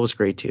material was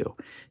great too.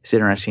 It's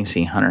interesting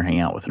seeing Hunter hang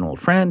out with an old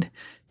friend,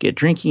 get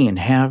drinking, and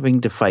having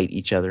to fight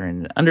each other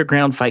in an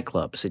underground fight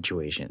club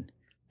situation.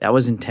 That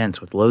was intense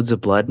with loads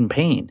of blood and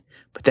pain,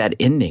 but that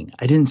ending,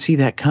 I didn't see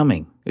that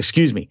coming.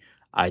 Excuse me,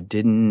 I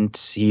didn't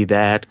see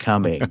that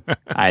coming.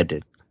 I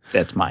did.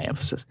 That's my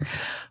emphasis.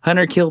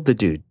 Hunter killed the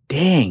dude.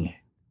 Dang.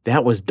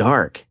 That was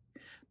dark,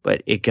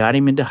 but it got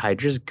him into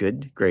Hydra's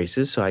good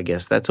graces, so I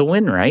guess that's a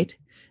win, right?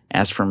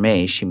 As for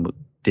May, she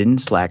didn't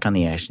slack on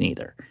the action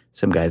either.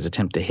 Some guys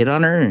attempt to hit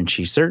on her, and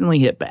she certainly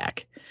hit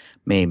back.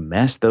 May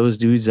messed those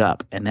dudes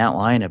up, and that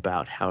line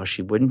about how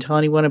she wouldn't tell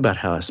anyone about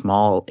how a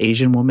small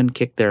Asian woman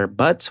kicked their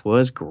butts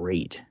was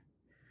great.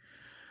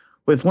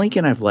 With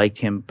Lincoln, I've liked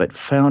him, but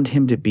found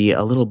him to be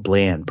a little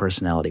bland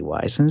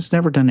personality-wise, and has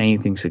never done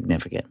anything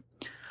significant.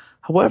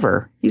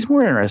 However, he's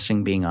more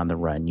interesting being on the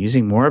run,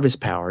 using more of his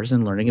powers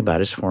and learning about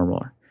his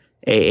former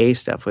AA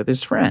stuff with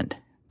his friend.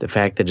 The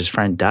fact that his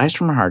friend dies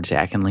from a heart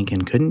attack and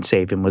Lincoln couldn't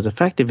save him was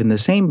effective in the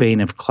same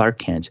vein of Clark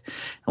Kent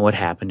and what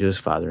happened to his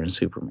father in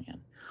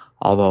Superman,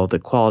 although the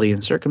quality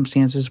and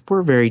circumstances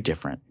were very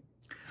different.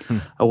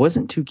 I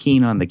wasn't too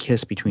keen on the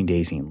kiss between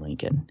Daisy and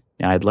Lincoln.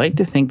 Now, I'd like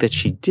to think that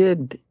she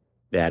did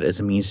that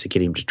as a means to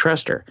get him to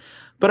trust her,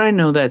 but I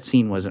know that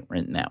scene wasn't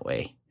written that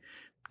way.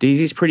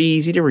 Daisy's pretty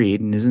easy to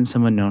read and isn't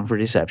someone known for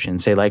deception,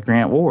 say like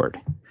Grant Ward.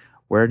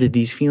 Where did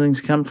these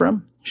feelings come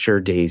from? Sure,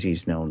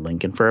 Daisy's known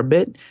Lincoln for a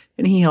bit,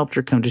 and he helped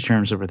her come to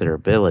terms with her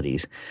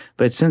abilities,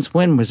 but since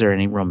when was there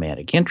any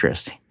romantic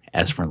interest?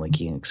 As for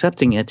Lincoln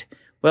accepting it,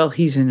 well,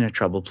 he's in a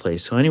troubled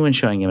place, so anyone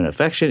showing him an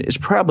affection is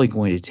probably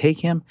going to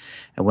take him,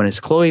 and when it's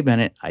Chloe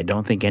Bennett, I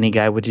don't think any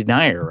guy would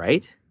deny her,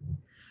 right?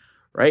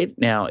 Right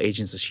now,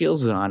 Agents of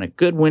S.H.I.E.L.D. is on a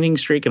good winning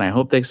streak, and I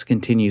hope this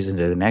continues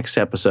into the next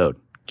episode.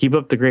 Keep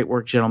up the great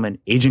work, gentlemen.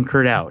 Agent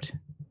Kurt out.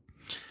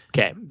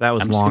 Okay. That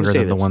was longer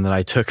than the one that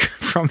I took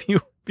from you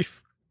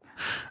before.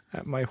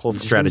 My whole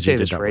strategy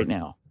did right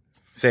now.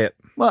 Say it.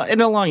 Well,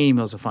 and a long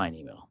email is a fine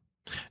email.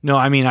 No,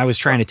 I mean, I was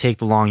trying to take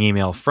the long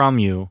email from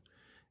you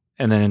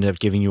and then ended up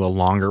giving you a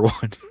longer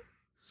one.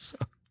 So,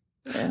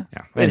 yeah.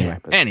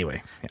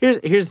 Anyway. Yeah.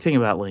 Here's the thing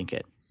about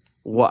Lincoln.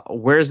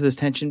 Where's this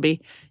tension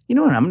be? You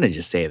know what? I'm going to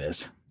just say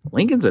this.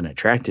 Lincoln's an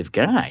attractive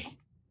guy.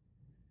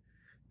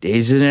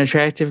 Daisy's an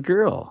attractive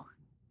girl.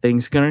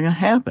 Things going to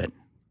happen.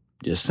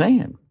 Just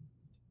saying.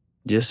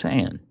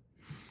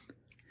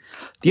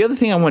 The other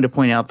thing I wanted to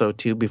point out, though,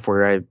 too,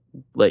 before I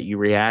let you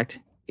react,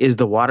 is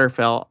the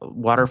waterfall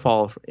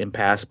of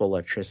impassable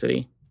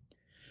electricity.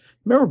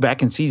 Remember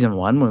back in season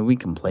 1 when we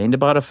complained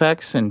about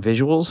effects and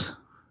visuals?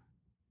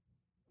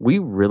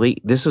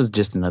 This was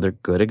just another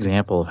good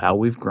example of how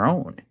we've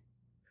grown.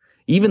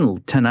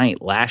 Even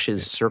tonight,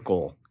 Lash's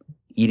circle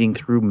eating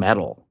through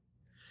metal.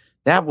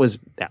 That was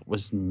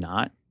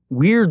not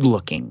weird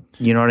looking.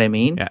 You know what I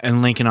mean? Yeah,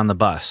 and Lincoln on the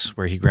bus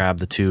where he grabbed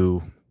the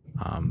 2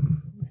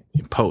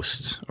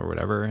 posts or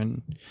whatever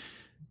and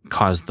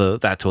caused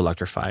that to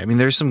electrify. I mean,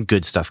 there's some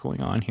good stuff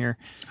going on here.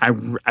 I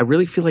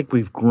really feel like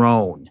we've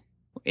grown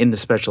in the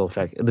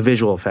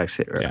visual effects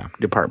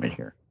department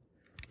here.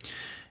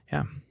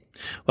 Yeah.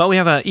 Well, we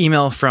have an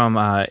email from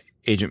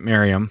Agent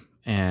Miriam,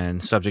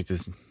 and subject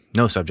is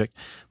no subject,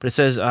 but it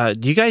says,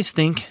 do you guys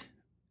think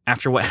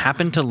after what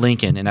happened to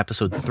Lincoln in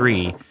episode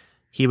 3,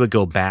 he would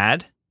go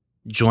bad,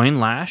 join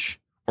Lash,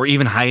 or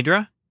even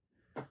Hydra?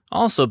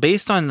 Also,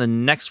 based on the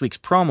next week's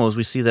promos,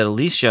 we see that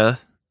Alicia,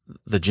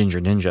 the Ginger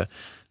Ninja,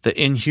 the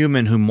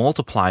Inhuman who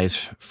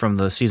multiplies from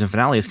the season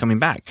finale, is coming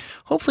back.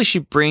 Hopefully she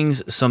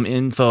brings some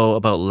info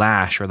about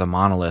Lash or the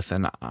Monolith,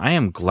 and I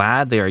am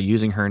glad they are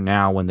using her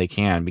now when they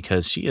can,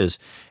 because she is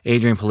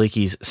Adrian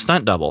Palicki's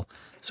stunt double,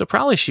 so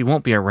probably she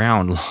won't be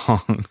around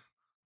long.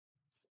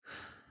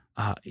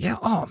 Yeah,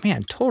 oh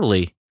man,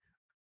 totally.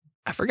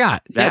 I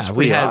forgot.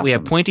 We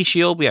had Pointy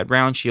Shield, we had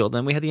Round Shield,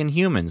 then we had the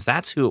Inhumans.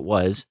 That's who it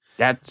was.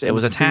 It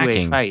was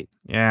attacking. Fight.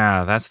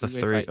 Yeah, that's the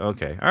third.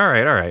 Okay, all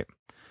right.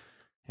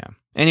 Yeah.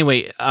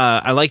 Anyway,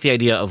 I like the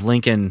idea of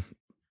Lincoln.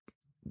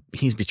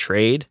 He's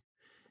betrayed.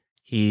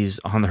 He's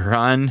on the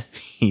run.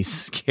 He's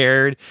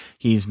scared.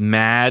 He's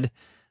mad,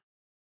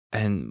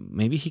 and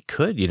maybe he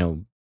could,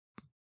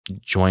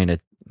 join the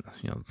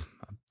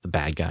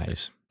bad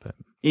guys. But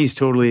he's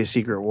totally a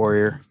secret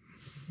warrior.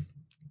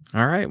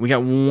 All right, we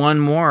got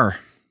one more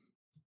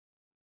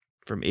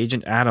from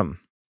Agent Adam.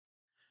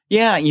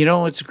 Yeah,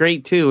 what's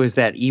great too is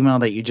that email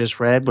that you just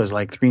read was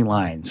like 3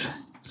 lines.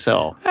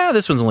 So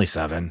this one's only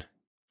 7.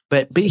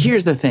 But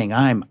here's the thing: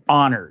 I'm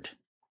honored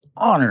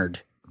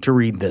to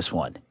read this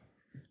one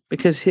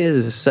because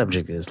his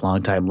subject is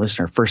longtime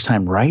listener, first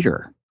time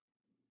writer.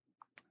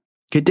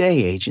 Good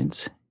day,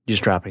 agents.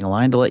 Just dropping a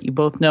line to let you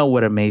both know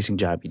what an amazing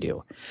job you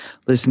do.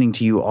 Listening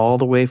to you all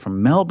the way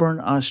from Melbourne,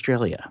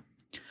 Australia.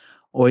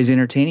 Always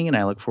entertaining, and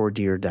I look forward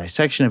to your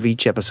dissection of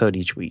each episode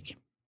each week.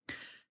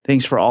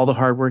 Thanks for all the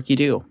hard work you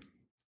do.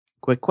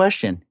 Quick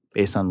question.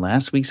 Based on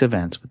last week's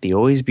events with the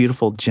always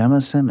beautiful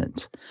Gemma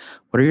Simmons,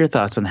 what are your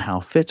thoughts on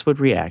how Fitz would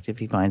react if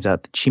he finds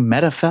out that she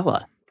met a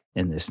fella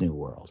in this new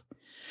world?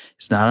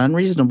 It's not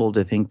unreasonable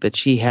to think that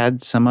she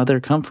had some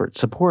other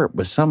support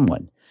with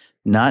someone,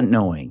 not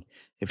knowing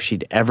if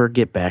she'd ever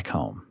get back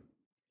home.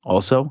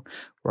 Also,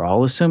 we're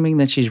all assuming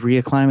that she's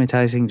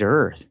reacclimatizing to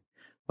Earth.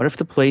 What if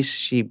the place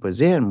she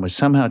was in was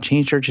somehow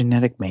changed her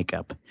genetic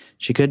makeup?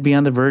 She could be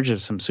on the verge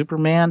of some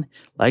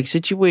Superman-like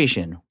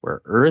situation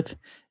where Earth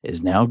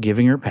is now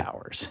giving her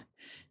powers.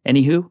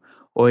 Anywho,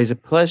 always a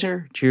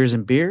pleasure. Cheers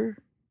and beer.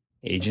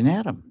 Agent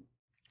Adam.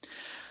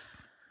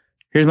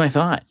 Here's my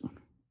thought.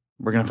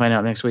 We're going to find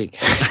out next week.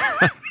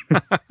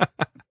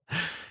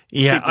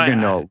 Yeah, we're going to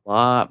know a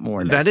lot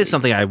more next That is week.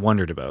 something I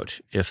wondered about,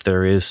 if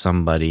there is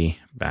somebody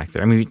back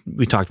there. I mean,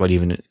 we talked about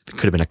even it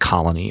could have been a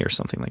colony or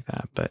something like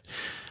that. But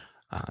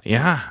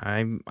yeah,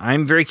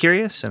 I'm very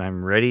curious, and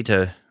I'm ready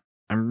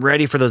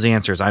for those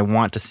answers. I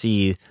want to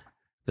see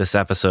this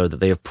episode that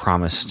they have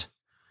promised,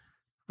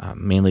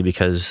 mainly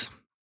because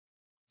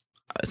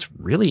it's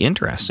really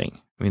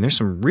interesting. I mean, there's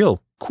some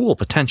real cool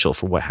potential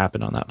for what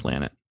happened on that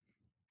planet.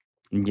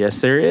 Yes,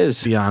 there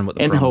is. Beyond what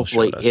the and promos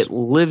hopefully showed us. it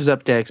lives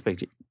up to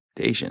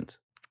expectations.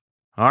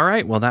 All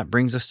right. Well, that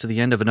brings us to the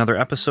end of another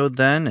episode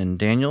then. And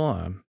Daniel,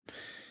 would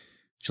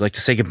you like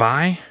to say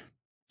goodbye?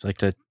 Would you like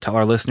to tell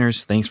our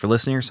listeners thanks for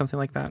listening or something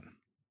like that?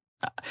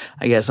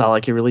 I guess all I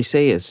can really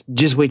say is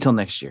just wait till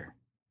next year.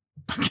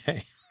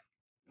 Okay.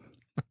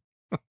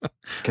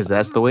 Because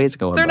that's the way it's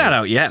going. They're not buddy.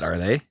 out yet, are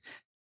they?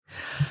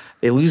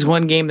 They lose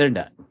one game, they're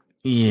done.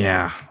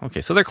 Yeah.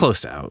 Okay. So they're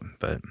close to out,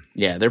 but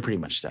Yeah, they're pretty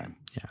much done.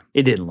 Yeah.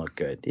 It didn't look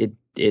good.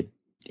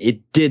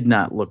 It did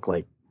not look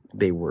like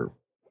they were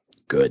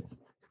good.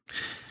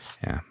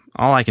 yeah.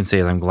 All I can say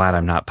is I'm glad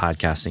I'm not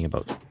podcasting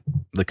about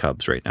the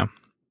Cubs right now.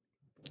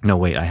 No,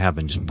 wait, I have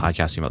been just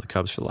podcasting about the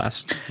Cubs for the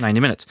last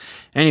 90 minutes.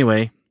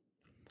 Anyway,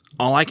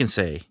 all I can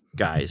say,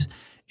 guys,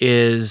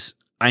 is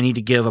I need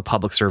to give a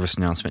public service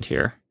announcement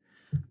here.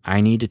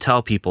 I need to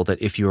tell people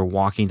that if you are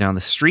walking down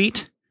the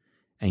street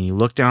and you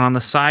look down on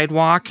the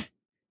sidewalk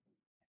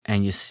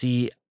and you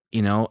see,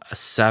 a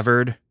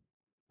severed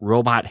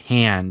robot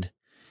hand,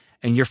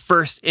 and your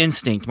first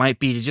instinct might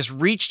be to just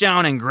reach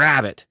down and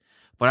grab it.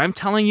 But I'm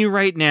telling you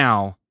right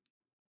now,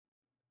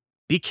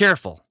 be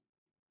careful.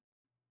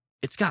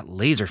 It's got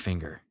laser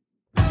finger.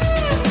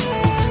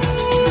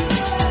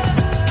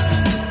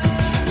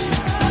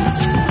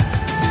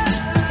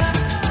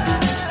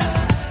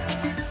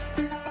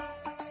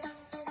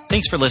 Thanks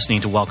Thanks for listening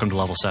to Welcome to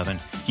Level 7.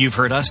 You've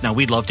heard us, now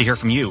we'd love to hear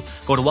from you.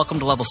 Go to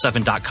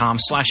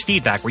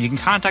welcometolevel7.com/feedback where you can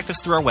contact us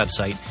through our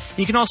website.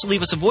 You can also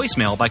leave us a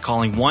voicemail by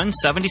calling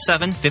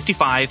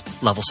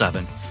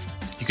 1-77-55-Level-7.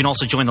 You can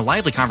also join the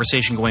lively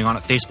conversation going on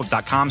at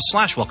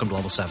facebook.com/welcome to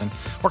level 7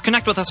 or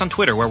connect with us on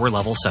Twitter where we're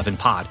Level 7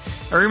 Pod.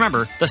 Or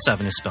remember, the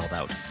 7 is spelled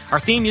out. Our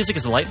theme music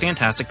is The Light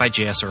Fantastic by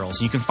J.S. Earls,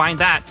 and you can find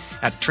that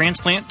at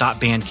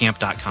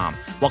transplant.bandcamp.com.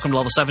 Welcome to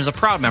Level 7 is a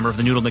proud member of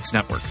the Noodle Mix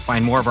Network.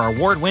 Find more of our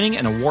award-winning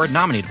and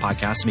award-nominated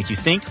podcasts to make you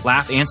think,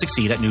 laugh, and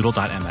succeed at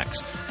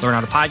noodle.mx. Learn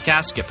how to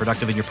podcast, get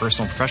productive in your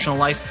personal and professional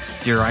life,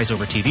 theorize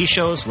over TV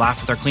shows, laugh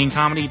with our clean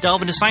comedy,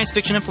 delve into science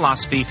fiction and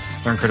philosophy,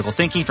 learn critical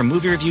thinking from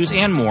movie reviews,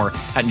 and more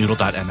at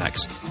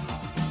noodle.mx.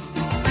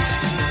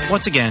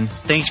 Once again,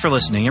 thanks for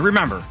listening, and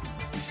remember,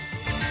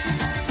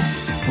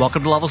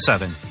 welcome to Level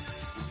 7.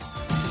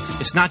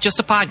 It's not just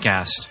a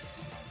podcast.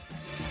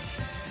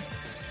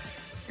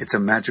 It's a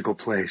magical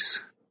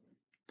place.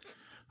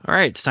 All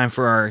right, it's time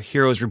for our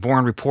Heroes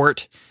Reborn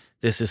report.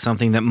 This is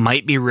something that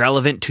might be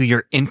relevant to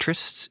your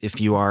interests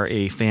if you are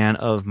a fan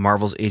of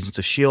Marvel's Agents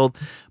of S.H.I.E.L.D.,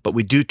 but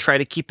we do try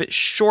to keep it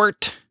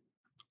short,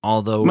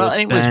 although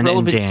it's Ben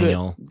and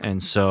Daniel,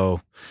 and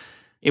so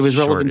it was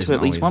relevant to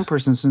at least always one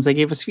person since they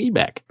gave us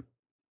feedback.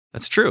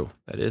 That's true.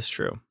 That is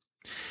true.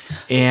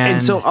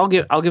 And so I'll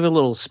give a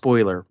little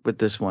spoiler with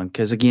this one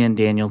because again,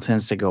 Daniel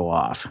tends to go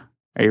off.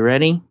 Are you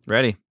ready?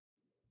 Ready.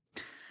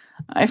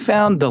 I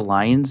found The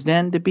Lion's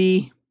Den to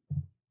be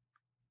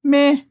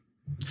meh.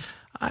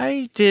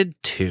 I did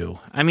too.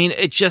 I mean,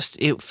 it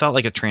felt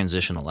like a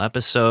transitional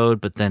episode,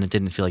 but then it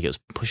didn't feel like it was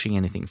pushing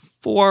anything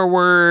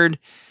forward.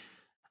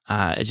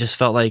 It just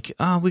felt like,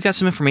 oh, we got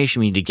some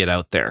information we need to get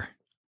out there.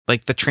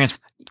 Like the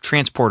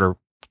transporter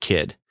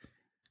kid,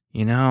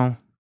 you know?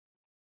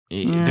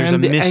 There's a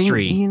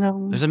mystery.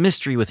 There's a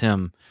mystery with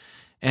him.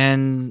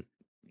 And,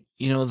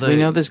 we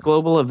know this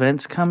global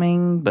event's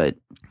coming, but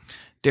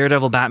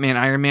Daredevil, Batman,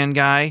 Iron Man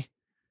guy,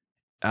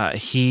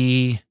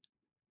 he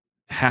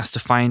has to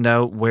find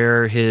out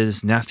where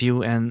his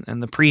nephew and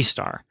the priest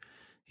are,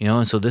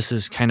 and so this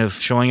is kind of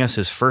showing us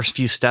his first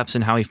few steps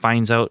in how he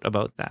finds out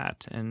about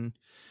that. And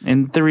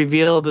the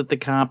reveal that the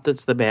cop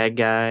that's the bad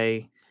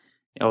guy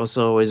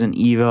also is an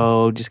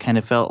Evo just kind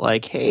of felt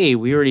like, hey,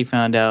 we already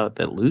found out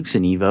that Luke's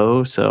an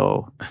Evo,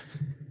 so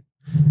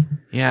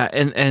yeah.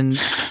 And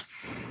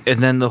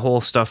then the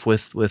whole stuff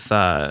with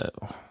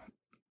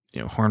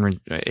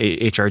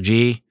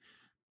HRG,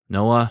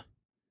 Noah.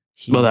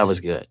 Well, that was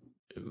good.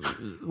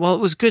 Well, it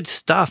was good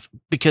stuff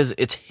because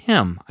it's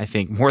him, I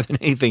think, more than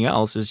anything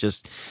else. Is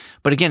just,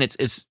 but again,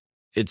 it's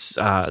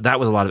that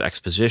was a lot of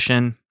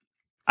exposition.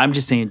 I'm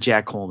just saying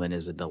Jack Coleman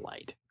is a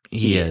delight.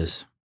 He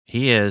is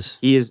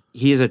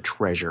a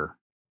treasure.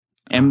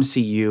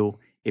 MCU,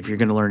 if you're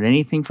going to learn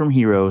anything from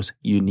heroes,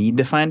 you need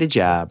to find a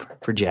job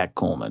for Jack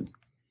Coleman.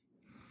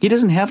 He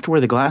doesn't have to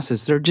wear the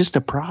glasses. They're just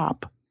a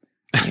prop.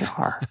 They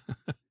are.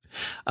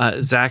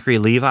 Zachary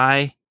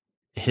Levi,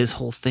 his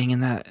whole thing in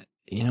that,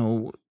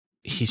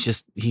 he's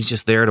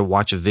just there to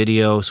watch a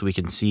video so we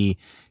can see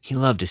he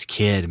loved his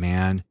kid,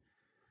 man.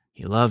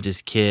 He loved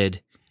his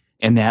kid.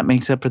 And that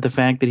makes up for the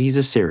fact that he's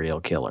a serial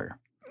killer.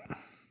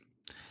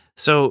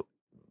 So,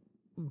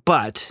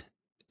 but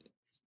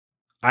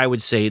I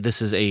would say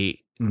this is a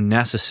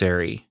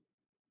necessary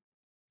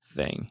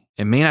thing.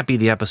 It may not be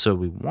the episode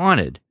we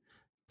wanted,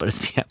 but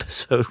it's the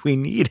episode we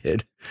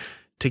needed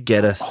to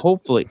get us.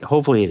 Hopefully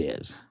it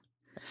is.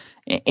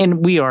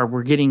 And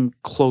we're getting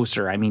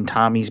closer. I mean,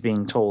 Tommy's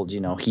being told,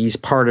 he's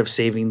part of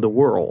saving the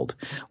world.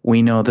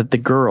 We know that the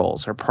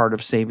girls are part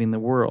of saving the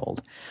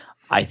world.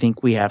 I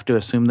think we have to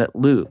assume that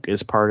Luke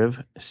is part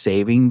of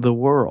saving the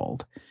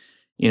world.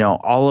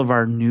 All of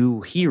our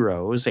new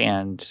heroes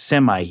and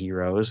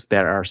semi-heroes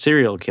that are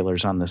serial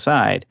killers on the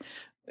side.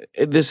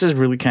 This is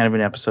really kind of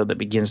an episode that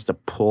begins to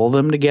pull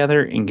them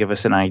together and give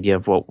us an idea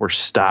of what we're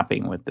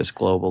stopping with this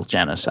global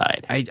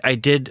genocide. I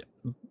did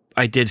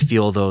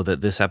feel, though,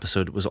 that this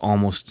episode was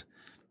almost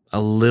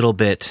a little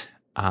bit,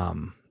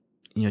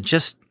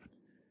 just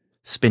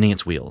spinning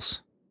its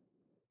wheels.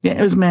 Yeah,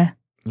 it was meh.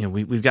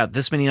 We've got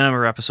this many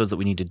number of episodes that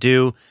we need to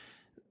do.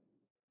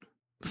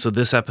 So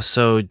this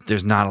episode,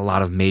 there's not a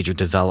lot of major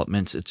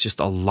developments. It's just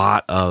a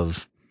lot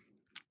of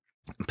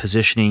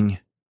positioning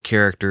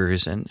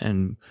characters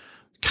and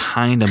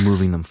kind of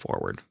moving them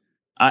forward.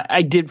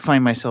 I did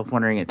find myself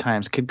wondering at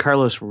times, could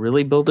Carlos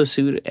really build a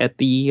suit at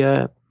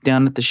the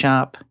down at the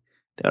shop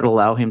that would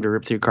allow him to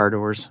rip through car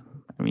doors?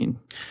 I mean,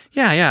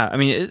 yeah. I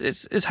mean,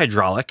 it's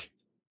hydraulic.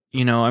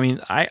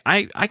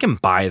 I can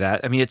buy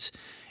that. I mean, it's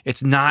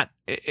not.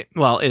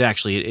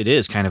 It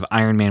is kind of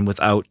Iron Man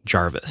without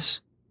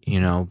Jarvis.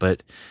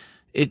 But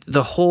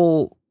the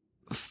whole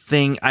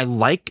thing. I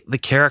like the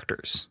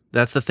characters.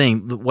 That's the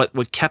thing.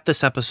 What kept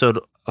this episode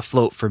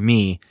afloat for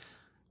me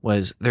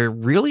was there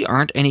really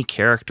aren't any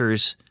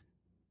characters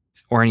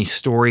or any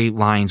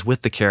storylines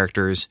with the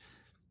characters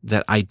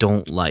that I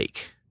don't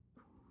like.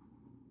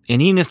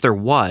 And even if there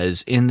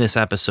was in this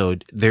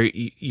episode,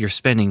 you're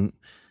spending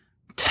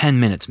 10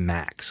 minutes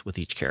max with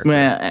each character.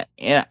 Well,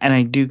 and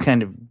I do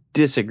kind of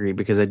disagree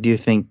because I do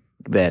think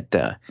that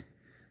I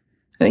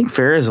think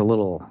Farrah's a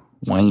little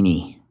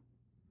whiny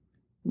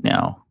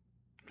now.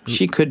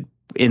 She could,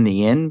 in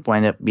the end,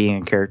 wind up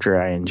being a character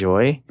I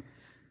enjoy.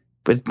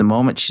 But at the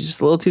moment, she's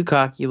just a little too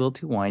cocky, a little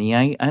too whiny.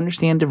 I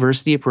understand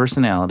diversity of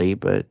personality,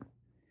 but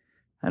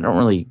I don't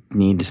really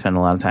need to spend a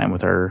lot of time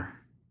with her.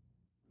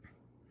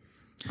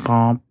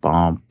 Bom,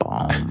 bom,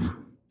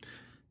 bom.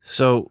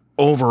 So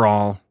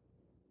overall,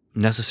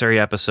 necessary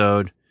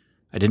episode.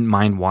 I didn't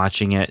mind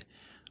watching it,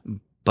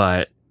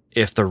 but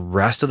if the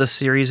rest of the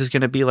series is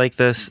going to be like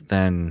this,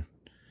 then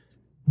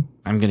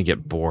I'm going to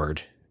get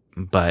bored.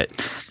 But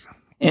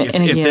if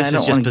this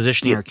is just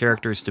positioning our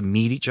characters to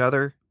meet each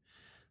other,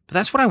 but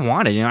that's what I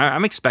wanted. You know,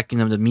 I'm expecting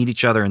them to meet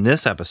each other in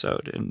this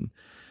episode, and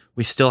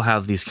we still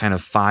have these kind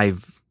of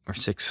 5 or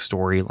 6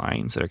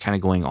 storylines that are kind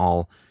of going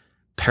all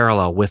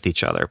parallel with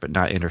each other, but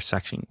not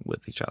intersecting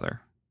with each other.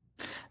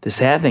 The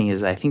sad thing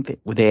is, I think that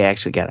they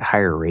actually got a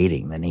higher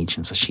rating than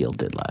Agents of S.H.I.E.L.D.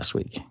 did last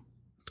week.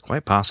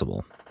 Quite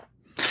possible.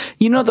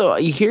 You know, though,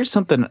 here's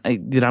something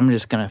that I'm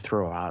just going to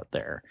throw out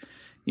there.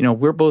 You know,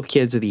 we're both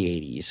kids of the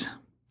 80s,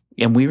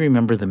 and we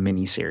remember the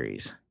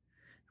miniseries.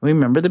 We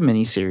remember the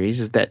miniseries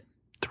is that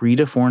 3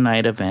 to 4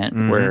 night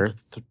event where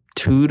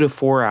 2 to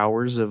 4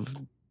 hours of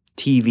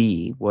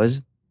TV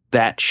was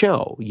that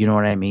show. You know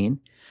what I mean?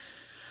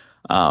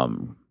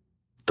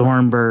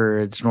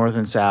 Thornbirds, North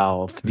and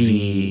South,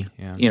 V,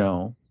 you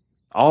know,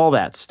 all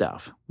that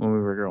stuff when we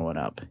were growing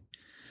up.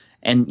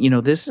 And, you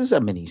know, this is a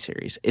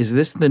miniseries. Is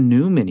this the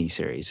new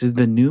miniseries? Is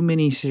the new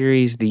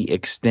miniseries the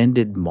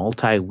extended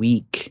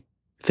multi-week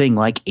thing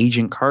like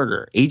Agent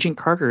Carter? Agent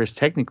Carter is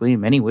technically,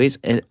 in many ways,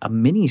 a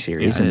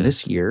miniseries. And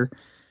this year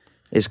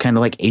is kind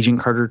of like Agent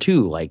Carter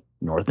 2, like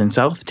North and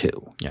South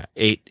 2. Yeah,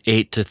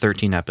 8 to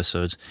 13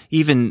 episodes.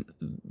 Even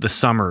the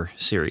summer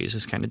series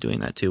is kind of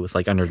doing that too, with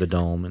like Under the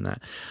Dome and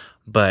that.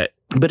 But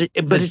the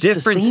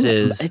difference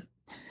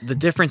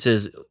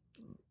is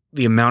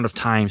the amount of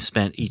time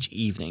spent each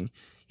evening.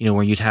 You know,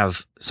 where you'd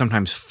have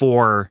sometimes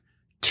 4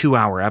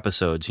 2-hour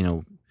episodes, you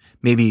know,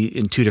 maybe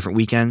in 2 different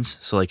weekends.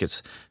 So like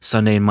it's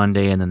Sunday and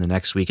Monday, and then the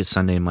next week it's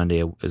Sunday and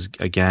Monday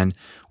again,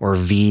 or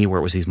V,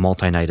 where it was these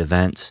multi-night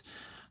events.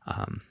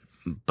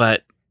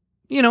 But,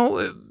 you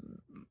know,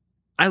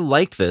 I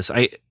like this.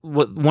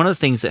 One of the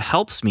things that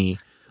helps me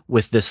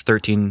with this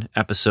 13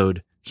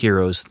 episode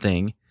Heroes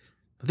thing,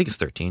 I think it's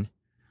 13,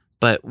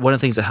 but one of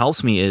the things that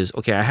helps me is,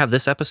 okay, I have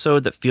this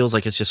episode that feels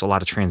like it's just a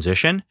lot of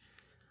transition,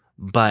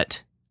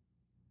 but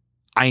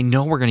I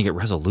know we're going to get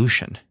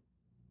resolution.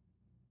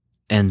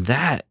 And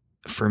that,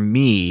 for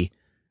me,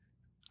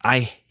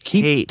 I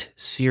hate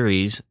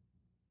series,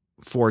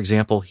 for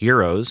example,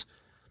 Heroes,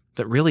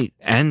 that really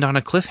end on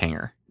a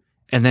cliffhanger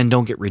and then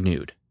don't get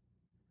renewed.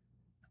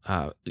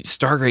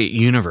 Stargate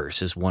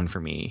Universe is one for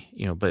me,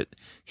 you know, but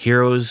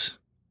Heroes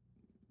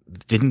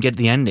didn't get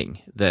the ending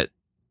that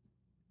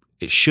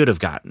it should have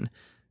gotten,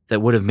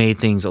 that would have made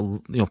things,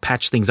 you know,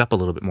 patched things up a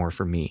little bit more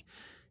for me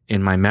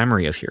in my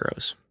memory of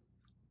Heroes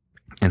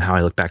and how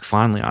I look back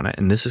fondly on it.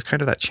 And this is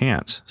kind of that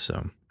chance.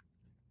 So,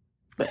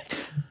 but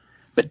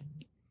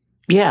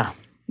yeah,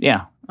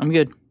 I'm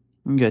good.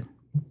 You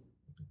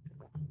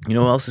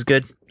know what else is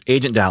good?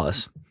 Agent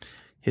Dallas.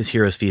 His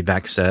Heroes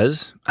feedback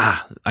says,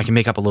 I can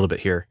make up a little bit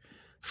here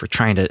for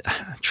trying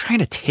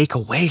to take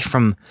away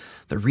from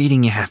the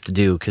reading you have to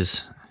do,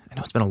 because I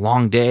know it's been a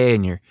long day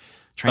and you're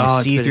trying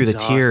to see through the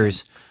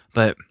tears.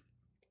 But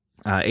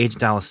Agent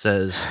Dallas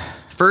says,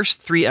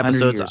 first 3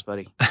 episodes, years,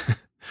 buddy.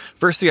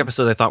 First 3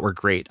 episodes I thought were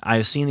great.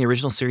 I've seen the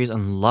original series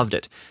and loved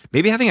it.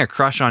 Maybe having a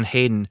crush on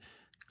Hayden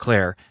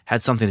Claire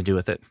had something to do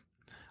with it.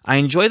 I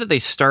enjoy that they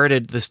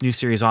started this new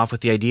series off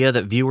with the idea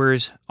that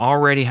viewers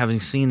already having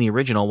seen the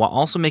original while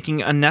also making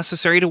it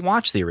unnecessary to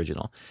watch the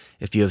original.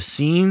 If you have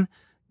seen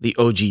the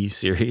OG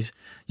series,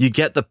 you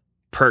get the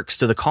perks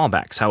to the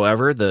callbacks.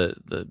 However, the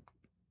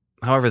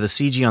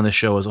CG on the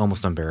show is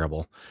almost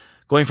unbearable.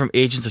 Going from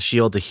Agents of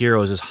S.H.I.E.L.D. to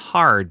Heroes is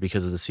hard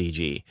because of the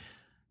CG.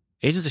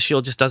 Agents of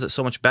S.H.I.E.L.D. just does it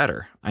so much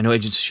better. I know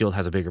Agents of S.H.I.E.L.D.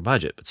 has a bigger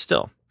budget, but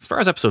still, as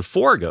far as episode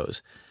 4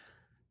 goes,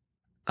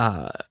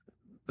 that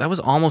was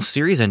almost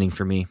series ending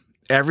for me.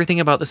 Everything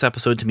about this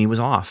episode to me was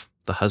off.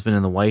 The husband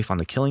and the wife on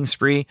the killing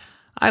spree.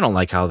 I don't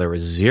like how there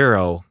was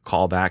 0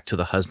 callback to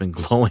the husband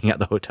glowing at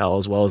the hotel,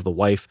 as well as the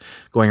wife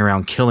going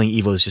around killing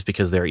Evos just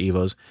because they're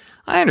Evos.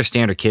 I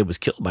understand her kid was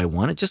killed by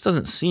one. It just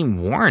doesn't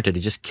seem warranted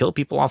to just kill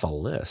people off a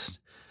list.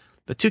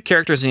 The 2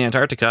 characters in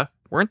Antarctica,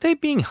 weren't they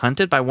being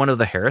hunted by one of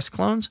the Harris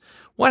clones?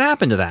 What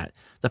happened to that?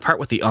 The part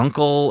with the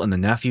uncle and the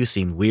nephew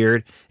seemed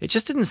weird. It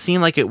just didn't seem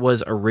like it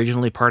was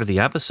originally part of the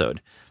episode.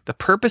 The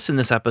purpose in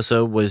this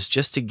episode was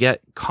just to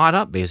get caught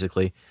up,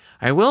 basically.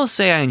 I will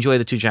say I enjoy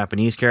the 2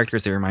 Japanese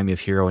characters. They remind me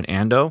of Hiro and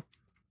Ando.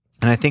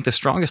 And I think the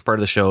strongest part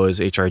of the show is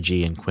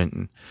HRG and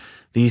Quentin.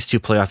 These 2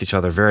 play off each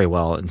other very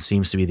well and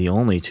seems to be the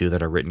only 2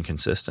 that are written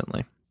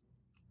consistently.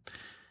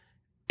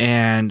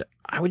 And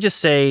I would just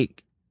say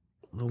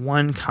the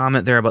one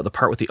comment there about the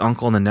part with the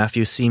uncle and the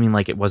nephew seeming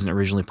like it wasn't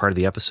originally part of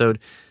the episode,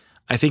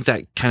 I think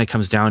that kind of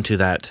comes down to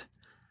that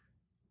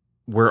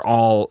we're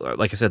all,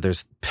 like I said,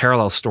 there's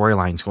parallel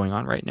storylines going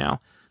on right now.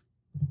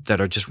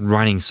 that are just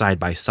running side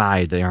by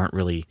side. They aren't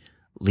really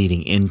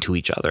leading into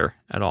each other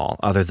at all,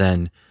 other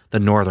than the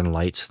Northern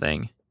Lights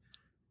thing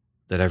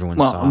that everyone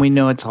saw. Well, and we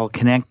know it's all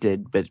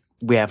connected, but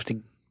we have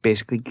to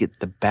basically get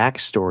the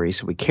backstory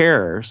so we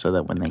care, so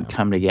that when they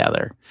come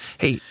together,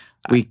 Hey,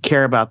 we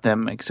care about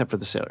them, except for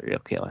the serial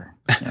killer.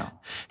 You know.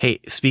 hey,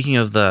 speaking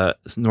of the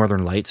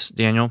Northern Lights,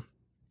 Daniel,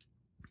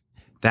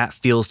 that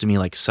feels to me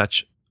like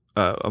such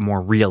a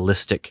more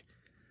realistic,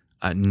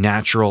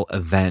 natural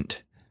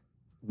event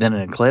Then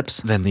an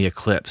eclipse? than the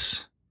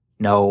eclipse.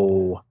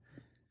 No.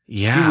 A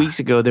few Yeah. weeks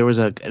ago, there was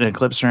an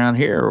eclipse around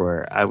here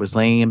where I was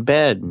laying in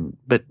bed,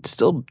 but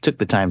still took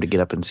the time to get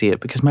up and see it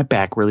because my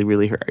back really,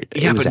 really hurt.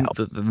 Yeah, It was but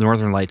out. the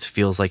Northern Lights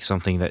feels like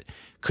something that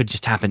could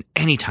just happen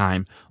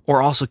anytime,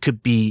 or also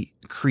could be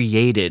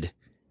created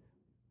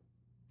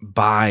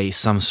by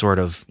some sort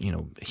of,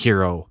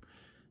 hero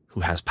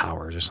who has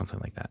powers or something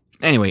like that.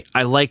 Anyway,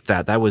 I liked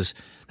that.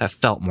 That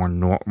felt more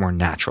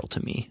natural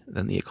to me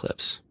than the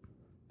eclipse,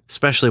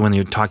 especially when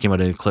you're talking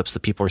about an eclipse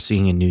that people are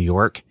seeing in New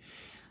York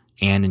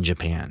and in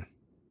Japan.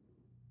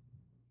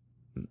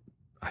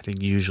 I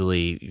think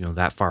usually,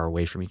 that far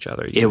away from each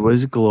other. It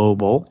was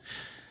global.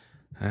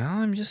 Well,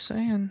 I'm just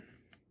saying.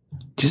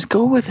 Just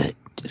go with it.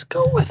 Just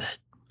go with it.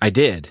 I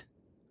did,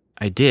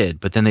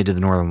 but then they did the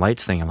Northern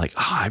Lights thing. I'm like,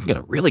 I'm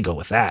gonna really go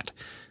with that.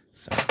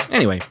 So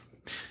anyway,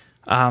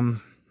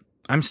 I'm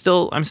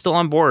still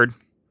on board.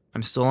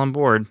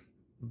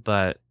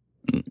 But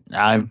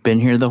I've been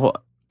here the whole.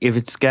 If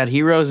it's got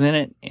heroes in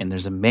it and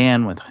there's a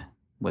man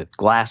with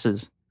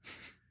glasses,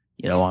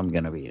 I'm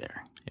gonna be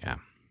there. Yeah.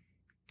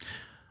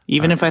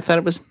 Even if I thought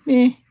it was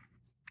meh.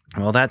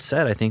 Well, that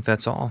said, I think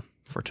that's all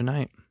for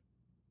tonight.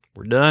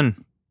 We're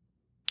done.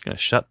 Gonna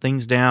shut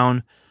things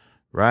down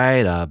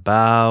right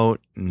about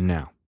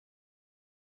now.